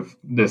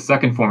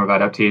second form of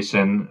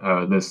adaptation,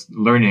 this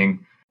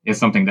learning, is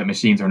something that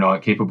machines are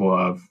not capable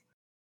of.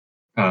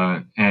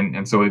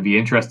 And so it'd be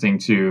interesting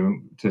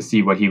to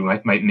see what he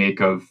might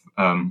make of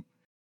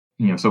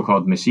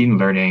so-called machine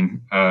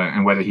learning,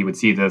 and whether he would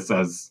see this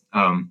as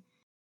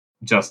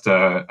just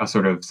a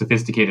sort of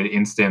sophisticated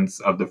instance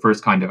of the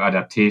first kind of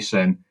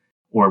adaptation,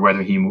 or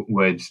whether he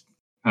would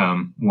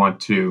want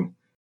to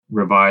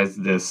revise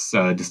this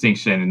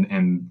distinction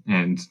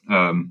and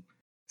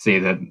say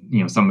that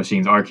some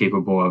machines are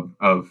capable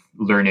of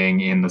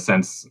learning in the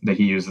sense that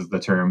he uses the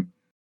term.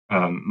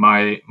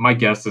 My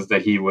guess is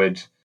that he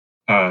would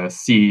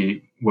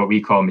see what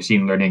we call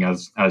machine learning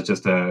as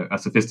just a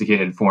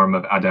sophisticated form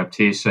of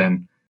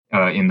adaptation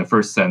in the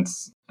first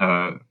sense,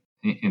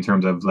 in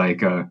terms of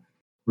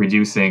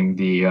reducing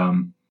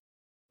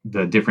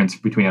the difference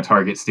between a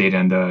target state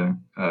and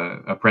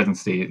a present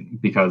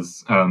state,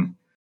 because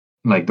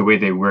the way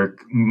they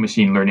work,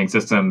 machine learning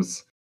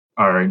systems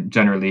are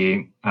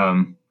generally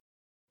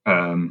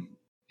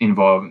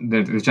involved.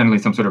 There's generally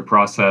some sort of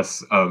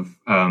process of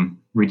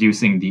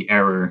reducing the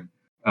error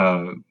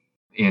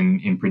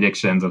in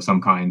predictions of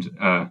some kind,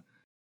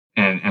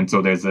 and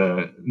so there's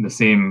the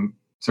same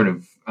sort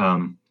of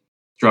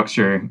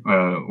structure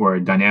or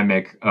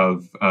dynamic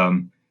of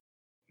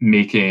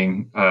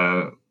making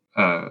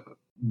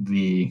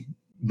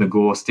the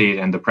goal state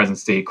and the present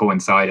state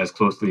coincide as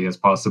closely as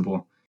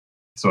possible.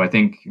 So I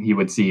think he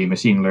would see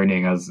machine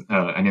learning as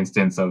an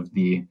instance of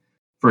the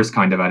first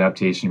kind of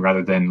adaptation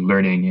rather than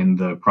learning in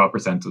the proper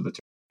sense of the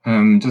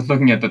term. Just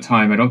looking at the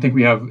time, I don't think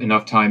we have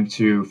enough time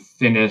to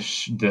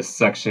finish this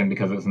section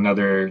because it's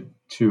another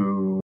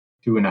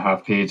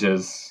 2.5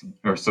 pages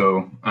or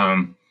so.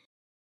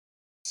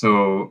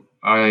 So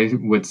I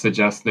would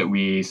suggest that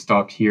we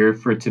stop here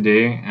for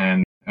today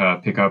and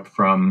pick up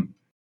from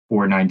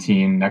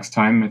 419 next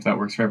time, if that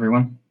works for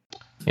everyone.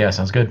 Yeah,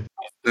 sounds good.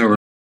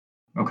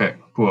 Okay,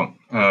 cool.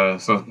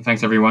 So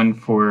thanks everyone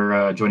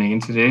for joining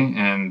in today,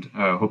 and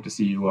hope to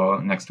see you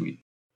all next week.